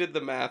love that you did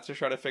the math to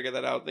try to figure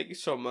that out. Thank you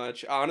so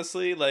much.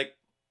 Honestly, like,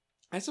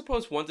 I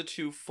suppose 1 to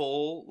 2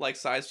 full like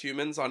sized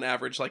humans on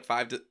average, like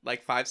 5 to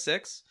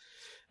 6,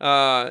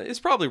 is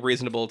probably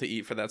reasonable to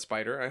eat for that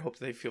spider. I hope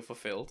they feel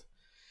fulfilled.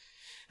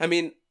 I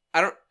mean,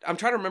 I'm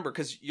trying to remember,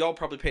 because y'all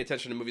probably pay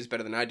attention to movies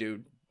better than I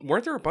do.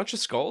 Weren't there a bunch of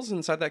skulls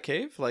inside that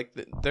cave? Like,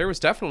 there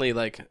was definitely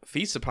like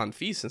feast upon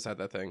feast inside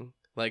that thing.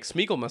 Like,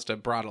 Smeagol must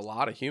have brought a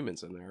lot of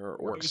humans in there, or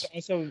orcs.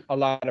 There's also a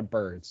lot of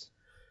birds.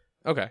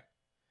 Okay.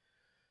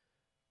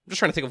 I'm just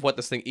trying to think of what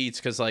this thing eats,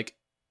 because, like,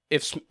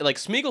 if like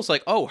Smeagol's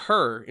like, oh,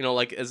 her, you know,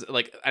 like as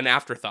like an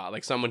afterthought,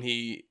 like someone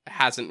he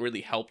hasn't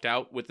really helped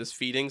out with this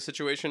feeding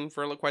situation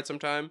for like, quite some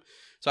time.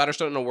 So I just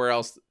don't know where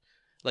else.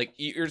 Like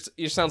you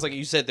sounds like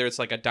you said there's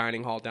like a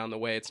dining hall down the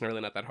way. It's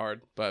really not that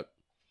hard, but.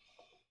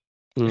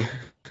 This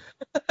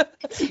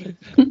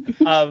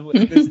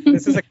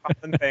is a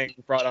common thing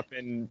brought up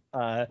in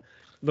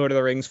Lord of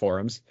the Rings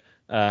forums,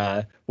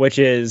 which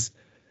is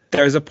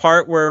there's a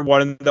part where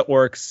one of the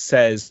orcs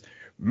says,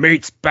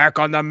 "Meat's back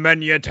on the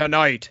menu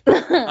tonight."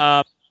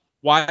 Why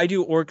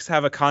do orcs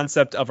have a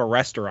concept of a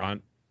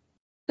restaurant?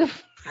 They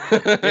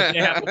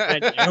have a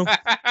menu.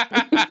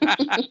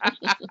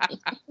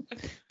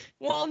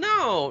 Well,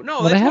 no.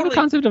 Well, they have a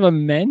concept of a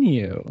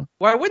menu.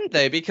 Why wouldn't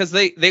they? Because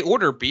they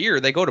order beer.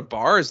 They go to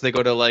bars. They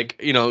go to like,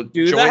 you know,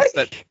 Do joints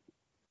they? that.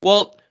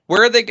 Well,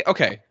 where are they?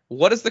 Okay,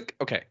 what is the?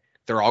 Okay,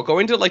 they're all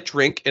going to like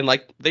drink in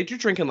like they do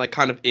drink in like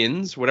kind of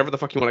inns, whatever the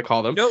fuck you want to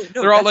call them. No,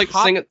 they're all that's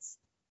like singing.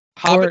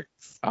 Orcs.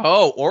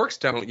 Oh, orcs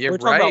don't. Yeah, We're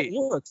talking right.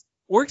 about orcs.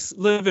 Orcs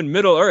live in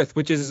Middle Earth,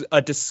 which is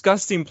a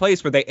disgusting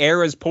place where the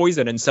air is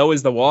poison and so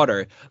is the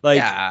water. Like,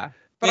 Yeah,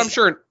 but I'm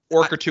sure an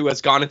orc or two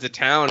has gone into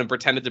town and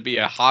pretended to be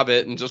a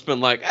hobbit and just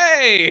been like,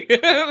 "Hey,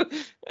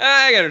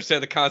 I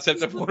understand the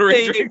concept of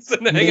ordering drinks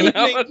and hanging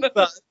out."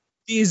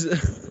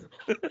 These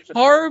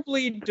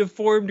horribly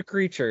deformed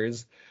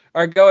creatures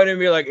are going to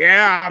be like,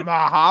 "Yeah, I'm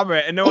a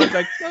hobbit," and no one's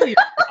like, "No, you're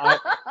not,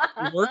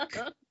 orc."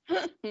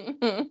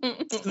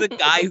 This is the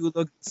guy who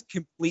looks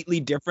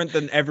completely different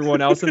than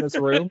everyone else in this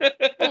room.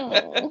 Just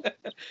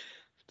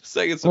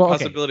saying it's a Well,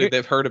 okay. possibility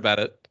they've heard about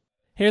it.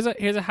 Here's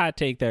a hot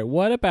take there.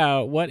 What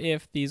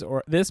if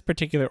this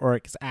particular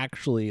orc is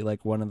actually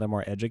like one of the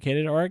more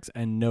educated orcs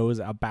and knows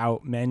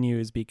about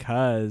menus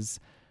because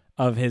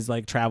of his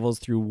like travels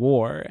through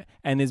war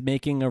and is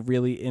making a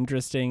really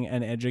interesting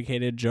and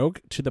educated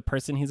joke to the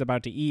person he's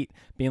about to eat,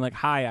 being like,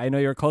 "Hi, I know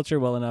your culture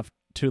well enough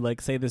to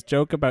like say this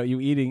joke about you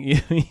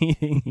eating."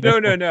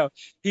 No.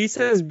 He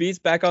says meat's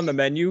back on the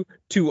menu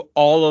to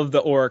all of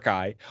the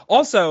Orokai.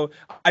 Also,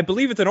 I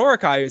believe it's an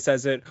Orokai who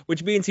says it,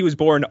 which means he was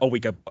born a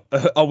week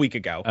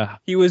ago.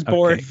 He was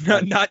born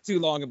okay. not too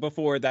long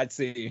before that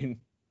scene.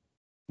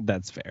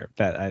 That's fair.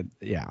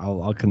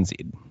 I'll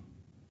concede.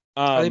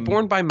 Are they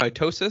born by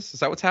mitosis? Is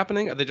that what's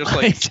happening? Are they just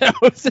like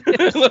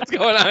Mitosis. what's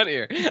going on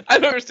here? I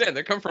don't understand.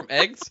 They come from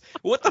eggs?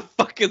 What the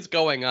fuck is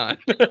going on?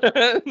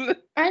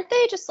 Aren't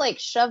they just like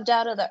shoved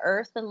out of the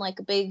earth in like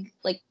a big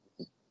like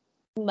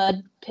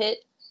mud pit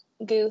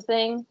goo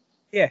thing?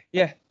 Yeah.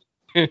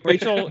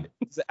 Rachel's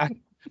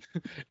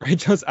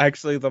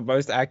actually the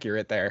most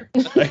accurate there.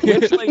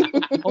 Which, like,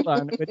 hold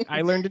on, which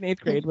I learned in 8th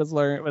grade was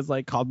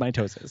like called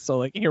mitosis. So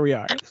like here we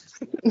are.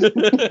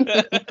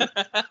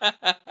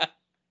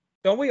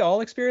 Don't we all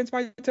experience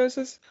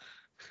mitosis?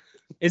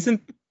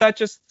 Isn't that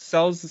just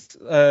cells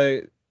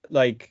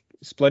like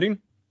splitting?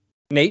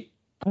 Nate?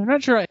 I'm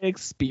not sure I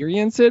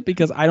experience it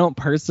because I don't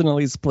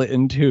personally split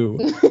in two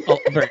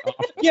very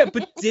often. Yeah,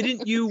 but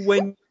didn't you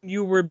when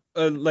you were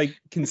like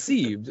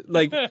conceived?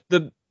 Like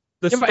the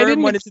but I sperm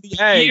didn't went into the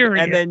egg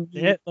and then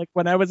it. Like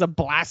when I was a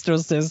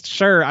blastocyst,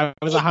 sure, I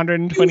was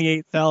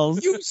 128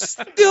 cells. you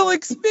still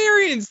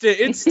experienced it.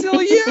 It's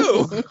still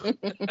you.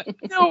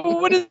 No,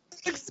 what does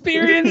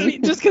experience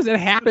mean? Just because it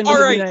happened All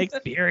doesn't right. mean I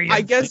experienced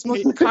I guess it.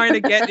 we're kind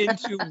of get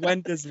into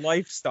when does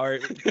life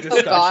start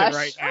discussion gosh.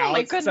 right Oh now.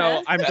 my So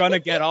goodness. I'm gonna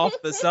get off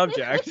the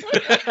subject.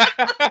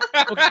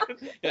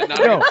 Yeah, not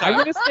No, a good I'm time.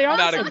 gonna stay on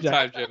Not the a good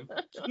subject. time, Jim.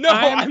 No,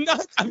 I'm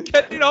not. I'm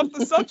getting off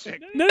the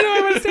subject. No,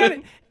 I want to say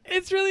it.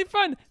 It's really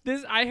fun.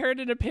 I heard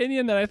an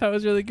opinion that I thought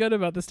was really good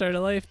about the start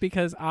of life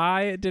because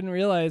I didn't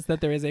realize that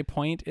there is a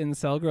point in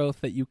cell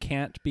growth that you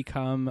can't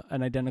become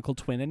an identical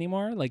twin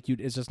anymore. Like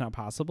it's just not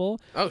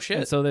possible. Oh shit.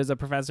 And so there's a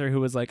professor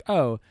who was like,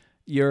 "Oh,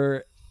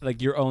 you're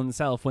like your own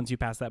self once you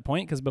pass that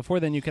point," because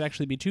before then you could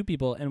actually be two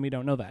people, and we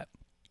don't know that.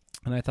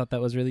 And I thought that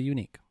was really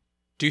unique.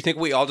 Do you think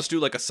we all just do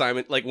like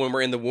assignment, like when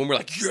we're in the womb, we're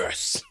like,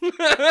 yes,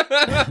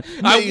 I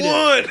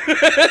won.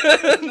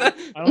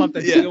 I don't have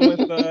to deal with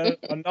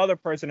another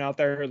person out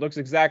there who looks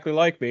exactly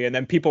like me, and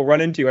then people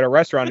run into you at a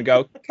restaurant and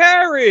go,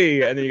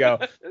 "Carrie," and then you go,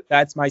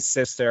 "That's my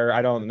sister.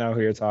 I don't know who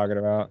you're talking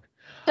about."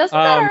 Doesn't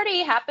that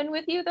already happen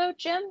with you though,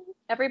 Jim?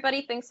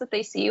 Everybody thinks that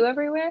they see you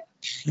everywhere.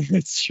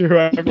 It's true.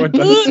 Everyone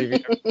does see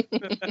me.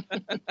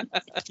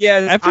 Yeah,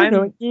 After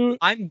knowing you,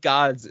 I'm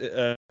God's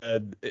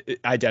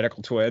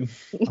identical twin.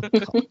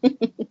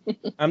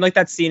 I'm like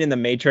that scene in The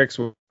Matrix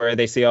where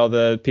they see all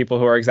the people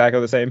who are exactly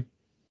the same.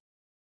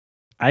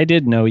 I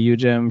did know you,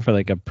 Jim, for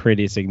like a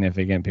pretty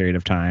significant period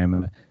of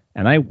time,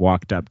 and I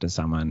walked up to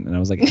someone and I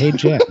was like, "Hey,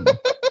 Jim."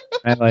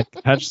 I like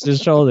touched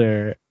his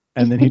shoulder,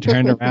 and then he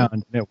turned around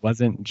and it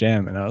wasn't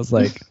Jim, and I was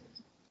like,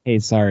 "Hey,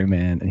 sorry,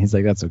 man," and he's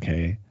like, "That's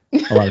okay."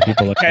 A lot of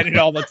people look Get it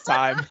all the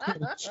time.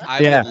 I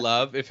Yeah. would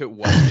love if it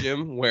was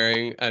Jim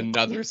wearing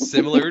another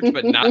similar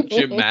but not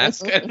Jim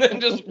mask, and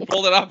then just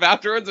pulled it off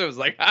afterwards. It was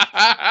like, ha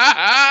ha ha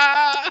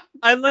ha.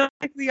 I like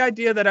the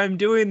idea that I'm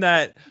doing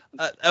that,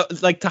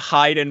 like to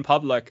hide in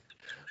public,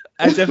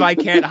 as if I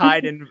can't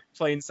hide in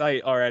plain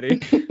sight already.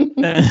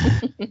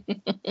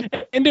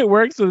 And it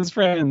works with his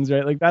friends,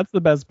 right? Like that's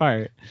the best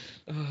part.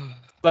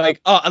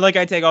 Like,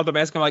 I take off the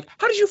mask. I'm like,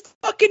 how did you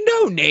fucking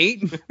know,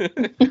 Nate?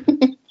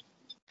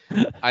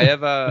 I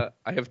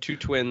have two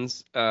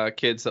twins,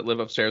 kids that live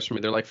upstairs from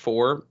me. They're like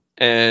 4,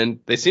 and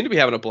they seem to be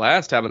having a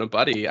blast having a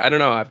buddy. I don't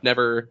know. I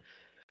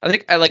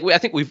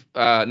think we've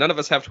none of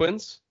us have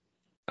twins.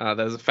 That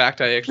is a fact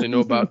I actually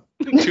know about.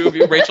 2 of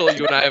you, Rachel,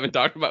 you and I haven't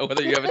talked about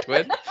whether you have a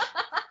twin.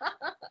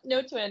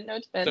 No twin. No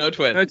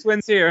twin. No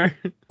twins here.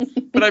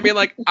 But I mean,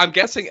 like, I'm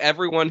guessing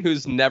everyone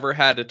who's never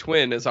had a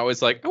twin is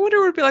always like, I wonder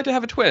what it'd be like to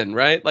have a twin,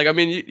 right? Like, I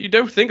mean, you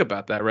don't think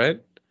about that, right?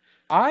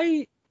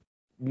 I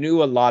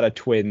knew a lot of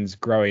twins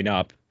growing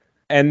up,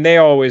 and they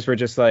always were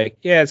just like,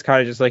 yeah, it's kind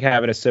of just like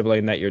having a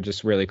sibling that you're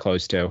just really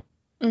close to.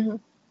 Mm-hmm.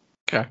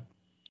 Okay.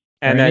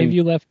 And Are any then, of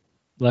you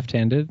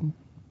left-handed?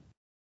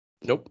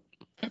 Nope.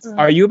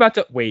 are you about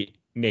to wait,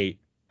 Nate?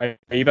 Are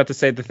you about to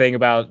say the thing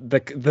about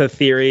the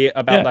theory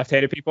about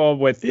left-handed people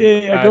with?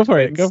 Yeah, go for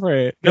it. twins? Go for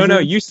it. No,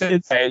 It's- you said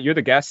it's- you're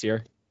the guest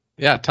here.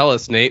 Yeah, tell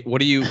us, Nate.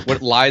 What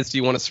lies do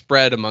you want to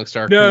spread amongst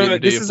our No,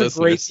 community this of is a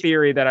listeners? great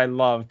theory that I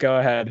love. Go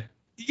ahead.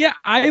 Yeah,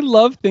 I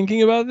love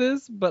thinking about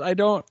this, but I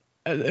don't.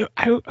 I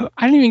don't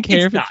even care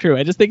It's if not. it's true.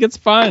 I just think it's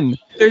fun.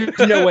 There's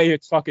no way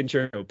it's fucking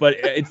true, but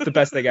it's the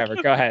best thing ever.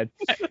 Go ahead.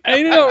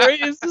 I know, right?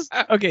 It's just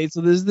okay.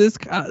 So there's this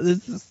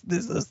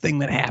thing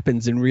that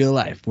happens in real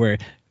life where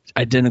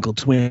identical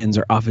twins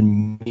are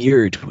often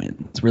mirror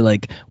twins, where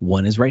like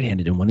one is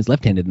right-handed and one is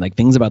left-handed, and like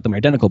things about them are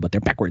identical, but they're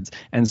backwards.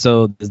 And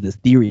so there's this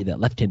theory that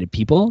left-handed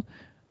people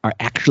are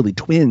actually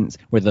twins,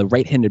 where the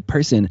right-handed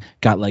person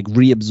got like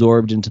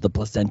reabsorbed into the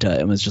placenta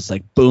and was just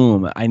like,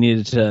 boom, I'm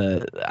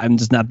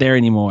just not there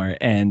anymore.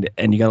 And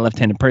you got a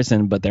left-handed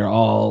person, but they're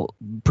all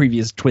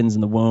previous twins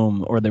in the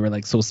womb, or they were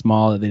like so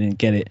small that they didn't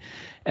get it,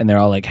 and they're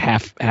all like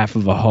half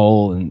of a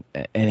whole, and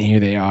here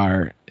they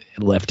are,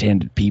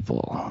 left-handed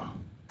people.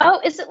 Oh,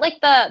 is it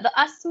like the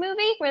Us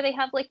movie where they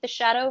have like the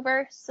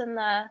Shadowverse and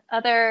the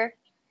other,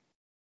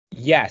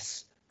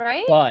 Yes,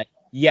 right? but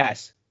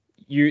yes,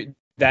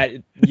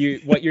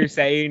 what you're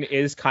saying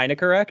is kind of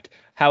correct.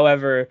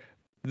 However,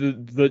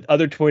 the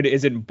other twin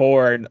isn't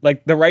born.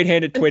 Like the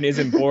right-handed twin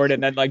isn't born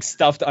and then like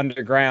stuffed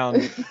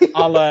underground,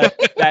 a la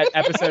that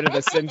episode of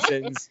The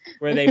Simpsons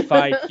where they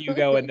find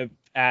Hugo in the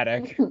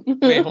attic.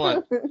 Wait,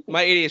 hold on.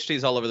 My ADHD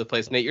is all over the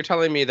place. Nate, you're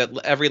telling me that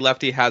every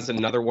lefty has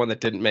another one that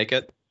didn't make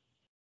it?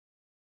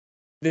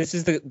 That's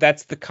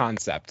the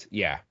concept.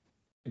 Yeah,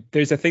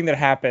 there's a thing that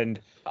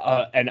happened,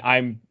 and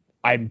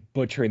I'm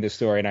butchering the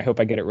story, and I hope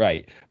I get it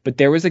right. But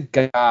there was a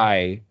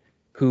guy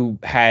who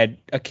had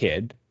a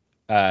kid.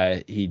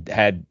 He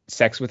had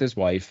sex with his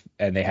wife,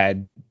 and they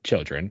had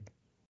children.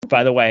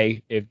 By the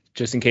way,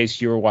 just in case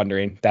you were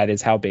wondering, that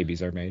is how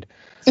babies are made.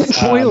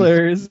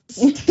 Spoilers.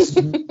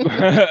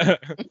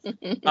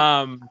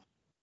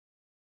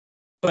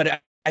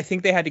 But I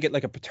think they had to get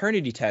like a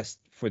paternity test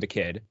for the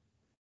kid.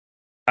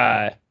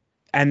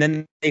 And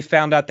then they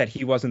found out that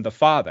he wasn't the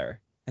father,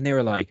 and they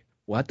were like,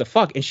 what the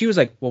fuck? And she was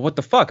like, well, what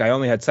the fuck? I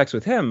only had sex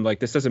with him. Like,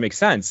 this doesn't make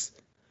sense.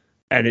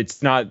 And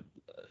it's not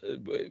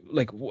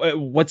like,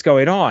 what's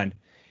going on?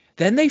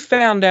 Then they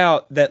found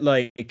out that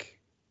like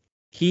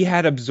he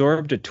had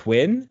absorbed a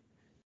twin,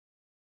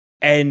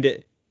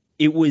 and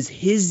it was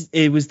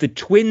the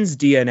twin's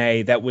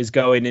DNA that was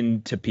going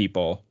into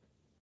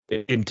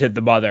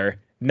the mother,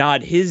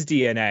 not his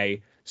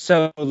DNA.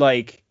 So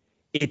like,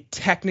 it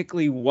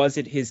technically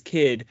wasn't his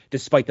kid,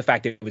 despite the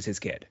fact that it was his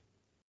kid.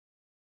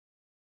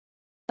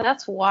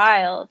 That's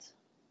wild.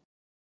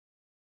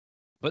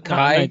 But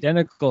not an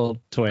identical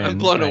twin. I'm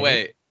blown right?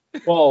 away.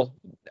 Well,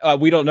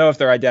 we don't know if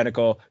they're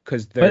identical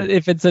because they're. But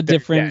if it's a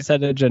different dead.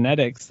 set of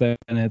genetics, then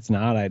it's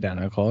not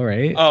identical,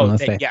 right? Oh,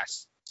 Unless they-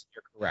 yes,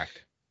 you're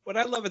correct. What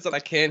I love is that I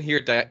can hear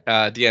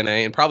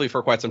DNA, and probably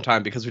for quite some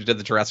time because we did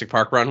the Jurassic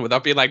Park run,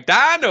 without being like,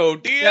 Dino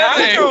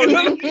DNA.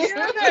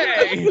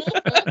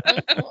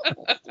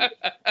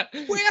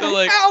 So,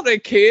 like, howdy,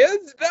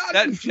 kids.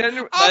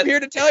 that here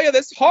to tell you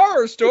this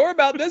horror story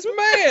about this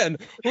man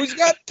who's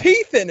got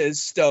teeth in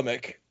his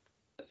stomach.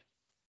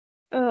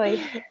 Oh,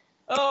 yeah.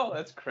 Oh,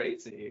 that's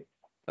crazy.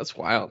 That's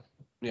wild.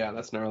 Yeah,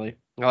 that's gnarly.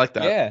 I like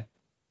that.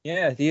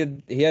 Yeah. He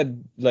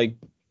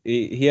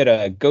had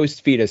a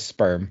ghost fetus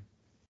sperm.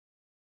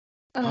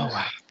 Oh,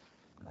 wow.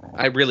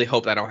 I really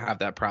hope I don't have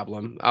that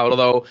problem.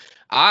 Although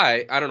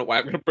I don't know why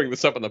I'm going to bring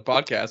this up on the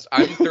podcast.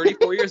 I'm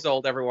 34 years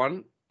old,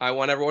 everyone. I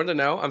want everyone to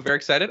know. I'm very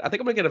excited. I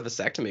think I'm going to get a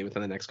vasectomy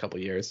within the next couple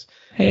of years.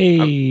 Hey.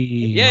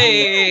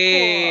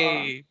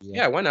 Yay!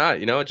 Yeah, why not?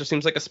 You know, it just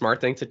seems like a smart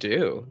thing to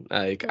do.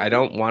 Like, I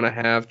don't want to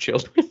have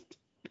children.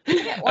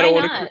 Yeah, I why don't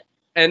not? wanna,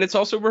 and it's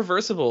also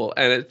reversible,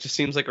 and it just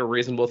seems like a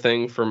reasonable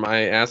thing for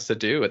my ass to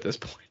do at this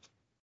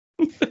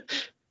point.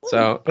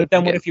 So, But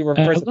then what if you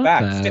reverse it love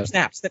back? that. Snip,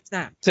 snap, snip,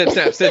 snap. Snip,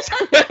 snap, snip.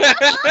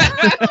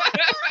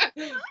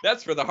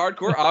 That's for the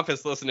hardcore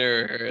office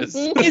listeners.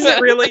 Is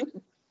it really?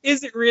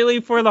 is it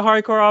really for the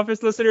hardcore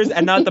Office listeners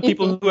and not the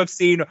people who have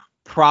seen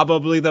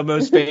probably the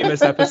most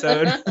famous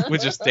episode?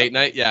 Which is Date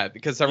Night? Yeah,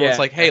 because everyone's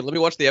like, hey, let me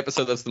watch the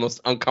episode that's the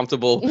most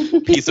uncomfortable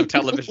piece of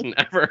television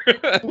ever.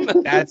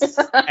 That's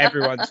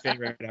everyone's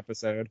favorite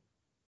episode.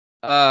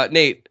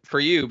 Nate, for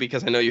you,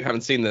 because I know you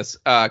haven't seen this,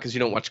 because you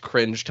don't watch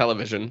cringe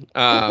television.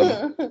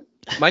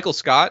 Michael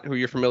Scott, who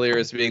you're familiar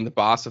as being the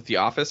boss of The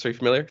Office. Are you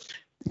familiar?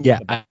 Yeah,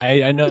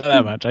 I know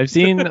that much. I've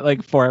seen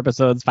like 5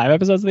 episodes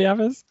of The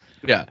Office.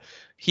 Yeah.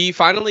 He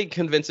finally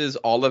convinces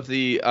all of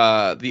the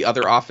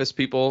other Office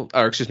people,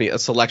 or excuse me, a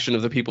selection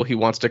of the people he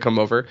wants to come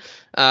over,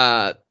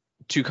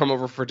 to come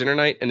over for dinner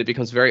night, and it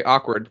becomes very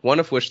awkward. One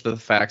of which the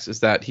facts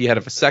is that he had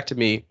a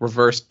vasectomy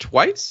reversed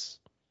twice.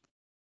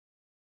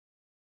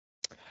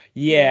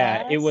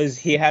 Yeah, Yes.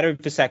 he had a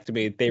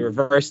vasectomy. They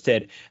reversed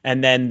it,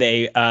 and then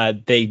they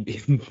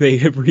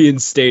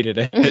reinstated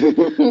it.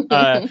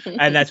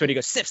 And that's when he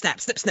goes snip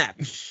snap, snip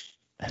snap.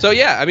 So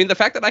yeah, I mean, the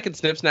fact that I can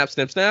snip snap,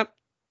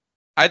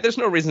 there's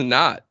no reason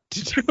not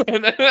to do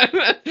it.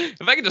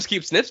 If I can just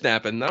keep snip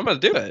snapping, I'm gonna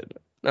do it.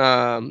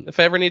 If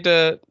I ever need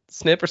to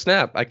snip or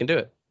snap, I can do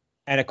it.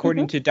 And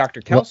according to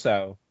Dr.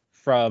 Kelso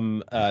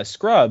from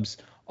Scrubs,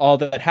 all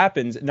that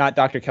happens, not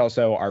Dr.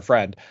 Kelso, our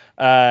friend,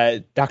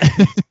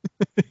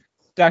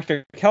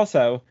 Dr.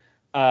 Kelso,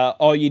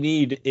 all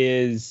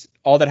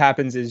that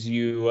happens is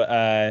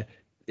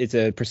it's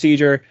a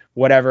procedure,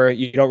 whatever,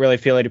 you don't really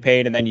feel any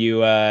pain, and then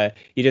you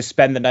just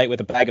spend the night with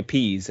a bag of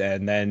peas,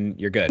 and then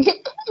you're good.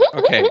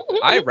 Okay,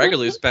 I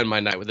regularly spend my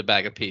night with a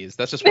bag of peas.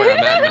 That's just where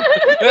I'm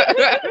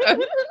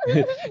at.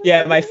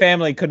 Yeah, my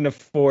family couldn't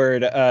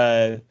afford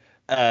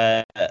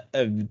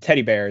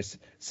teddy bears,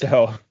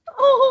 so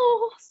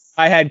Oh.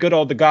 I had good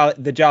old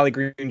the Jolly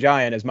Green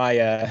Giant as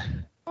my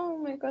Oh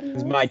my goodness.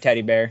 as my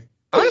teddy bear.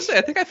 Honestly,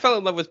 I think I fell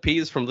in love with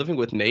peas from living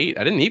with Nate.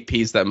 I didn't eat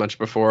peas that much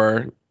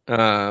before.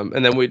 And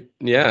then I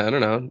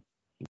don't know.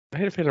 I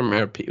had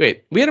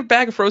we had a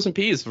bag of frozen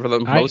peas for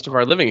most of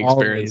our living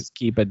experience. Always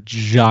keep a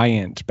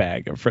giant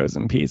bag of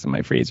frozen peas in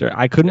my freezer.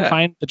 I couldn't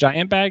find the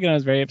giant bag, and I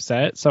was very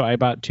upset. So I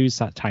bought 2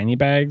 tiny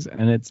bags,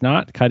 and it's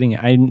not cutting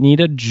it. I need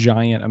a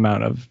giant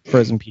amount of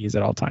frozen peas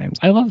at all times.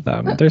 I love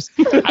them.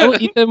 I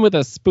will eat them with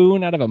a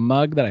spoon out of a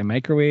mug that I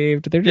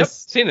microwaved. They're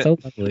just so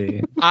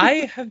lovely.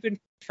 I have been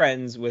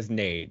friends with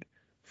Nate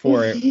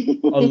for a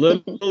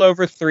little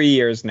over 3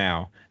 years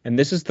now, and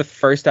this is the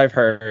first I've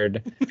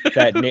heard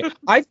that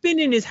I've been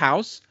in his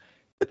house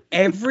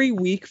every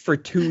week for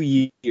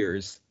 2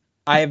 years.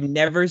 I have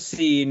never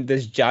seen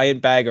this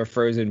giant bag of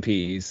frozen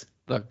peas.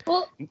 Look,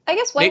 Well, I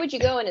guess why would you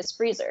go in his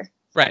freezer?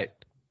 right.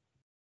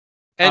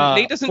 And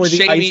Nate doesn't for the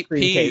shame ice eat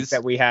cream cake peas.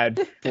 that we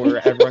had for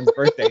everyone's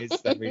birthdays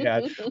that we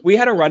had. We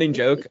had a running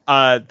joke.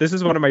 This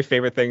is one of my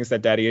favorite things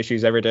that Daddy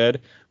Issues ever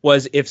did,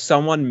 was if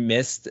someone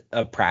missed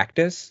a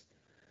practice,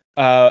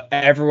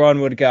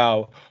 everyone would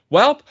go,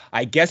 well,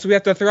 I guess we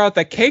have to throw out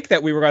the cake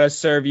that we were going to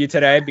serve you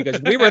today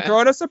because we were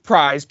throwing a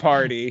surprise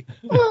party.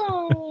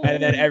 Oh.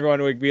 And then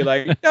everyone would be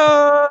like,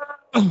 no,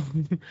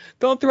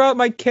 don't throw out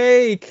my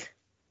cake.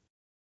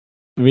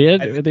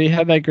 They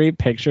had that great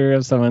picture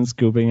of someone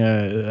scooping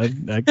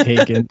a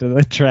cake into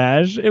the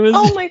trash. It was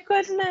Oh my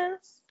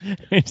goodness.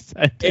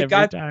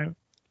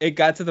 It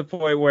got to the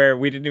point where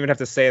we didn't even have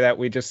to say that.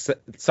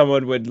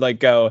 Someone would like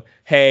go,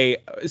 hey,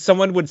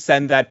 someone would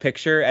send that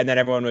picture, and then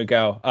everyone would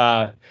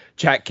go,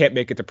 Jack can't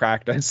make it to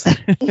practice.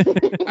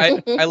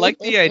 I like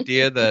the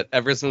idea that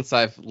ever since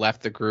I've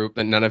left the group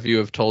that none of you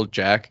have told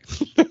Jack.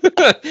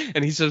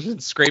 And he's just been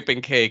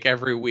scraping cake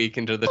every week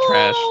into the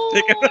trash.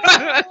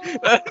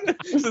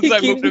 Since He I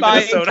keeps moved to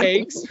buying Minnesota.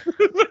 cakes.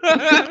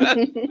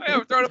 I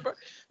haven't thrown it.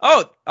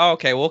 Oh,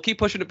 okay. We'll keep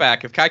pushing it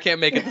back. If Kai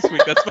can't make it this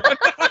week, that's fine.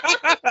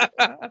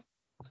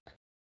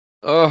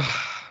 Oh,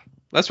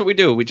 that's what we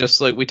do. We just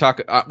we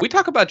talk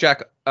about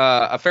Jack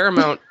a fair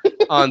amount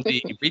on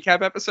the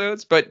recap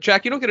episodes, but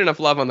Jack, you don't get enough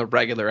love on the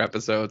regular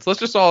episodes. Let's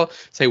just all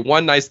say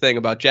one nice thing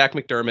about Jack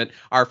McDermott,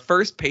 our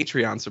first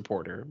Patreon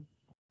supporter.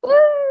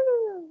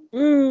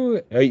 Ooh.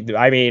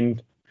 I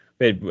mean,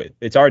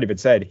 it's already been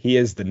said. He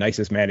is the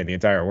nicest man in the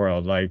entire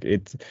world. Like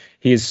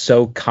he is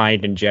so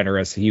kind and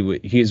generous. He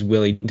is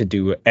willing to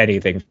do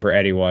anything for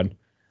anyone.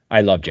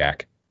 I love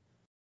Jack.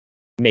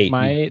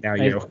 Nate,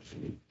 you.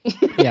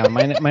 Yeah,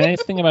 my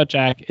nice thing about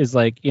Jack is,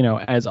 like, you know,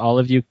 as all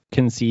of you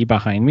can see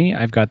behind me,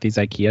 I've got these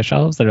IKEA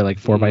shelves that are like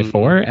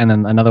 4x4 and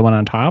then another one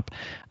on top.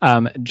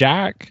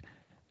 Jack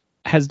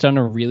has done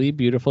a really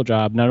beautiful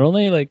job, not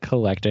only like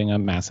collecting a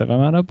massive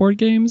amount of board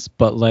games,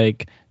 but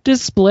like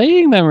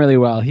displaying them really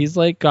well. He's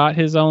like got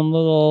his own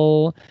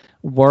little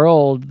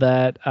world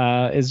that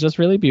is just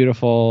really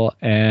beautiful,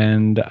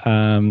 and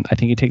I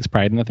think he takes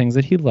pride in the things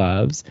that he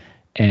loves,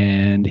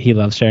 and he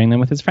loves sharing them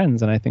with his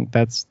friends, and I think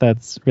that's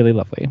really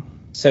lovely.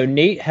 So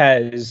Nate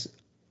has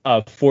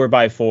a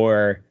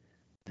 4x4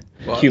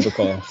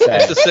 cubicle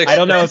set. It's a 6. I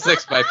don't know if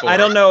 6x4. I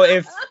don't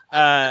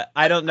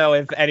know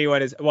if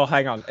anyone is. Well,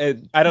 hang on.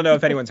 I don't know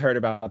if anyone's heard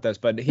about this,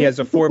 but he has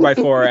a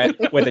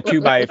 4x4 with a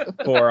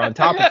 2x4 on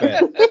top of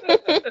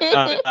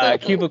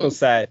it. Cubicle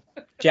set.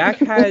 Jack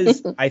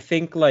has, I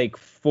think, like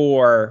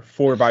 4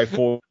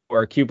 4x4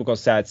 cubicle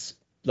sets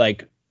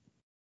like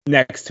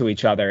next to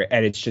each other,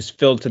 and it's just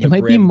filled to the It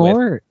might brim be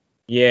more.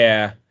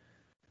 yeah.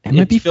 It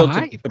might be It's filled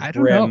 5. to the I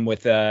don't know.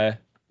 brim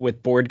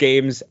with board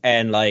games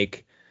and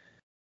like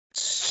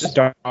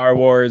Star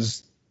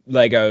Wars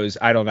Legos.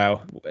 I don't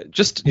know.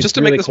 Just It's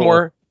to really make this cool.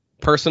 more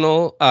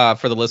personal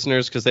for the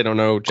listeners, because they don't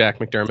know Jack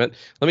McDermott.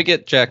 Let me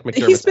get Jack He's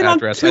McDermott's been on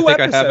address. I 2 think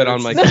I have it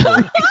on my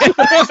episodes.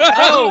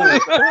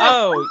 keyboard.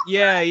 Oh,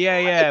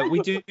 yeah.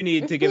 We do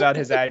need to give out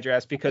his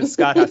address because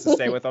Scott has to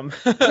stay with him.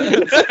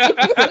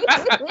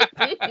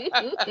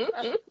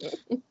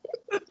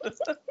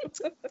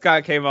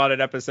 Scott came on an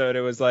episode.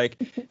 It was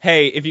like,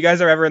 hey, if you guys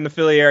are ever in the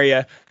Philly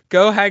area,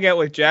 go hang out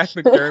with Jack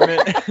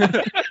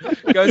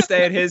McDermott. Go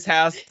stay at his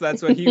house.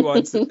 That's what he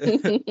wants.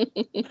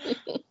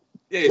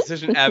 Yeah, he's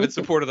such an avid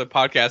supporter of the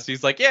podcast.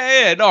 He's like,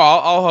 yeah, no,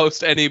 I'll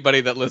host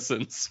anybody that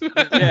listens.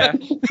 Yeah.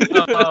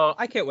 Oh,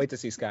 I can't wait to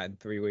see Scott in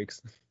 3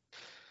 weeks.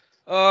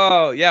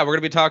 Oh, yeah, we're going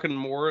to be talking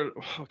more.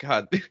 Oh,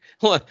 God.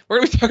 Hold on. We're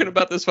going to be talking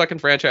about this fucking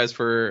franchise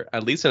for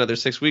at least another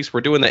 6 weeks.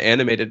 We're doing the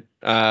animated,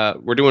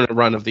 we're doing a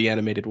run of the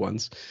animated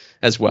ones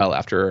as well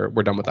after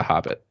we're done with the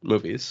Hobbit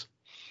movies.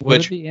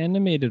 What are the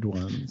animated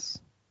ones?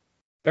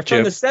 They're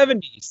from the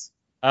 70s.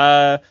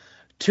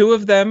 2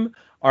 of them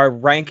are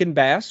Rankin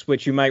Bass,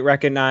 which you might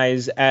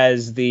recognize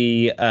as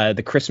the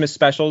Christmas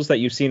specials that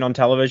you've seen on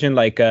television,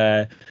 like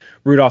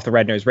Rudolph the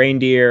Red-Nosed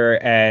Reindeer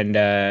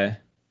and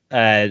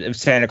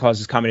Santa Claus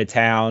is Coming to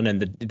Town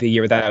and the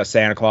Year Without a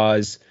Santa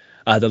Claus,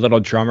 the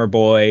Little Drummer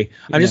Boy.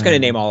 I'm just going to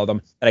name all of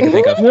them that I can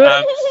think of.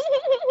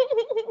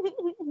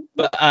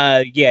 But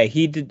yeah,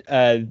 he did.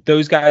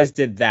 Those guys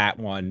did that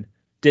one.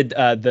 Did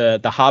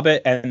the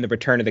Hobbit and the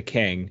Return of the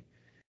King,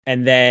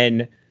 and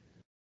then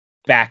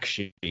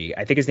Bakshi.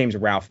 I think his name's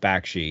Ralph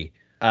Bakshi.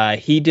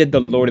 He did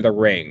the Lord of the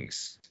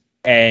Rings,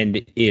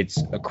 and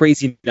it's a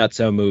crazy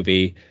nutso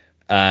movie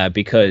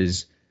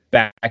because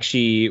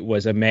Bakshi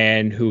was a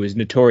man who was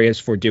notorious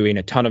for doing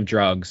a ton of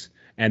drugs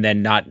and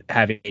then not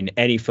having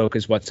any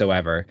focus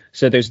whatsoever.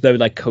 So there's no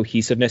like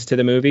cohesiveness to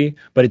the movie,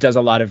 but it does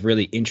a lot of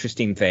really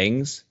interesting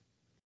things.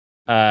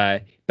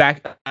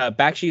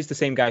 Bakshi is the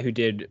same guy who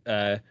did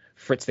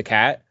Fritz the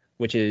Cat,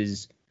 which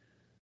is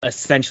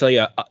essentially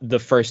the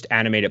first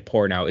animated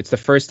porno. It's the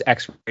first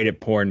X-rated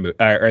porn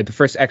or the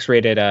first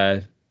X-rated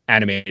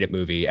animated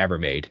movie ever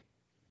made.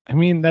 I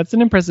mean, that's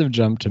an impressive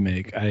jump to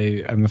make.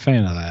 I'm a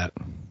fan of that.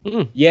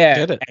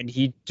 Yeah, and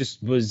he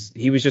was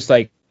just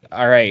like,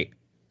 all right,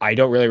 I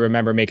don't really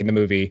remember making the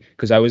movie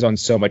because I was on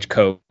so much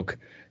coke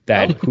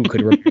that who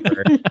could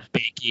remember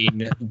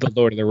making the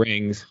Lord of the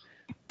Rings.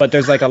 But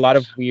there's like a lot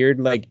of weird,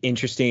 like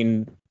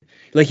interesting,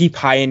 like he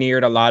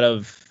pioneered a lot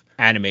of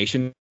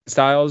animation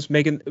styles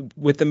making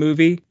with the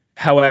movie.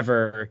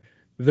 However,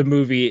 the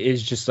movie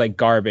is just like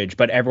garbage,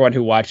 but everyone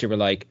who watched it were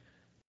like,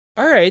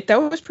 all right,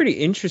 that was pretty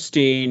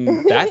interesting,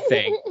 that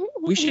thing.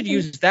 We should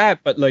use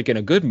that, but like in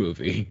a good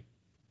movie.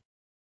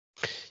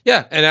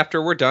 Yeah, and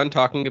after we're done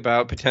talking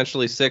about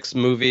potentially 6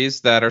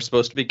 movies that are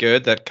supposed to be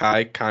good that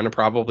Kai kind of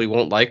probably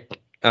won't like,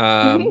 we're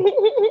going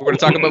to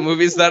talk about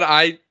movies that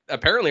I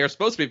apparently are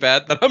supposed to be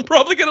bad that I'm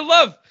probably going to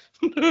love.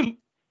 I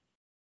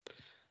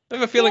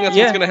have a feeling that's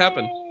what's going to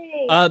happen.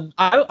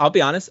 I'll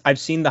be honest. I've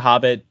seen The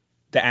Hobbit,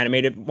 the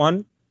animated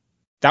one.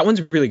 That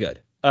one's really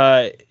good.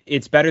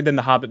 It's better than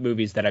the Hobbit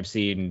movies that I've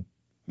seen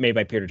made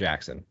by Peter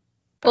Jackson.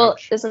 Well,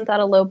 isn't that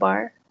a low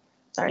bar?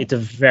 Sorry. It's a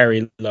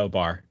very low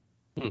bar.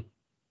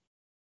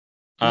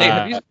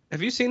 Nate,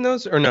 have you seen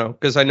those or no?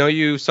 Because I know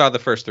you saw the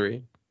first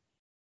 3.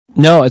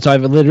 No, so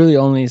I've literally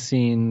only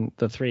seen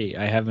the 3.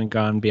 I haven't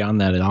gone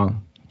beyond that at all.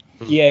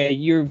 Yeah,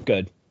 you're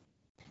good.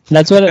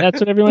 That's what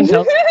everyone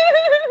tells me.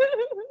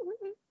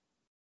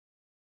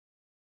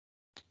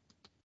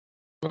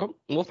 Well,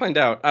 we'll find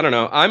out. I don't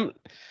know.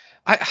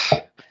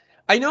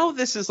 I know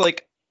this is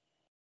like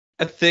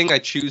a thing I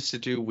choose to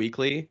do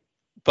weekly,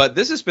 but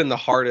this has been the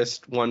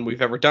hardest one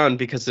we've ever done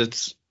because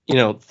it's,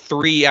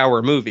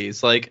 3-hour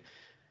movies. Like,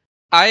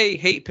 I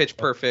hate Pitch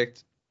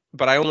Perfect,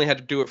 but I only had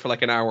to do it for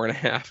like an hour and a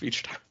half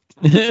each time.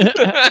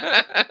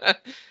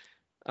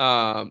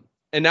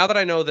 And now that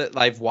I know that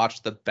I've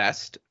watched the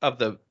best of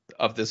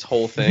this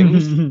whole thing,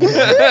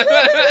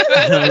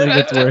 It only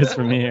gets worse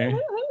from here.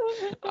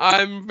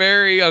 I'm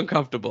very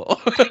uncomfortable.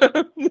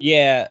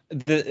 Yeah,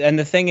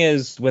 the thing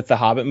is with the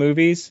Hobbit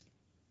movies,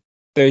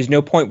 there's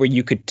no point where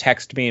you could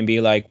text me and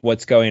be like,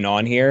 "What's going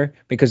on here?"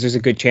 Because there's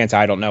a good chance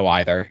I don't know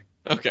either.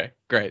 Okay,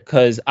 great.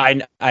 Because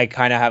I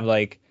kind of have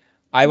like,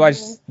 I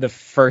watched the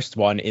first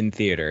one in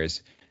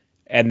theaters,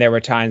 and there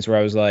were times where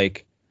I was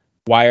like,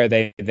 "Why are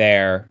they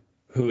there?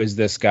 Who is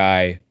this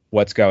guy?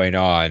 What's going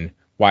on?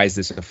 Why is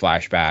this a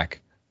flashback?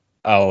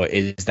 Oh,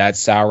 is that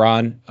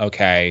Sauron?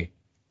 Okay,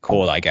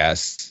 cool, I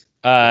guess."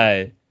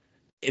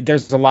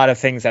 There's a lot of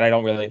things that I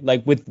don't really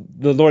like with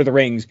the Lord of the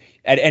Rings.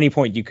 At any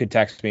point, you could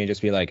text me and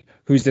just be like,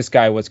 "Who's this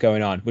guy? What's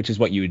going on?" Which is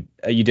what you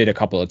did a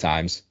couple of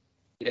times.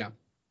 Yeah.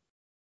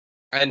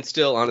 And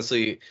still,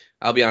 honestly,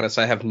 I'll be honest,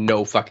 I have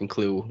no fucking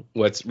clue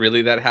what's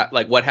really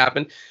what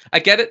happened. I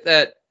get it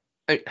that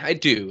I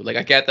do. Like,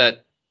 I get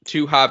that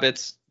 2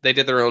 hobbits They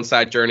did their own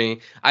side journey.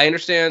 I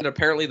understand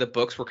apparently the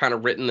books were kind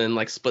of written in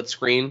like split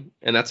screen,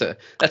 and that's a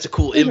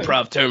cool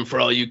improv term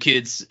for all you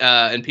kids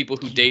and people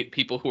who date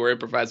people who are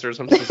improvisers.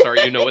 I'm so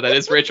sorry, you know what that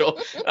is, Rachel.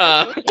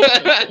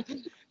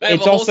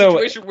 It's also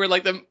situation where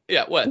like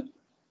what?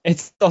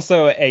 It's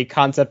also a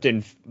concept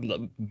in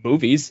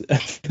movies.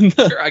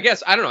 Sure, I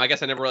guess I don't know. I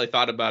guess I never really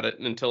thought about it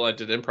until I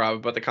did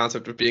improv. But the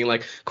concept of being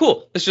like,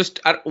 cool, it's just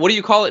what do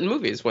you call it in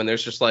movies when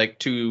there's just like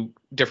two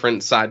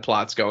different side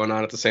plots going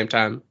on at the same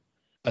time?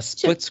 A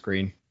split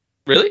screen.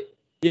 Really?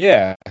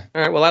 Yeah. All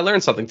right. Well, I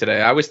learned something today.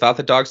 I always thought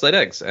that dogs laid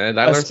eggs, and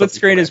I learned split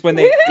screen is when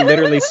they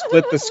literally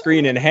split the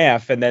screen in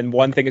half, and then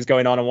one thing is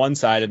going on one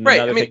side, and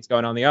another thing's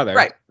going on the other.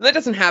 Right. That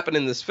doesn't happen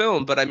in this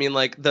film, but I mean,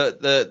 like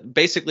the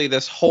basically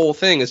this whole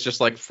thing is just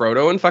like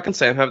Frodo and fucking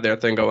Sam have their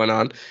thing going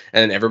on,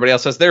 and everybody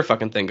else has their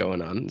fucking thing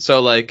going on.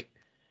 So like,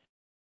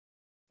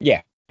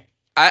 yeah,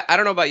 I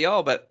don't know about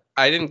y'all, but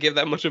I didn't give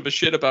that much of a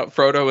shit about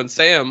Frodo and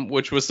Sam,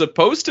 which was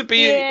supposed to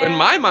be in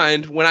my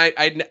mind when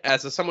I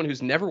as someone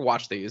who's never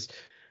watched these,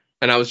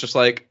 and I was just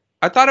like,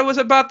 I thought it was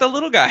about the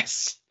little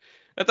guys.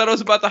 I thought it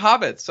was about the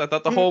hobbits. I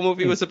thought the whole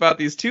movie was about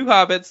these two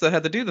hobbits that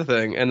had to do the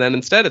thing, and then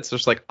instead it's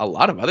just like a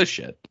lot of other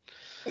shit.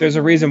 There's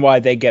a reason why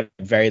they get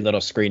very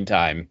little screen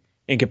time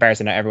in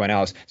comparison to everyone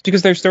else. It's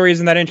because their story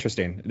isn't that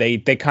interesting. They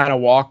kind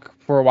of walk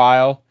for a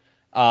while,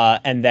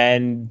 and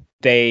then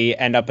they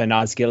end up in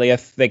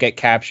Osgiliath. They get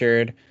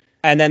captured.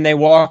 And then they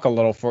walk a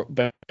little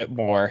bit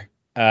more.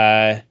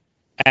 And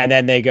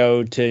then they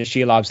go to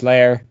Shelob's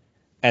lair.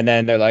 And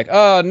then they're like,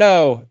 oh,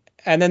 no.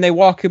 And then they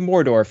walk in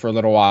Mordor for a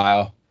little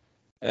while.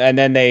 And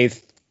then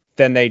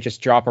they just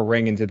drop a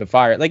ring into the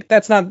fire. Like,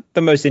 that's not the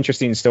most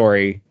interesting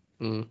story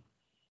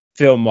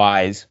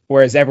film-wise.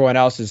 Whereas everyone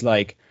else is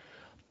like,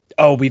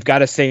 oh, we've got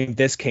to save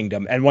this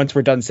kingdom. And once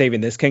we're done saving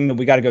this kingdom,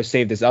 we got to go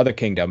save this other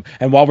kingdom.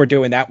 And while we're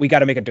doing that, we got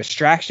to make a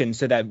distraction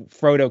so that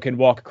Frodo can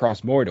walk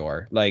across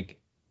Mordor. Like,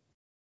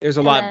 there's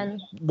a lot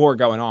more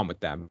going on with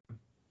them.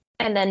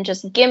 And then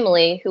just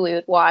Gimli, who we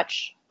would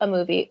watch a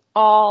movie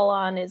all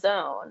on his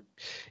own.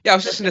 Yeah, I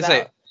was just going to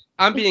say,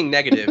 I'm being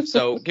negative,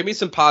 so give me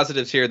some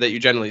positives here that you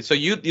generally... So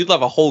you'd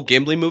love a whole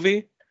Gimli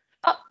movie?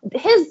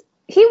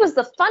 He was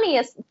the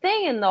funniest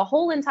thing in the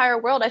whole entire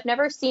world. I've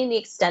never seen the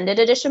extended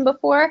edition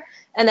before.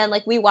 And then,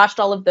 like, we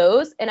watched all of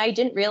those, and I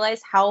didn't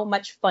realize how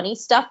much funny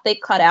stuff they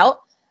cut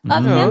out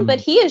of him. But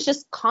he is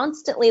just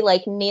constantly,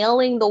 like,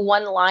 nailing the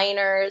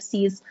one-liners.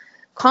 He's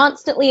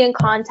constantly in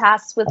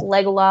contest with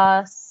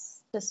Legolas.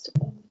 Just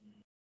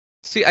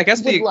see, I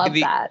guess love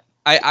that.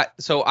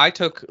 I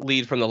took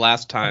lead from the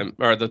last time,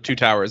 or the Two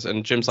Towers,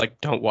 and Jim's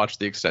like, don't watch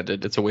the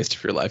extended. It's a waste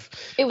of your life.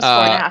 It was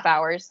 4.5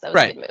 hours. That was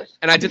right. a good move.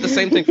 And I did the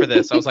same thing for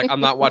this. I was like, I'm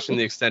not watching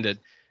the extended.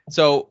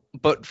 So,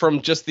 but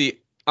from just the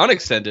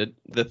unextended,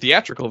 the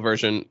theatrical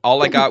version,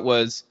 all I got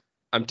was,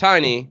 I'm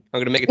tiny. I'm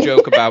going to make a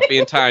joke about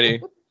being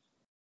tiny.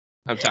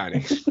 I'm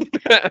tiny.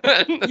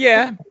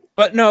 Yeah.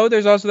 But no,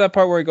 there's also that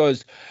part where he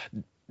goes,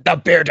 the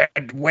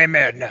bearded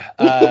women.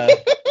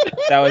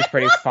 That was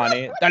pretty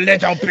funny. The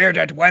little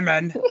bearded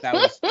women. That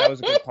was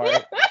a good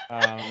part.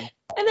 And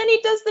then he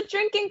does the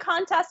drinking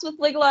contest with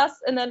Legolas,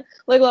 and then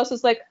Legolas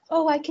was like,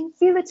 oh, I can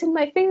feel it in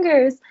my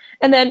fingers.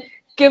 And then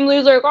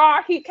Gimli's like, oh,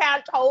 he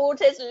can't hold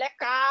his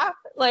liquor.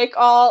 Like,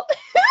 all...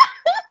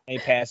 He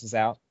passes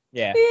out.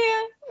 Yeah.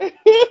 Yeah.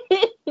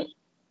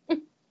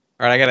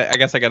 All right, I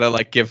guess I gotta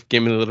like give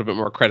Gimli a little bit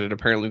more credit.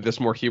 Apparently, there's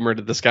more humor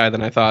to this guy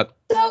than I thought.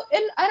 So,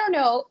 and I don't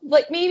know,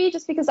 like maybe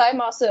just because I'm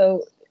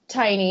also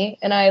tiny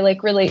and I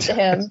like relate to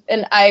him,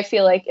 and I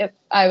feel like if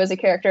I was a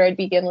character, I'd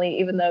be Gimli,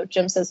 even though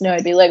Jim says no,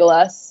 I'd be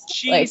Legolas.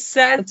 She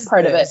said that's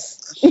part of it.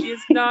 She is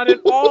not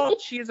at all.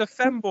 She is a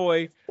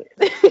femboy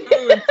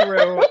through and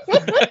through.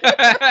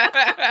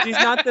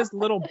 She's not this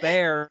little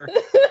bear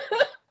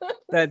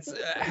that's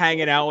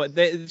hanging out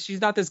with. She's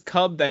not this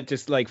cub that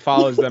just like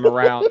follows them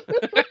around.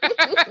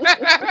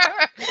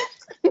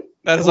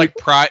 That is like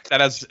pride. That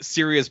has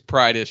serious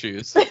pride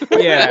issues.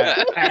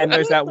 Yeah, and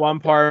there's that one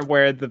part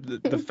where the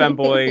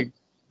femboy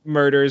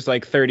murders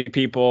like 30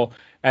 people,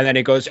 and then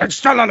it goes, it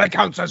still only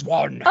counts as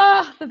one.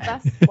 Oh, the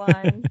best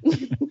one.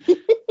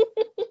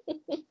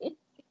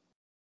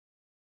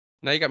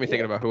 Now you got me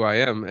thinking about who I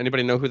am.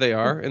 Anybody know who they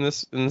are in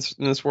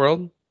this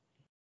world?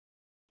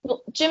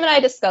 Well, Jim and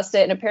I discussed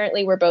it, and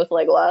apparently we're both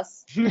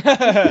Legolas.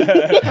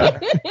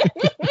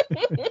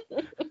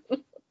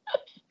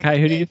 Kai,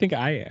 who do you think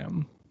I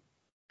am?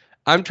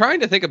 I'm trying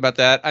to think about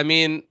that. I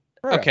mean,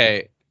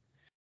 okay.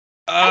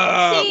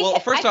 Well,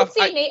 first off,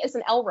 I could see Nate as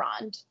an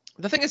Elrond.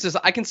 The thing is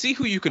I can see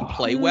who you could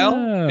play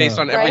well based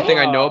on everything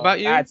I know about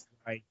you. That's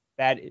right.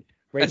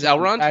 That's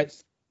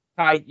Elrond?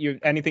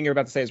 Anything you're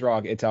about to say is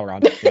wrong. It's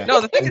Elrond. Yeah. No,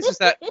 the thing is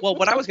that, well,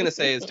 what I was going to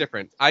say is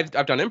different. I've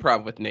done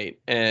improv with Nate,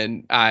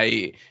 and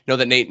I know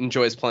that Nate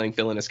enjoys playing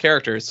villainous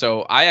characters,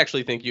 so I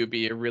actually think you'd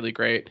be a really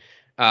great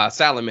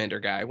salamander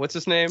guy. What's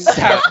his name?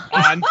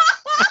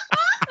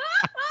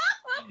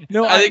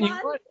 No,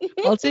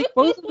 I'll take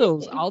both of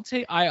those.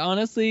 I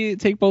honestly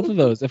take both of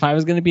those. If I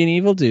was going to be an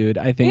evil dude,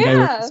 I think I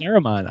would be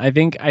Saruman. I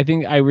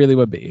think I really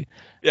would be.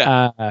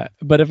 Yeah.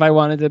 But if I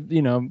wanted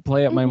to,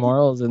 play up my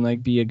morals and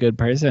like be a good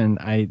person,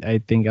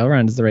 I think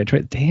Elrond is the right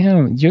choice.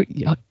 Damn,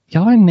 y'all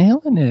are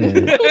nailing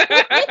it.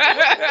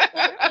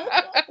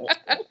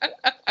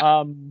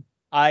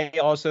 I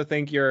also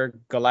think you're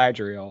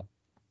Galadriel.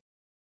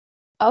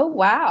 Oh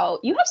wow,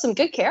 you have some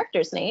good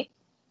characters, Nate.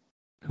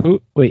 Who's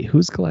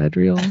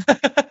Galadriel?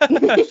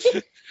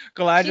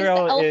 Galadriel She's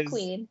the elf is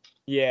queen.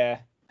 Yeah.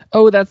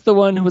 Oh, that's the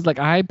one who was like,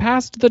 I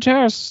passed the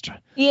test.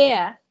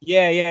 Yeah.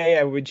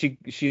 Yeah. When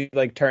she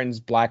like turns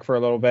black for a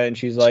little bit and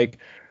she's like,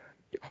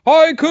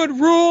 I could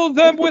rule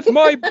them with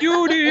my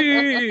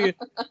beauty.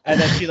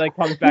 And then she like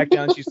comes back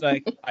down and she's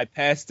like, I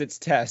passed its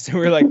test. And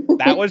we're like,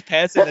 that was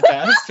passing the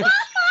test?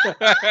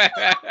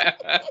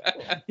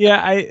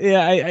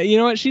 I you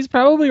know what? She's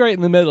probably right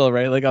in the middle,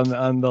 right? Like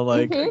on the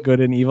like good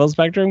and evil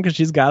spectrum, because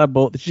she's got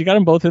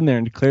them both in there,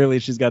 and clearly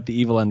she's got the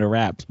evil under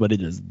wraps, but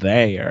it is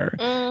there.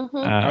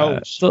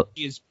 She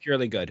is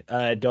purely good.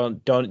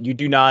 You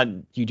do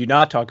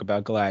not talk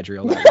about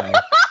Galadriel that way.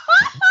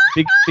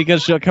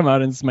 Because she'll come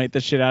out and smite the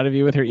shit out of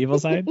you with her evil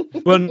side?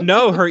 Well,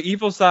 no, her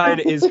evil side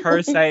is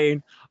her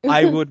saying,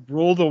 I would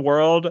rule the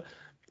world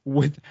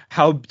with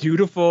how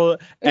beautiful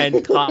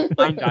and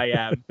kind I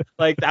am.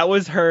 Like that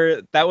was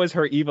her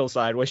evil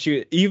side. Was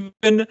she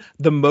even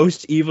the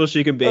most evil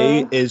she can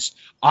be is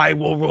I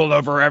will rule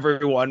over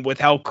everyone with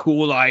how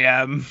cool I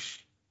am.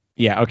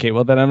 Yeah, okay,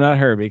 well then I'm not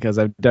her, because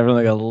I've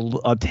definitely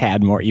got a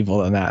tad more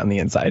evil than that on the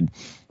inside.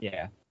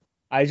 Yeah.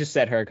 I just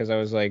said her because I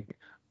was like,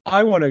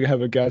 I want to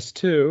have a guest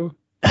too.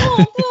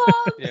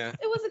 Oh, Yeah.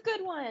 It was a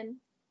good one.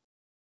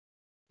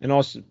 And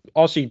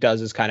all she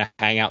does is kind of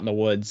hang out in the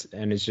woods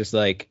and is just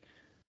like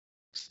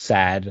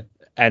sad.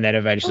 And then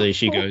eventually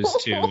she goes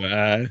to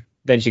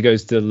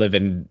live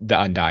in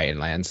the Undying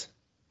Lands.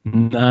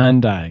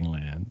 Undying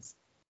Lands.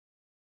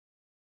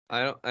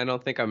 I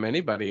don't think I'm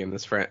anybody in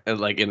this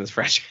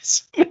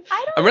franchise.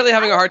 I'm really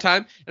having a hard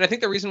time, and I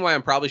think the reason why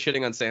I'm probably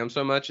shitting on Sam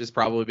so much is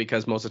probably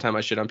because most of the time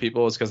I shit on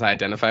people is because I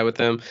identify with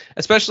them,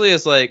 especially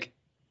as like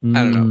I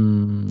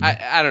don't know.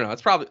 I don't know.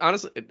 It's probably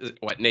honestly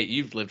what Nate,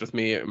 you've lived with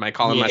me. Am I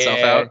calling myself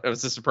out?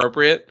 Was this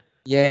appropriate?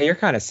 Yeah, you're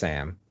kind of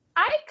Sam.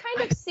 I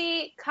kind of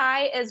see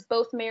Kai as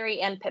both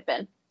Merry and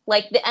Pippin,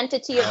 like the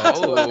entity of the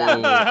two of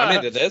them. I'm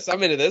into this.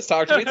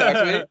 Talk to me.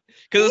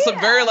 Because it's a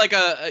very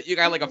you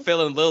got like a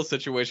Phil and Lil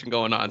situation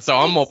going on, so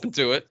I'm open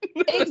to it.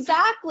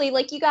 Exactly.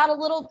 Like you got a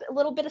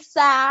little bit of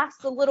sass,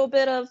 a little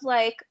bit of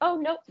like, oh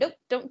nope,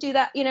 don't do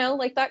that.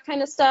 Like that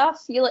kind of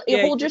stuff. You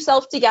hold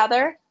yourself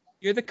together.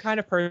 You're the kind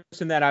of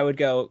person that I would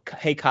go,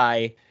 hey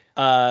Kai,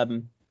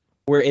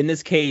 we're in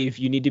this cave.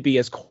 You need to be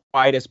as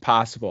quiet as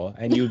possible.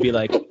 And you would be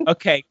like,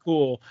 okay,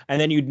 cool.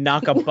 And then you'd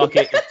knock a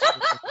bucket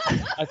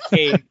into a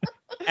cave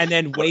and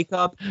then wake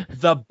up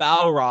the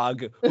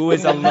Balrog, who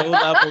is a low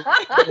level.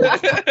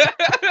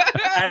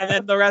 And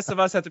then the rest of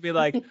us have to be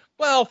like,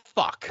 well,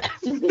 fuck.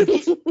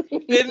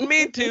 Didn't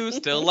mean to,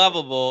 still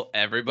lovable.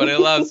 Everybody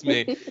loves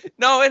me.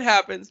 No, it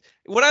happens.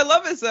 What I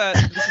love is that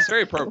this is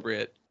very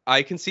appropriate.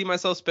 I can see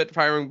myself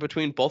spitfiring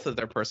between both of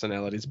their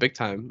personalities big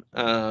time.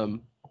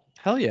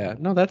 Hell yeah.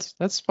 No, that's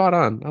spot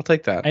on. I'll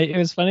take that. It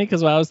was funny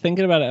because while I was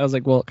thinking about it, I was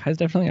like, well, Kai's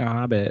definitely a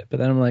hobbit. But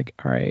then I'm like,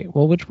 all right,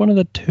 well, which one of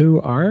the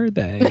two are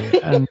they?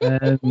 And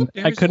then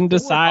I couldn't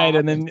decide.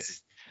 And then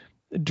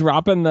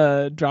dropping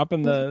the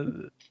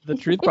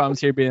truth bombs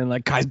here, being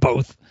like, Kai's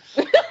both.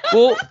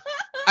 Well,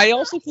 I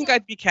also think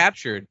I'd be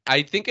captured.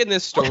 I think in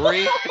this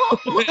story. So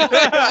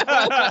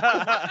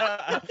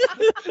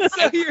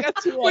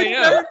that's who I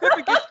am.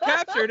 Never gets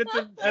captured at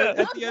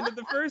the end of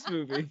the first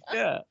movie.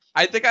 Yeah,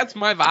 I think that's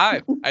my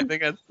vibe. I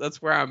think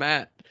that's where I'm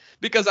at,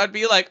 because I'd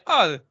be like,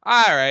 oh,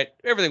 all right,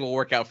 everything will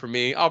work out for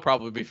me. I'll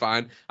probably be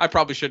fine. I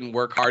probably shouldn't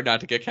work hard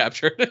not to get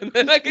captured, and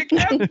then I get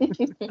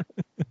captured.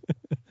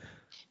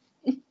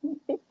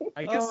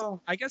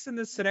 I guess in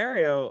this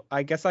scenario,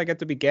 I guess I get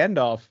to be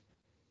Gandalf,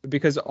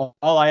 because all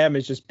I am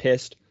is just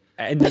pissed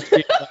and just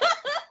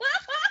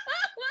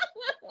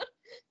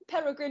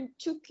Peregrine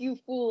Took, you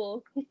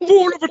fool.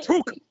 Fool of a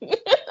took!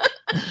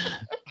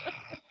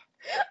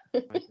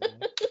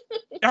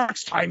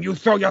 Next time you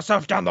throw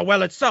yourself down the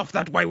well itself,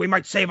 that way we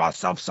might save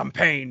ourselves some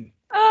pain.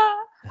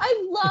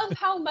 I love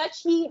how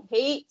much he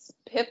hates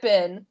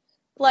Pippin.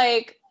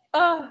 Like,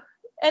 and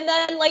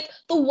then like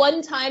the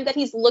one time that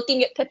he's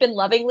looking at Pippin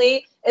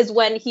lovingly is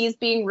when he's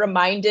being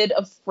reminded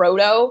of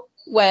Frodo.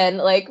 When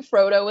like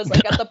Frodo was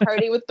like at the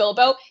party with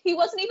Bilbo, he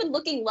wasn't even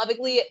looking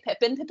lovingly at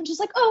Pippin. Pippin's just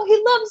like, oh, he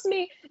loves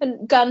me.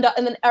 And Gandalf,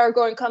 and then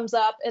Aragorn comes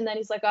up, and then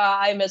he's like,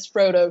 I miss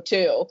Frodo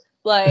too.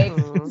 Like,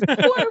 poor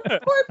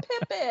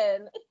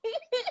Pippin.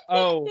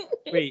 Oh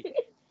wait,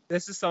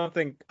 this is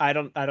something I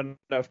don't know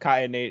if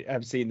Kai and Nate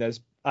have seen this.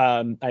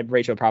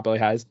 Rachel probably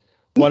has.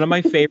 One of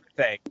my favorite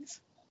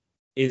things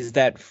is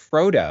that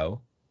Frodo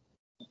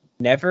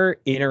never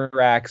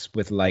interacts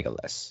with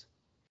Legolas,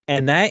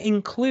 and that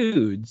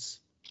includes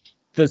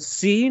the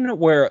scene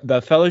where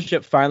the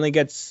Fellowship finally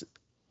gets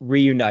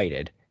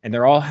reunited and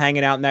they're all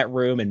hanging out in that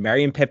room, and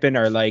Merry and Pippin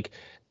are like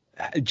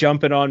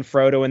jumping on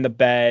Frodo in the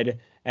bed,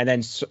 and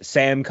then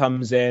Sam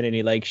comes in and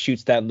he like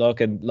shoots that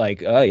look and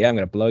like, oh yeah, I'm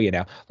gonna blow you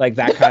now, like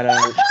that kind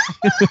of.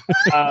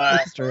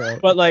 That's true.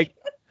 But like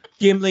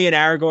Gimli and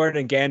Aragorn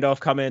and Gandalf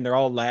come in, they're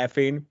all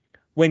laughing.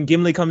 When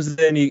Gimli comes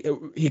in,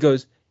 he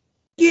goes,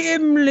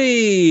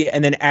 Gimli,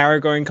 and then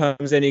Aragorn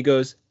comes in, he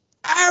goes,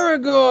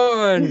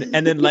 Aragorn,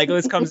 and then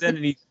Legolas comes in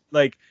and he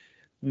like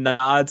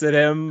nods at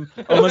him,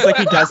 almost like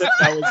he doesn't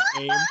know his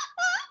name.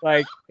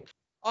 Like,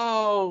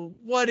 oh,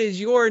 what is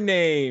your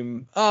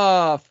name?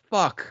 Oh,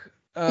 fuck.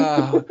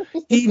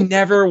 He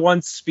never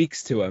once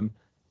speaks to him.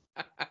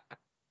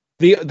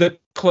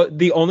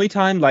 The only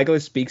time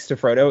Legolas speaks to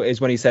Frodo is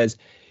when he says,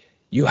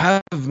 "You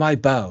have my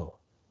bow."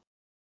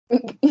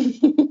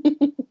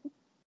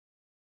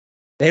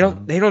 They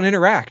don't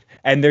interact,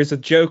 and there's a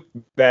joke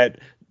that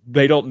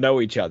they don't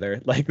know each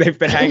other. Like they've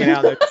been hanging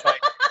out. And they're just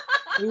like,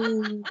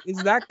 who is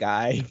that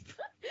guy?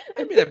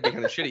 I mean, that'd be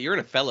kind of shitty. You're in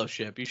a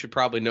fellowship. You should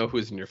probably know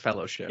who's in your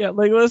fellowship. Yeah,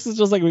 Legolas is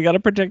just like, we got to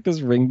protect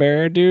this ring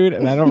bearer dude,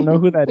 and I don't know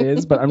who that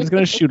is, but I'm just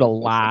gonna shoot a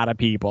lot of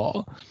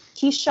people.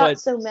 He shot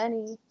so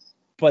many.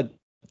 But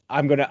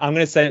I'm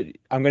gonna send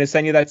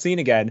you that scene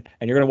again,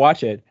 and you're gonna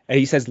watch it, and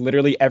he says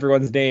literally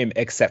everyone's name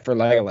except for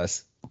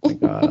Legolas.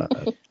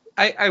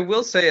 I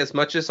will say, as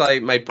much as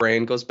my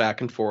brain goes back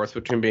and forth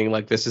between being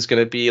like, this is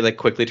gonna be like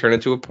quickly turn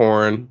into a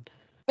porn,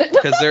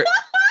 because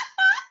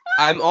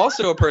I'm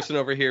also a person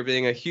over here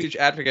being a huge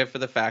advocate for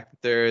the fact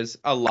that there's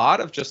a lot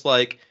of just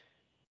like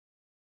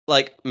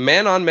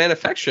man on man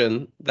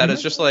affection that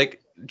is just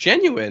like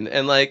genuine,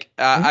 and like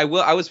I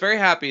was very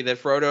happy that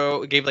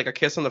Frodo gave like a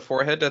kiss on the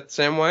forehead to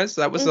Samwise.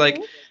 That was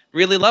like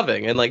really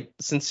loving and like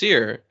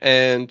sincere.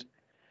 And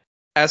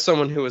as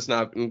someone who has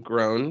not been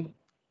grown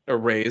or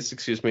raised,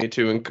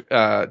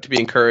 to be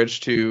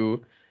encouraged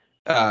to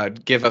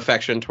give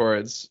affection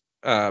towards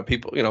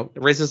people,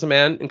 raised as a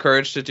man,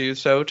 encouraged to do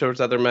so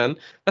towards other men.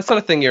 That's not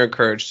a thing you're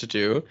encouraged to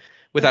do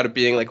without it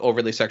being like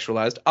overly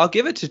sexualized. I'll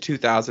give it to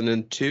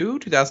 2002,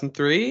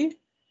 2003.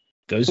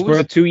 Those were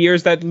the 2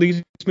 years that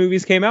these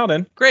movies came out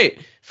in. Great.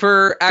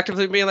 For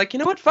actively being like, you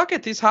know what, fuck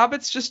it. These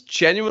hobbits just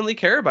genuinely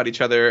care about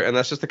each other, and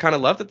that's just the kind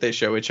of love that they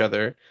show each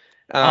other.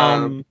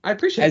 I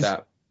appreciate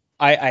that.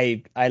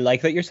 I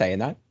like that you're saying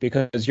that,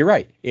 because you're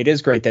right. It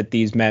is great that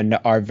these men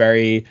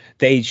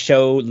they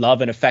show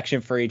love and affection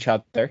for each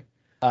other.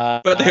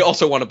 But they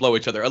also want to blow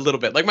each other a little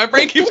bit. Like, my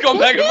brain keeps going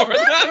back and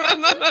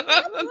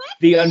forth.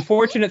 The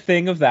unfortunate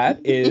thing of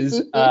that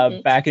is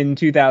back in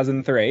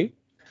 2003,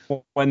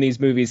 when these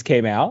movies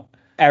came out,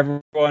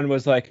 everyone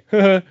was like,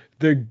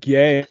 they're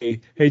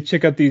gay. Hey,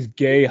 check out these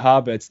gay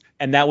hobbits.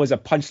 And that was a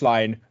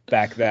punchline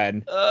back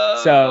then.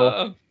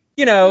 So,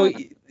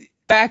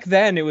 back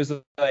then it was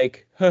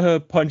like,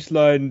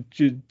 punchline,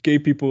 gay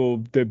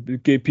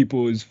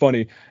people is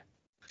funny.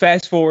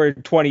 Fast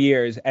forward 20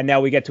 years, and now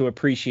we get to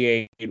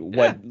appreciate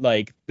what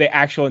like the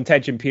actual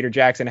intention Peter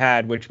Jackson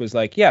had, which was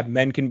like, yeah,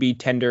 men can be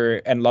tender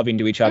and loving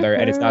to each other,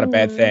 and it's not a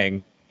bad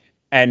thing.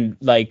 And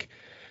like,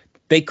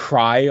 they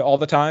cry all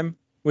the time,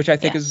 which I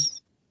think is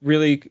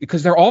really,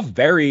 because they're all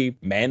very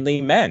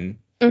manly men.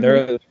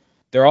 They're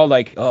all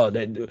like, oh,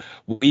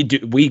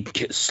 we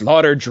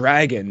slaughter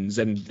dragons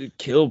and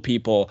kill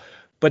people,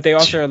 but they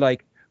also are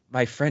like,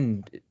 my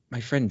friend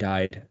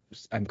died,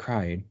 I'm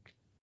crying.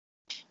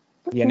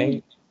 Yeah,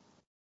 Nate?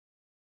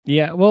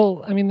 Yeah,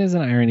 well, I mean, there's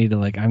an irony to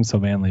like, I'm so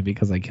manly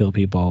because I kill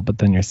people, but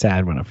then you're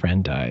sad when a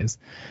friend dies.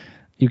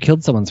 You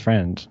killed someone's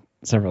friend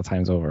several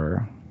times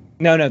over.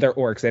 No, they're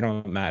orcs. They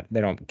don't matter.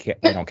 They don't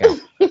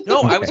count.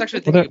 No, I was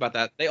actually thinking about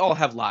that. They all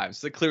have lives.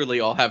 They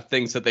clearly all have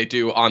things that they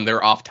do on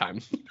their off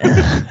time.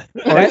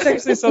 That's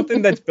actually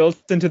something that's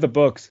built into the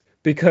books,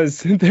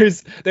 because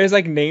there's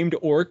like named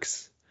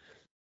orcs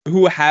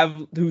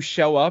who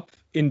show up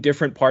in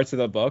different parts of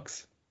the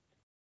books.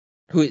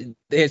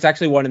 It's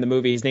actually one in the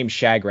movie. He's named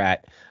Shagrat.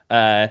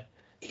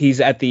 He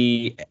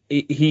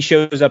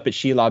shows up at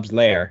Shelob's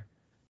lair,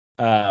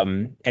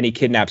 and he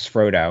kidnaps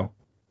Frodo.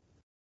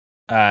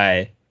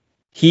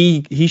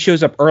 He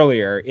shows up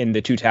earlier in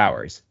the Two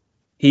Towers.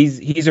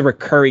 He's a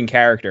recurring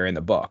character in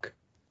the book.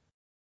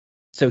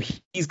 So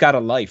he's got a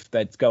life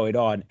that's going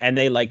on, and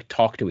they like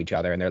talk to each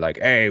other, and they're like,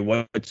 "Hey,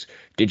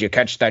 did you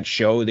catch that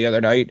show the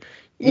other night?"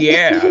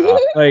 Yeah,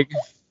 like.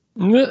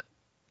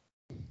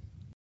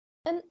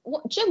 And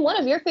Jim, one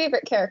of your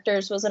favorite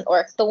characters was an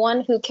orc, the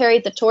one who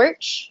carried the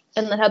torch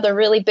and that had the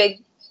really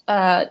big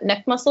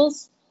neck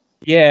muscles.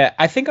 Yeah,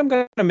 I think I'm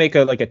gonna make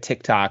a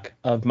TikTok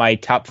of my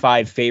top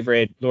 5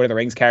 favorite Lord of the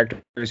Rings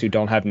characters who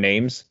don't have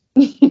names.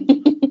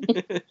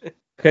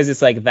 Because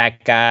it's like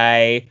that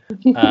guy,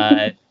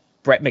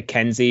 Brett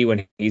McKenzie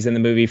when he's in the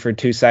movie for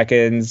 2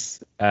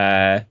 seconds,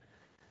 the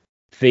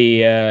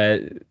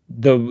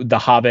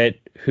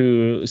Hobbit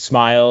who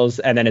smiles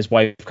and then his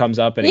wife comes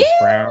up and he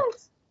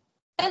frowns.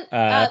 And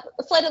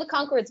Flight of the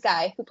Conchords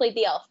guy who played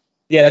the elf.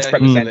 Yeah, that's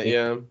Brett McKenzie.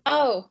 Yeah.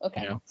 Oh,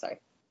 okay. Yeah. Sorry.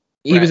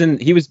 He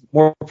was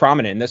more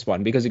prominent in this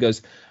one because he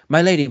goes,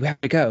 "My lady, we have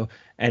to go,"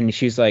 and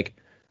she's like,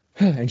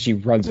 and she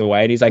runs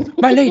away, and he's like,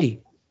 "My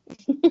lady."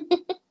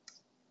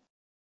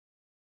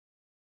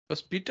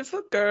 Most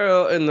beautiful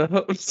girl in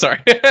the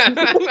sorry.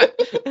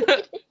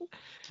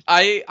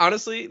 I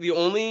honestly, the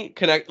only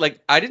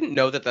I didn't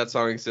know that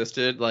song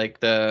existed, like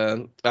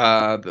the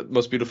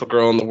most beautiful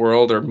girl in the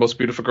world or most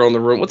beautiful girl in the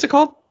room. What's it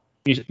called?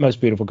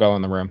 Most beautiful girl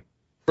in the room.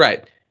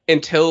 Right.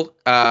 Until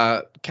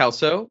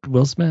Kelso,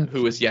 Will Smith,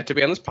 who is yet to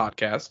be on this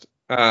podcast.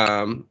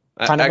 Kind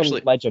of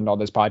a legend on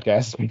this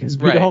podcast because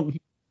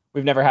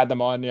we've never had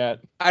them on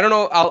yet. I don't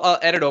know. I'll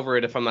edit over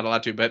it if I'm not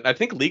allowed to, but I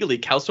think legally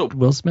Kelso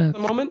Will Smith at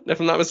the moment,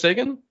 if I'm not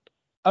mistaken.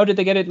 Oh, did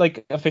they get it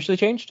like officially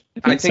changed?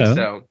 I think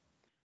so.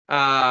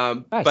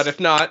 Nice. But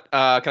if not,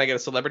 can I get a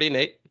celebrity,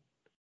 Nate?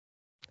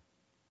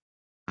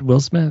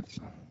 Will Smith.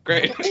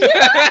 Great. Can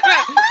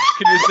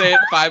you say it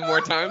 5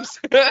 more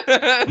times?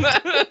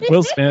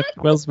 Will Smith,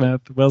 Will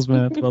Smith, Will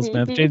Smith, Will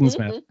Smith, Jaden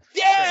Smith.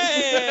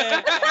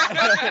 Yeah!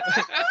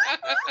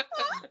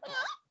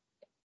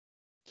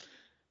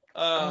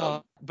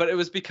 But it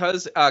was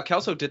because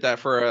Kelso did that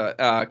for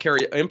a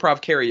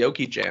improv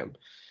karaoke jam.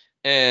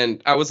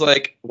 And I was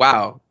like,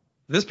 wow,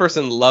 this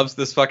person loves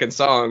this fucking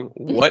song.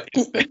 What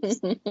is this?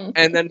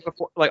 And then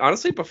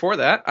before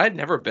that, I'd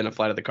never been a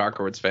Flight of the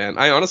Conchords fan.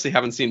 I honestly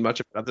haven't seen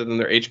much of it other than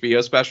their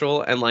HBO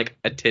special and like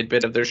a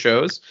tidbit of their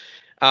shows.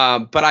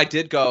 But I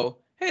did go,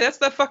 hey, that's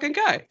that fucking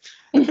guy.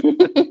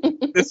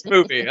 This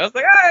movie. I was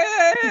like,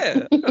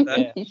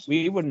 yeah.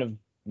 We wouldn't have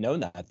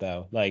known that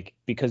though, like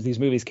because these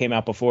movies came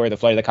out before the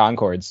Flight of the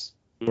Conchords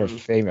were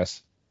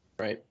famous.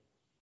 Right.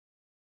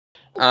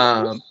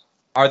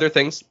 Are there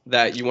things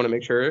that you want to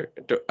make sure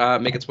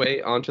make its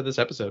way onto this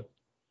episode?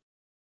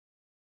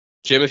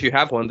 Jim, if you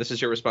have one, this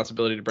is your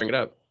responsibility to bring it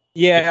up.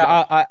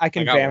 Yeah, I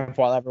can vamp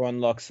while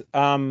everyone looks.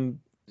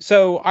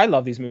 So I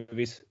love these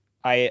movies.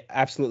 I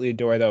absolutely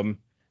adore them.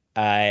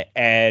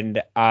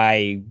 And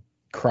I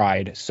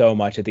cried so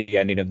much at the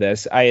ending of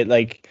this.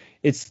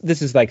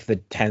 This is like the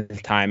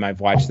 10th time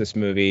I've watched this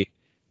movie,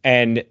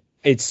 and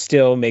it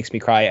still makes me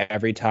cry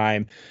every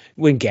time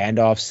when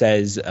Gandalf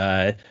says,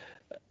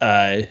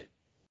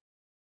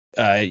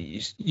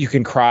 you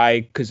can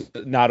cry because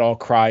not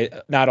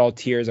all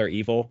tears are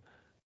evil.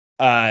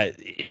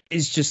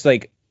 It's just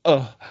like,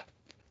 oh,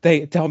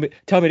 they tell me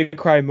to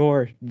cry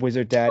more,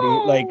 Wizard Daddy.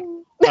 Like,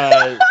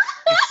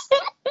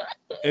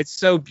 it's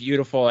so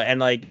beautiful, and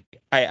like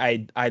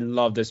I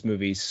love this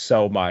movie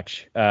so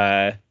much.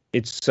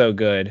 It's so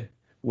good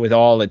with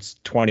all its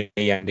 20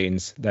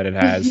 endings that it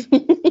has.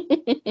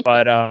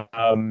 But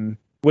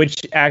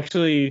which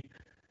actually,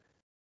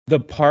 the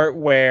part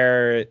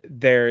where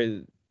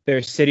they're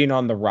sitting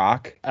on the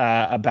rock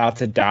about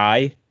to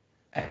die,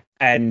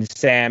 and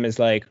Sam is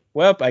like,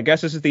 well, I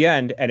guess this is the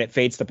end, and it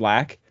fades to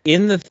black.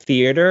 In the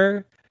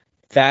theater,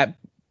 that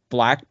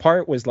black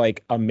part was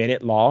like a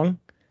minute long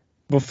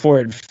before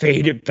it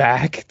faded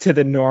back to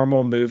the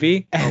normal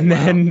movie. And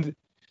then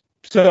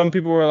some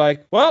people were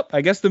like, well,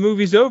 I guess the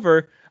movie's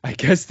over. I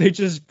guess they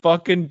just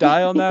fucking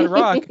die on that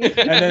rock. And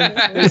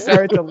then they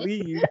started to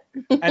leave.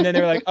 And then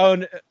they were like,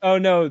 oh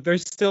no,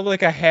 there's still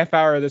like a half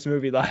hour of this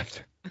movie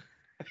left.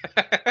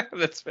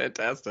 That's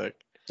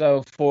fantastic.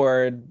 So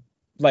for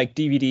like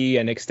DVD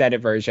and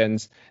extended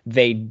versions,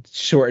 they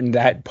shortened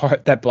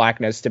that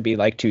blackness to be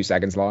like 2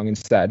 seconds long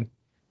instead.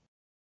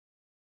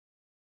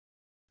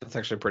 That's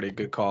actually a pretty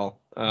good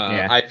call.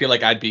 Yeah. I feel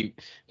like I'd be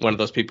one of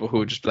those people who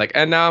would just be like,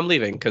 and now I'm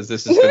leaving because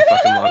this has been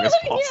fucking long as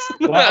balls.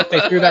 Well,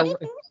 they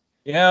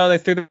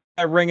threw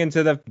that ring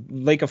into the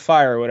lake of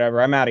fire or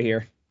whatever. I'm out of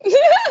here.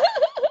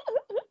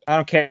 I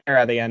don't care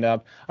how they end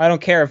up. I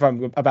don't care if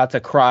I'm about to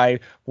cry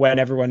when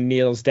everyone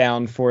kneels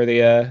down for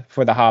the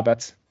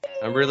hobbits.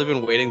 I've really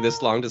been waiting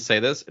this long to say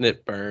this, and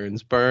it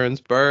burns.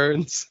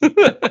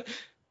 The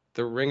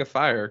ring of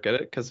fire, get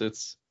it? Because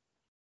it's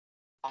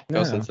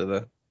goes into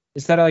the.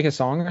 Is that like a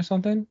song or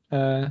something?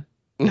 I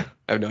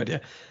have no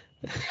idea.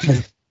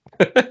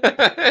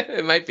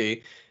 It might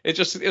be. It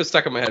was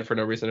stuck in my head for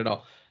no reason at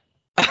all.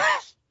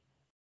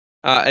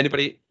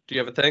 Anybody? Do you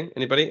have a thing?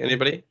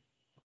 Anybody?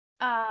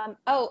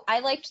 I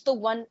liked the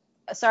one.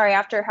 Sorry,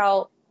 after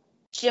how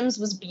Jim's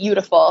was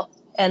beautiful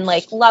and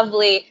like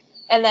lovely,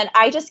 and then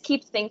I just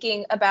keep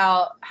thinking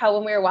about how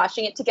when we were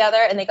watching it together,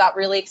 and they got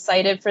really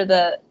excited for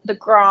the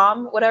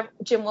Grom, whatever.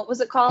 Jim, what was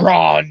it called?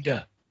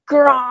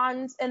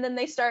 Grand, and then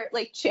they start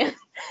like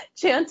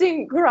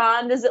chanting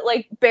Grand as it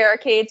like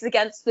barricades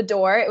against the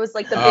door. It was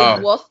like the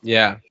big wolf thing.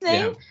 Yeah.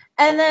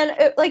 And then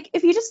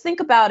if you just think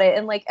about it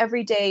in like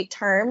everyday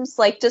terms,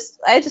 like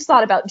I just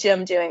thought about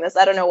Jim doing this.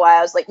 I don't know why.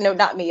 I was like, no,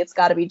 not me. It's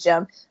got to be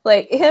Jim.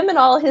 Like him and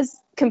all his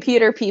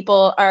computer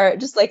people are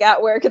just like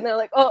at work, and they're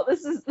like, oh,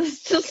 this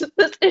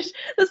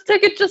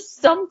ticket just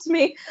stumped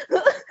me.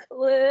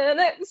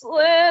 Linux.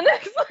 Start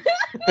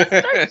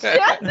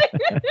chanting.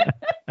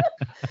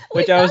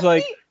 Which I was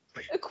like.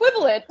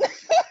 Equivalent.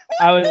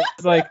 I was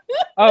like,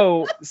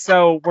 oh,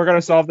 so we're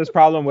gonna solve this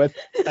problem with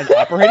an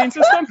operating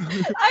system?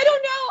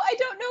 I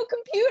don't know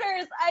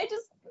computers. I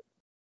just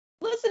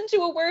listened to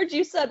a word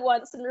you said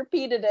once and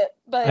repeated it.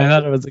 But I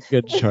thought it was a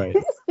good choice.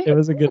 It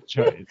was a good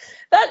choice.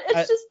 That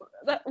is just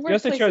that You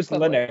also workplace chose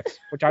equivalent. Linux,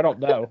 which I don't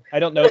know. I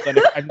don't know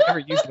Linux. I've never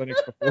used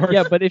Linux before.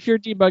 Yeah, but if you're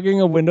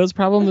debugging a Windows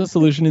problem, the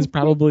solution is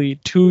probably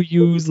to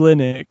use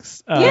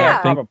Linux.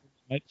 Yeah. Thank you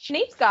very much.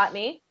 Nate's got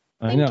me.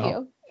 I Thank know.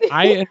 you.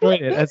 I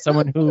enjoyed it as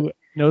someone who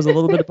knows a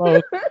little bit of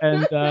both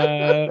and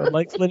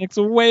likes Linux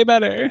way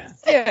better.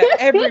 Yeah,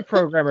 every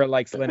programmer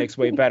likes Linux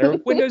way better.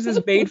 Windows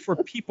is made for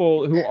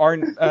people who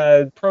aren't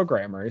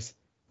programmers.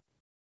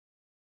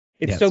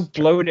 It's Yes, so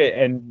bloated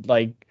and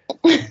like,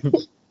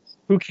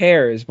 who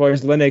cares?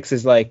 Whereas Linux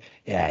is like,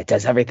 yeah, it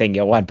does everything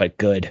you want, but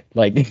good.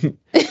 Like,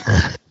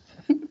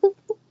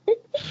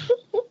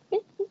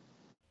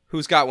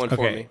 Who's got one for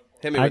Okay. me?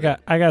 Hit me with it.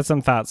 I got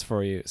some thoughts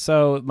for you.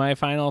 So my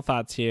final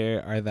thoughts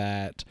here are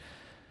that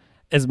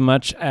as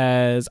much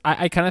as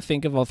I kind of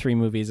think of all three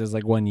movies as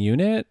like one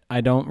unit,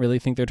 I don't really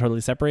think they're totally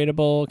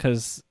separatable,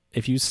 because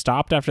if you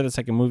stopped after the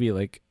second movie,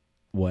 like,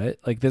 what?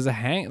 Like, there's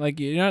a like,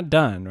 you're not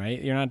done,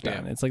 right? You're not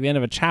done. Yeah. It's like the end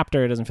of a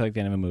chapter. It doesn't feel like the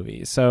end of a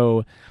movie.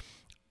 So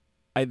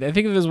I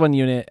think of it as one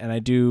unit, and I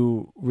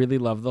do really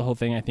love the whole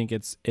thing. I think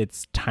it's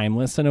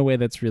timeless in a way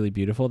that's really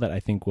beautiful that I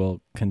think will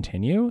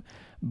continue.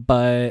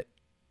 But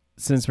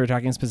since we're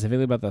talking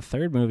specifically about the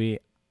third movie,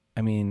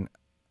 I mean,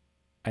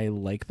 I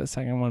like the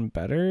second one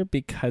better,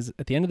 because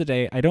at the end of the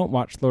day, I don't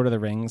watch Lord of the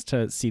Rings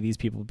to see these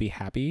people be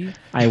happy.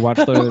 I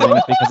watched Lord of the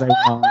Rings because I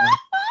want.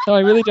 No,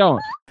 I really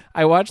don't.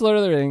 I watch Lord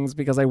of the Rings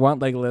because I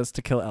want Legolas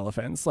to kill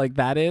elephants. Like,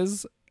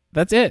 that's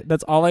it.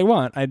 That's all I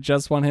want. I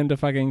just want him to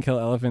fucking kill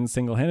elephants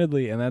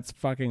single-handedly, and that's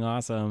fucking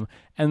awesome.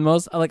 And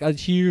this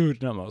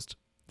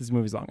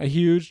movie's long. A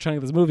huge chunk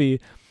of this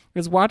movie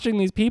is watching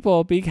these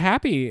people be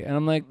happy, and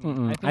I'm like,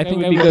 I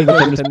think I would be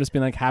good with them just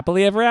being like,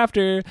 happily ever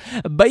after,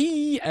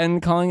 bye,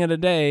 and calling it a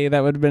day.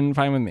 That would have been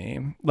fine with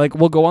me. Like,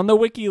 we'll go on the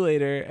wiki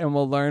later and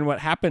we'll learn what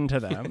happened to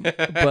them.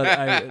 But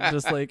I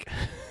just like,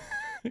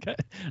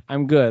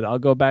 I'm good. I'll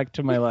go back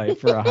to my life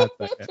for a hot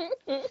second.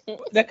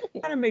 that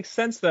kind of makes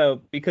sense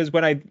though, because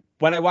when I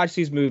watch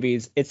these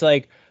movies, it's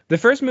like the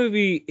first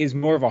movie is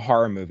more of a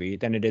horror movie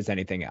than it is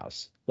anything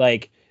else.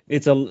 Like,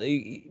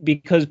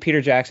 because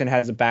Peter Jackson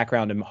has a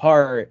background in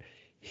horror,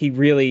 he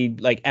really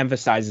like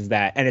emphasizes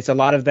that, and it's a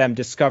lot of them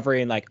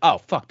discovering like, oh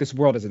fuck, this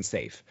world isn't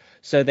safe.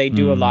 So they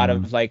do a lot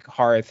of like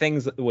horror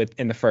things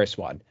in the first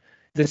one.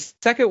 The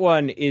second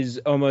one is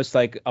almost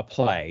like a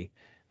play,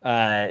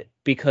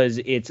 because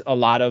it's a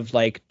lot of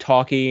like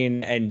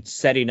talking and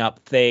setting up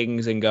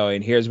things and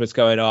going, here's what's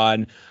going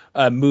on,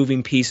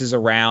 moving pieces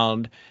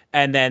around,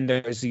 and then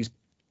there's these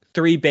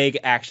 3 big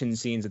action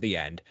scenes at the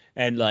end,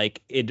 and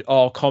like it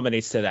all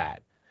culminates to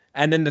that.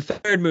 And then the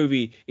third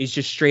movie is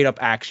just straight up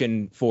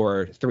action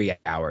for 3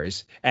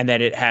 hours, and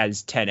then it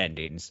has 10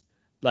 endings.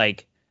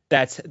 Like,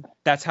 that's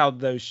how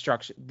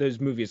those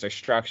movies are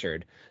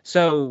structured.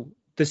 So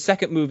the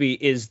second movie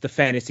is the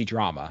fantasy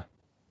drama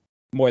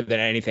more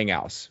than anything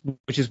else,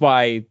 which is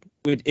why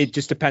it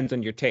just depends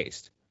on your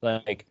taste.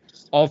 Like,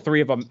 all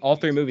three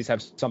movies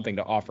have something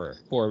to offer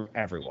for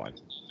everyone.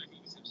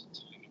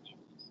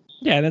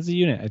 Yeah, that's a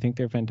unit. I think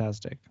they're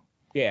fantastic.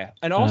 Yeah,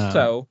 and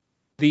also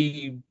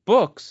the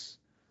books,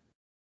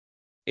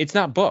 it's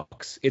not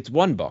books, it's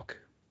one book.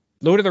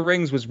 Lord of the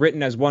Rings was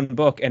written as one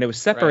book, and it was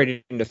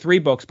separated into 3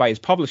 books by his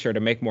publisher to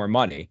make more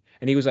money.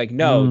 And he was like,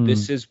 no,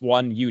 this is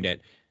one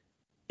unit.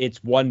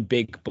 It's one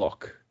big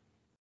book.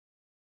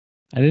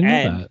 I didn't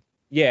know that.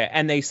 Yeah,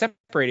 and they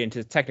separate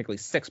into technically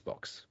 6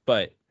 books,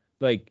 but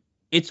like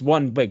it's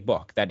one big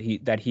book that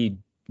he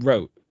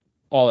wrote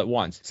all at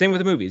once. Same with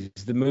the movies.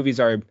 The movies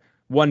are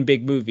one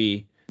big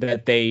movie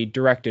that they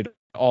directed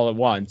all at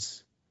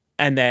once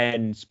and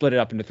then split it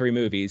up into 3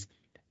 movies,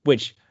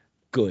 which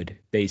good.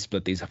 They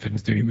split these up into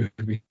 3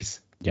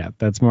 movies. Yeah,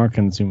 that's more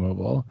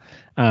consumable.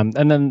 And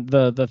then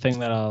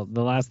the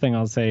last thing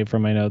I'll say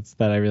from my notes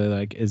that I really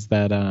like is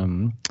that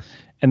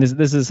and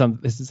this is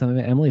something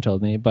that Emily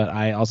told me, but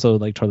I also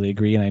like totally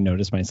agree, and I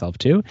noticed myself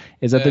too,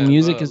 is that the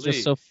music is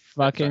just so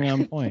fucking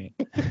on point.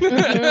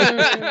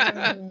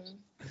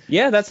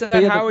 Yeah, that's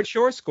a Howard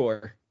Shore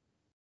score.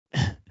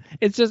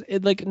 It's just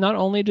like, not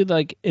only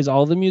is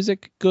all the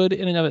music good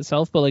in and of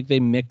itself, but like they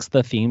mix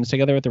the themes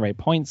together at the right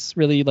points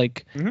really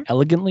like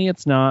elegantly.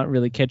 It's not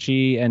really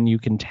kitschy, and you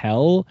can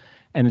tell,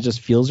 and it just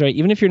feels right.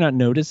 Even if you're not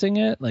noticing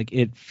it, like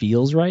it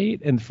feels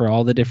right. And for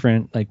all the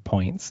different like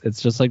points,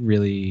 it's just like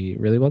really,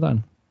 really well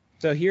done.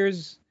 So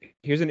here's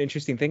an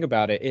interesting thing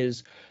about it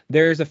is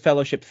there's a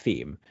Fellowship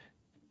theme.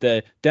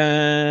 The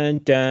dun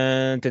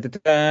dun dun dun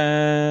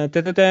dun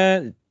dun dun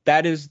dun,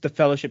 that is the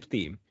Fellowship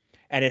theme.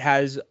 And it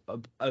has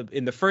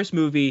in the first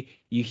movie,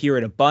 you hear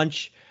it a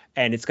bunch,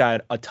 and it's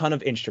got a ton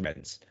of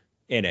instruments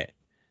in it.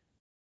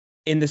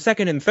 In the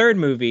second and third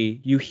movie,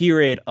 you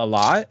hear it a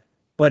lot,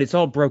 but it's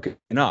all broken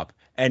up.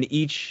 And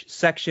each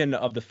section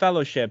of the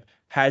Fellowship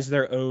has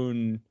their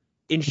own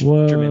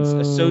instruments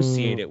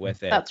associated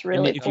with it. That's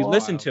really cool. If you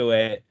listen to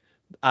it,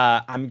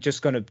 I'm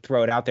just going to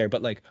throw it out there,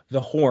 but like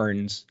the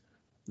horns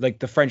like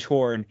the French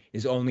horn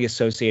is only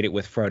associated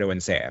with Frodo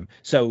and Sam.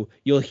 So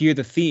you'll hear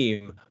the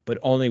theme, but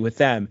only with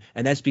them.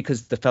 And that's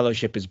because the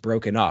Fellowship is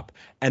broken up.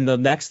 And the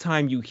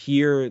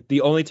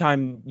only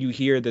time you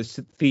hear this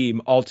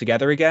theme all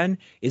together again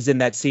is in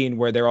that scene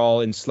where they're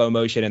all in slow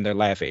motion and they're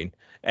laughing.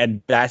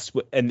 And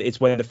it's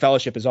when the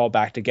Fellowship is all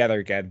back together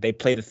again. They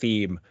play the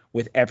theme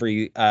with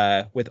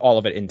with all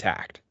of it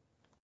intact.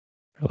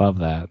 I love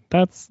that.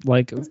 That's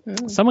like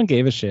someone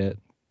gave a shit.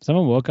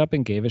 Someone woke up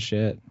and gave a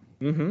shit.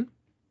 Mm-hmm.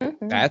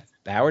 That's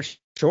Howard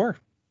Shore.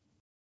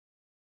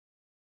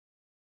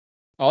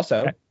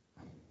 Also,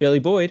 Billy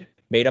Boyd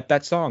made up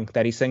that song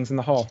that he sings in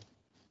the hall.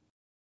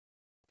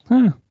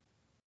 Huh.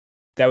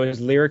 That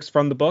was lyrics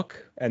from the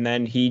book, and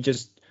then he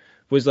just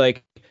was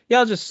like, yeah,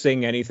 I'll just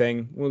sing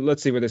anything. Well,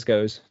 let's see where this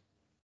goes.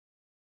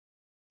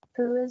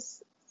 Who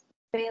is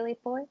Bailey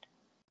Boyd?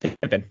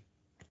 Pippin.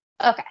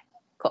 Okay,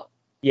 cool.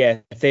 Yeah,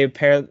 they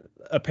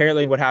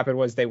apparently what happened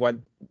was they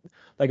went,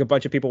 like a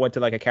bunch of people went to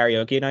like a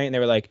karaoke night, and they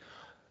were like,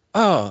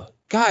 oh,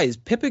 guys,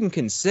 Pippin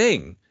can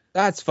sing.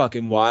 That's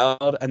fucking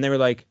wild. And they were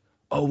like,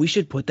 oh, we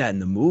should put that in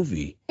the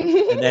movie.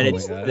 And then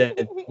it's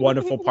the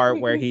wonderful part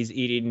where he's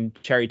eating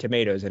cherry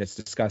tomatoes, and it's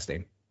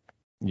disgusting.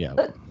 Yeah.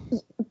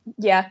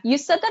 Yeah, you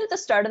said that at the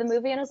start of the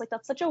movie, and I was like,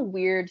 that's such a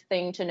weird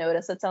thing to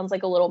notice. It sounds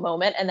like a little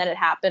moment, and then it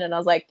happened, and I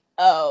was like,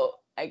 oh,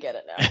 I get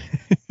it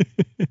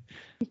now.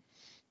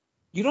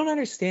 You don't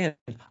understand.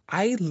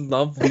 I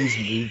love these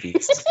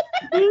movies.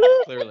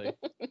 Clearly.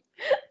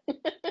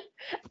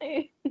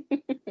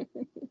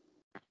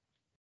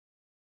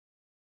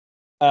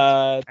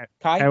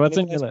 Kai, What's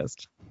on your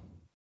list?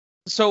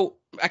 So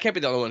I can't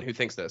be the only one who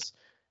thinks this.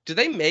 Do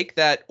they make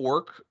that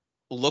orc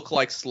look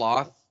like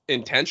Sloth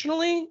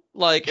intentionally,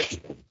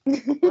 like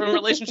in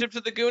relationship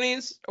to the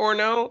Goonies, or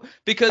no?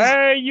 Because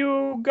Hey,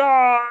 you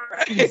guys!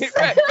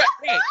 right.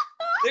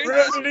 There's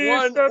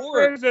this one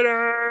orc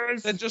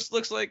prisoners! that just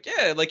looks like,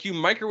 yeah, like you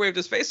microwaved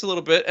his face a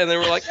little bit, and then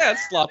we're like, yeah,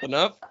 it's Sloth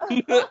enough.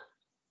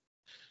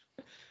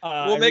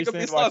 We'll make him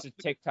recently be watched sloth.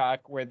 a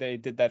TikTok where they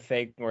did that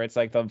thing where it's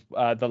like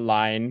the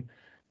line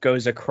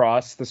goes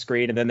across the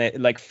screen and then it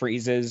like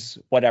freezes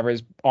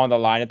whatever's on the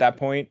line at that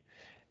point.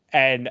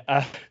 And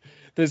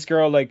this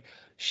girl, like,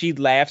 she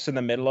laughs in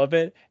the middle of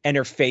it and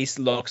her face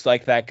looks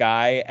like that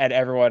guy. And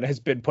everyone has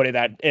been putting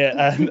that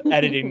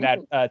editing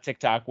that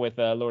TikTok with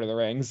Lord of the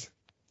Rings.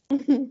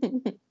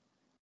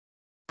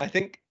 I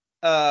think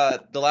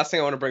the last thing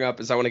I want to bring up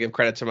is I want to give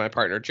credit to my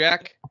partner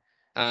Jack.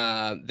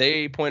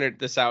 They pointed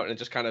this out, and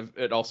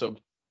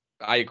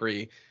I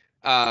agree.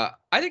 I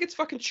think it's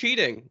fucking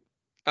cheating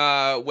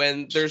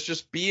when there's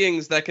just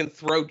beings that can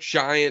throw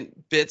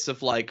giant bits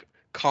of like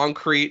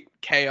concrete,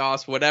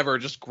 chaos, whatever,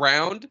 just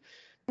ground.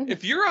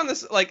 If you're on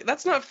this, like,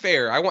 that's not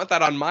fair. I want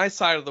that on my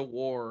side of the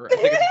war. I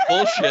think it's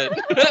bullshit.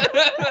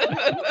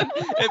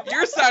 If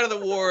your side of the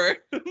war,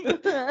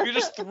 you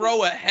just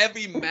throw a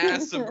heavy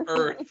mass of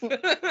earth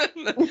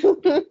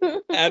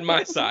at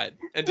my side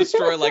and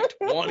destroy like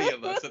 20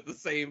 of us at the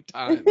same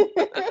time.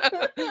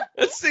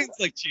 That seems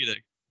like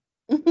cheating.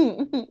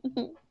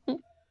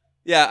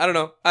 Yeah, I don't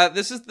know.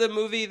 This is the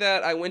movie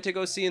that I went to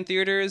go see in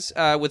theaters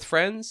with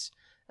friends.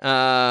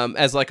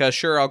 As like a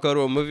sure, I'll go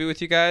to a movie with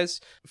you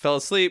guys. Fell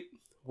asleep.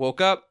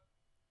 Woke up,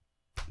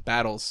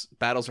 battles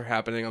are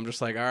happening. I'm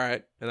just like, all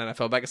right, and then I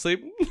fell back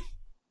asleep.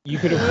 You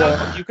could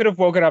have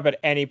woken up at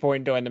any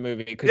point during the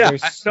movie because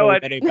there's so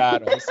many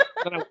battles.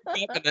 Then I woke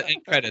up in the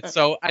end credits.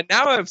 So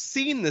now I've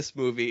seen this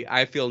movie.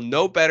 I feel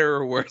no better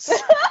or worse.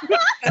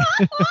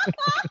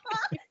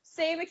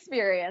 Same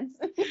experience.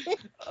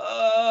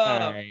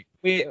 All right,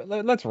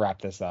 let's wrap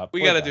this up.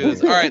 We got to do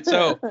this. All right,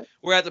 so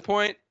we're at the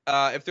point.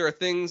 If there are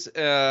things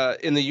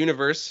in the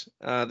universe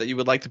that you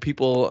would like the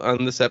people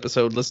on this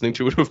episode listening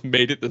to would have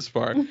made it this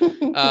far,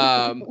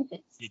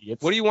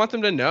 Idiots. what do you want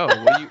them to know?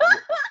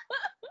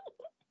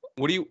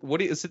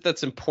 What is it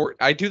that's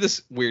important? I do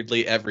this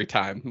weirdly every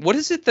time. What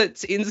is it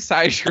that's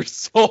inside your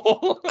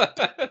soul?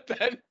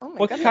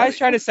 What Kai's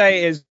trying to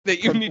say is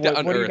that you need to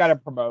unearth. What do you got to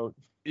promote?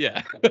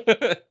 Yeah.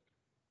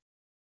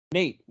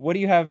 Nate, what do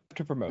you have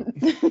to promote?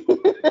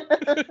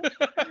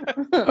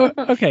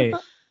 Okay,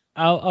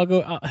 I'll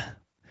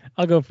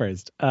go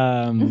first.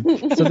 So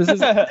this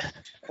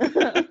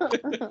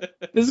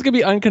is gonna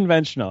be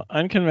unconventional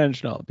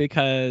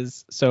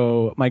because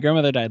my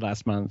grandmother died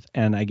last month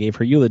and I gave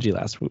her eulogy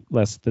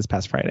this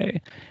past Friday,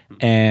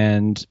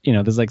 and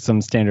there's like some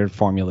standard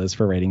formulas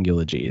for writing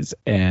eulogies,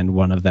 and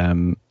one of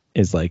them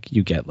is like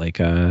you get like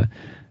a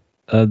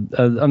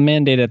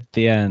mandate at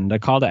the end, a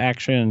call to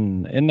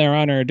action in their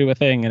honor, do a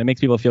thing, and it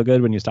makes people feel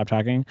good when you stop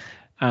talking.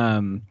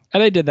 And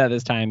I did that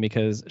this time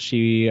because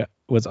she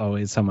was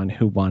always someone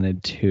who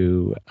wanted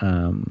to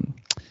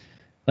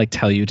like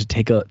tell you to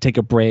take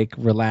a break,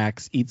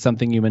 relax, eat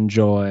something you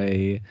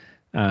enjoy.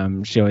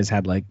 She always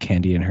had like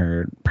candy in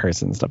her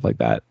purse and stuff like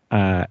that.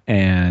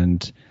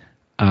 And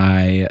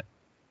I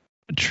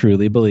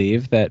truly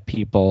believe that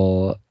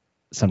people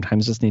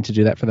sometimes just need to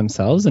do that for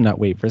themselves and not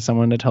wait for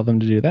someone to tell them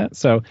to do that.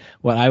 So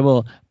what I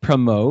will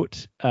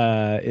promote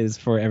is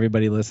for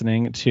everybody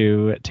listening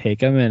to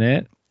take a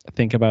minute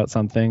think about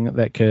something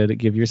that could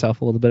give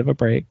yourself a little bit of a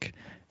break.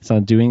 So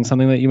doing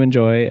something that you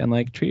enjoy and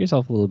like treat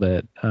yourself a little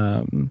bit.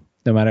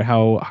 No matter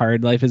how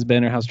hard life has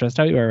been or how stressed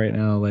out you are right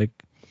now, like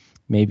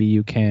maybe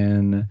you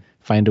can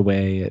find a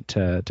way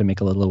to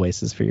make a little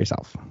oasis for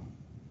yourself.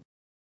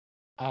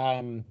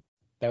 That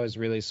was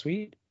really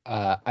sweet.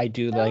 I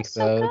do That like was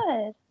so though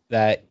good.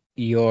 that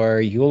your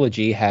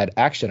eulogy had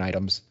action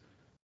items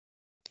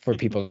for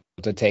people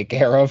to take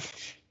care of.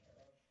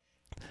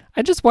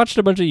 I just watched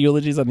a bunch of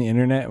eulogies on the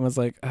internet and was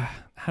like,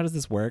 how does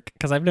this work?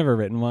 Because I've never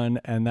written one,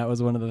 and that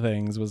was one of the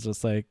things, was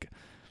just like,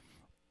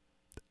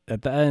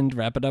 at the end,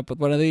 wrap it up with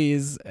one of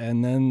these,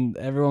 and then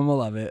everyone will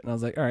love it. And I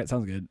was like, all right,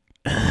 sounds good.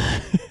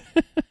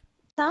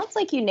 Sounds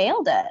like you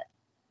nailed it.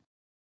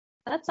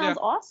 That sounds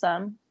Yeah.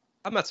 awesome.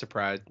 I'm not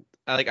surprised.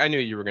 I knew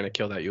you were gonna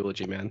kill that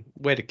eulogy, man.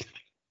 Way to.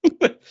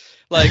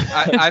 Like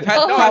I've had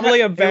no, I've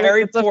Probably had- a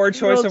very It's a poor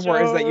choice of field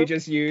words that you joke.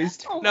 just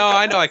used. Oh my No,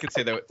 I know goodness. I could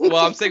say that.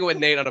 Well, I'm saying it with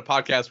Nate on a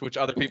podcast, which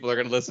other people are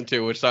going to listen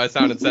to, which so I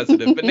sound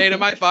insensitive. But Nate,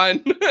 am I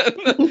fine?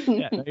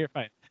 Yeah, no, you're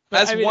fine.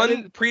 But, As I mean,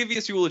 one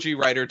previous eulogy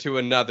writer to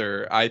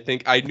another, I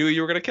think I knew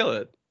you were going to kill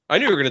it. I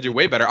knew you were going to do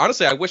way better.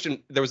 Honestly, I wish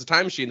there was a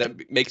time machine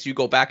that makes you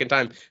go back in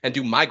time and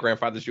do my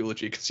grandfather's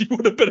eulogy, because you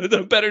would have done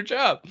a better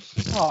job.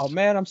 Oh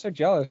man, I'm so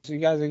jealous. You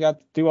guys have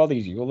got to do all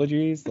these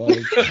eulogies. Like,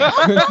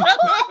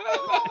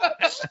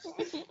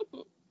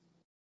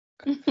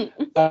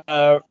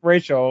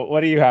 Rachel,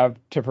 what do you have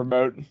to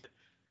promote?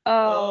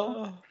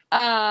 Oh.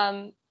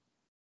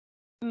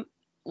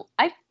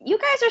 You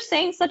guys are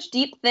saying such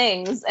deep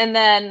things, and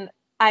then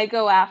I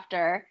go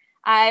after.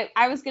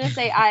 I was gonna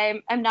say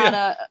I'm not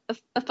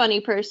a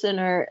funny person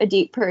or a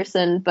deep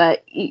person,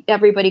 but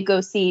everybody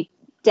go see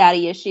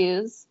Daddy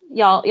Issues.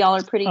 Y'all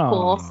are pretty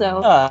cool,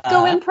 so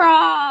go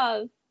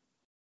improv.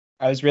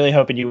 I was really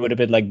hoping you would have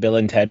been like Bill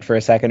and Ted for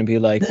a second and be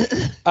like,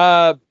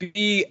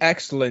 be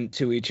excellent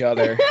to each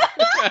other.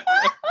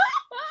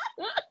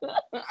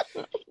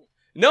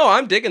 No,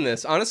 I'm digging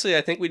this. Honestly,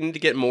 I think we need to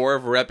get more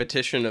of a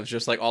repetition of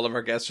just like all of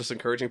our guests just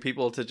encouraging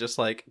people to just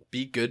like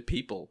be good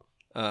people.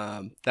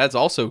 That's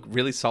also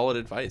really solid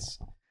advice.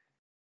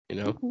 You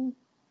know? Mhm.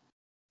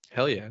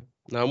 Hell yeah.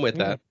 No, I'm with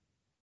that.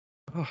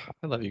 Oh,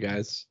 I love you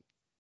guys.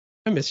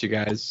 I miss you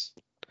guys.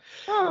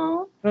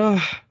 Oh.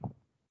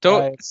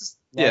 Don't. I this is-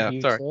 Love yeah,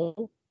 you sorry.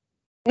 so.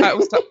 I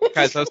was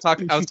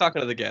talking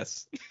to the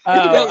guests. Oh,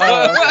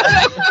 I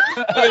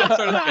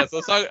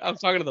was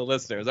talking to the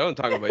listeners. I wasn't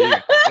talking about you.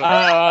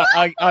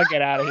 I'll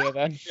get out of here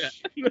then.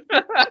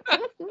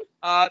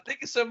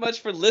 Thank you so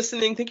much for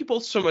listening. Thank you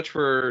both so much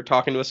for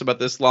talking to us about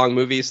this long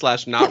movie /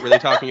 not really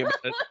talking about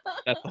it.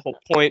 That's the whole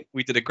point.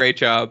 We did a great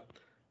job.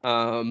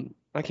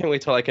 I can't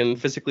wait till I can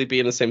physically be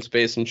in the same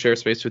space and share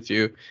space with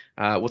you.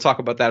 We'll talk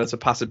about that as a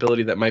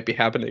possibility that might be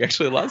happening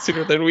actually a lot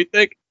sooner than we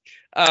think.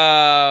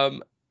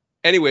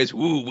 Anyways,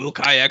 will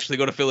Kai actually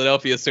go to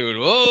Philadelphia soon?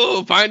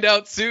 Oh, find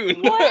out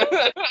soon.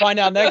 What? Find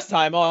out next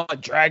time on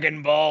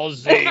Dragon Ball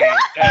Z.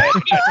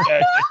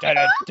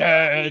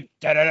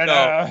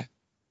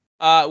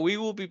 We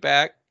will be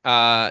back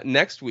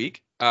next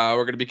week. We're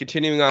going to be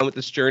continuing on with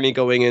this journey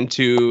going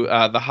into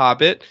The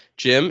Hobbit.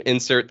 Jim,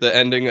 insert the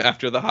ending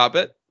after The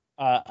Hobbit.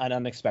 An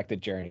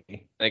unexpected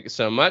journey. Thank you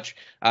so much.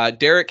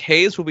 Derek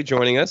Hayes will be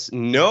joining us.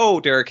 No,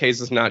 Derek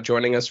Hayes is not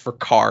joining us for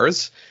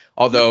Cars,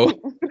 although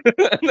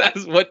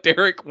that's what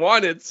Derek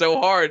wanted so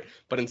hard.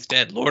 But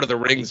instead, Lord of the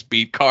Rings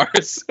beat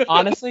Cars.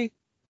 Honestly,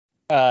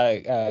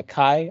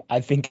 Kai, I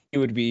think it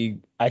would be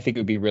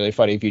really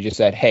funny if you just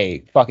said,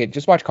 "Hey, fuck it,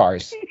 just watch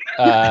Cars."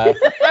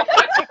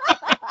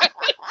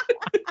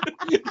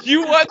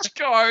 You watch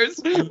Cars.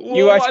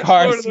 You watch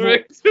Cars. Lord of the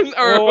Rings,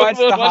 or We'll watch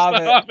The The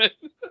Hobbit.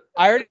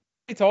 I already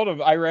told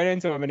him. I ran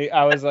into him, and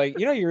I was like,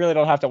 "You know, you really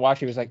don't have to watch."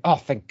 He was like, "Oh,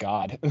 thank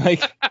God!"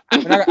 Like,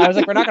 I was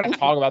like, "We're not going to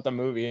talk about the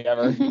movie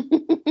ever."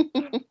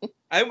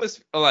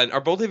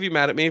 Are both of you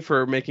mad at me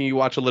for making you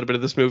watch a little bit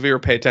of this movie or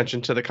pay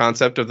attention to the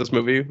concept of this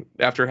movie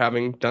after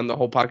having done the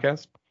whole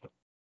podcast?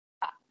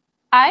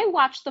 I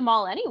watched them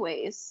all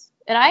anyways,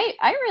 and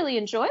I really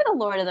enjoy the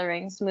Lord of the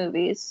Rings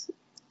movies.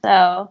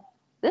 So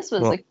this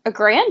was a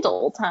grand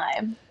old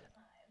time.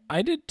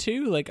 I did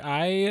too. Like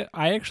I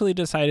actually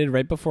decided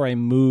right before I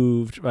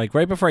moved, like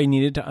right before I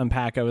needed to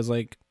unpack, I was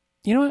like,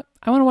 you know what?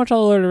 I want to watch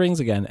all the Lord of the Rings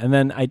again. And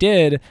then I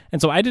did.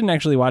 And so I didn't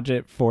actually watch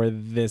it for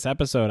this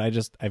episode.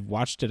 I've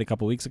watched it a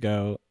couple weeks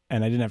ago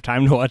and I didn't have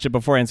time to watch it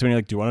before. And so when you're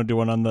like, do you want to do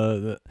one on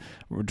the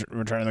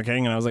Return of the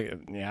King? And I was like,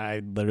 yeah, I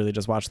literally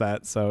just watched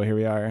that. So here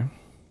we are.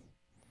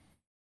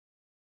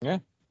 Yeah.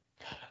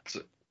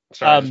 Sorry,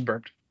 I just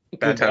burped.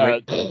 Bad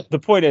timing. The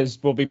point is,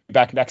 we'll be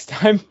back next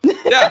time.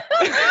 Yeah.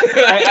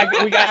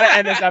 We gotta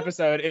end this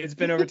episode. It's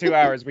been over 2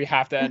 hours. We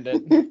have to end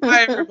it.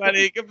 Bye,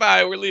 everybody.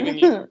 Goodbye. We're leaving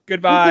you.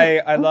 Goodbye.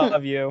 I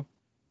love you.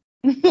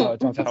 Oh,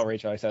 don't tell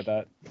Rachel I said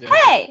that.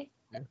 Hey!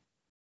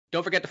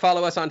 Don't forget to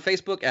follow us on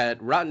Facebook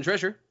at Rotten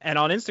Treasure. And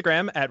on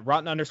Instagram at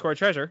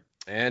rotten_treasure.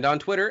 And on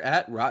Twitter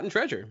at Rotten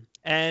Treasure.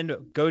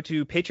 And go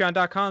to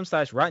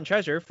patreon.com/Rotten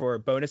Treasure for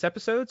bonus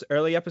episodes,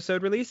 early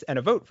episode release, and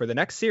a vote for the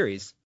next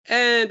series.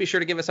 And be sure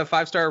to give us a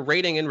 5-star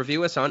rating and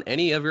review us on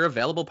any of your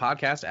available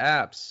podcast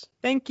apps.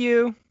 Thank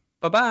you.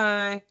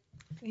 Bye-bye.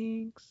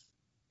 Thanks.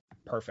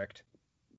 Perfect.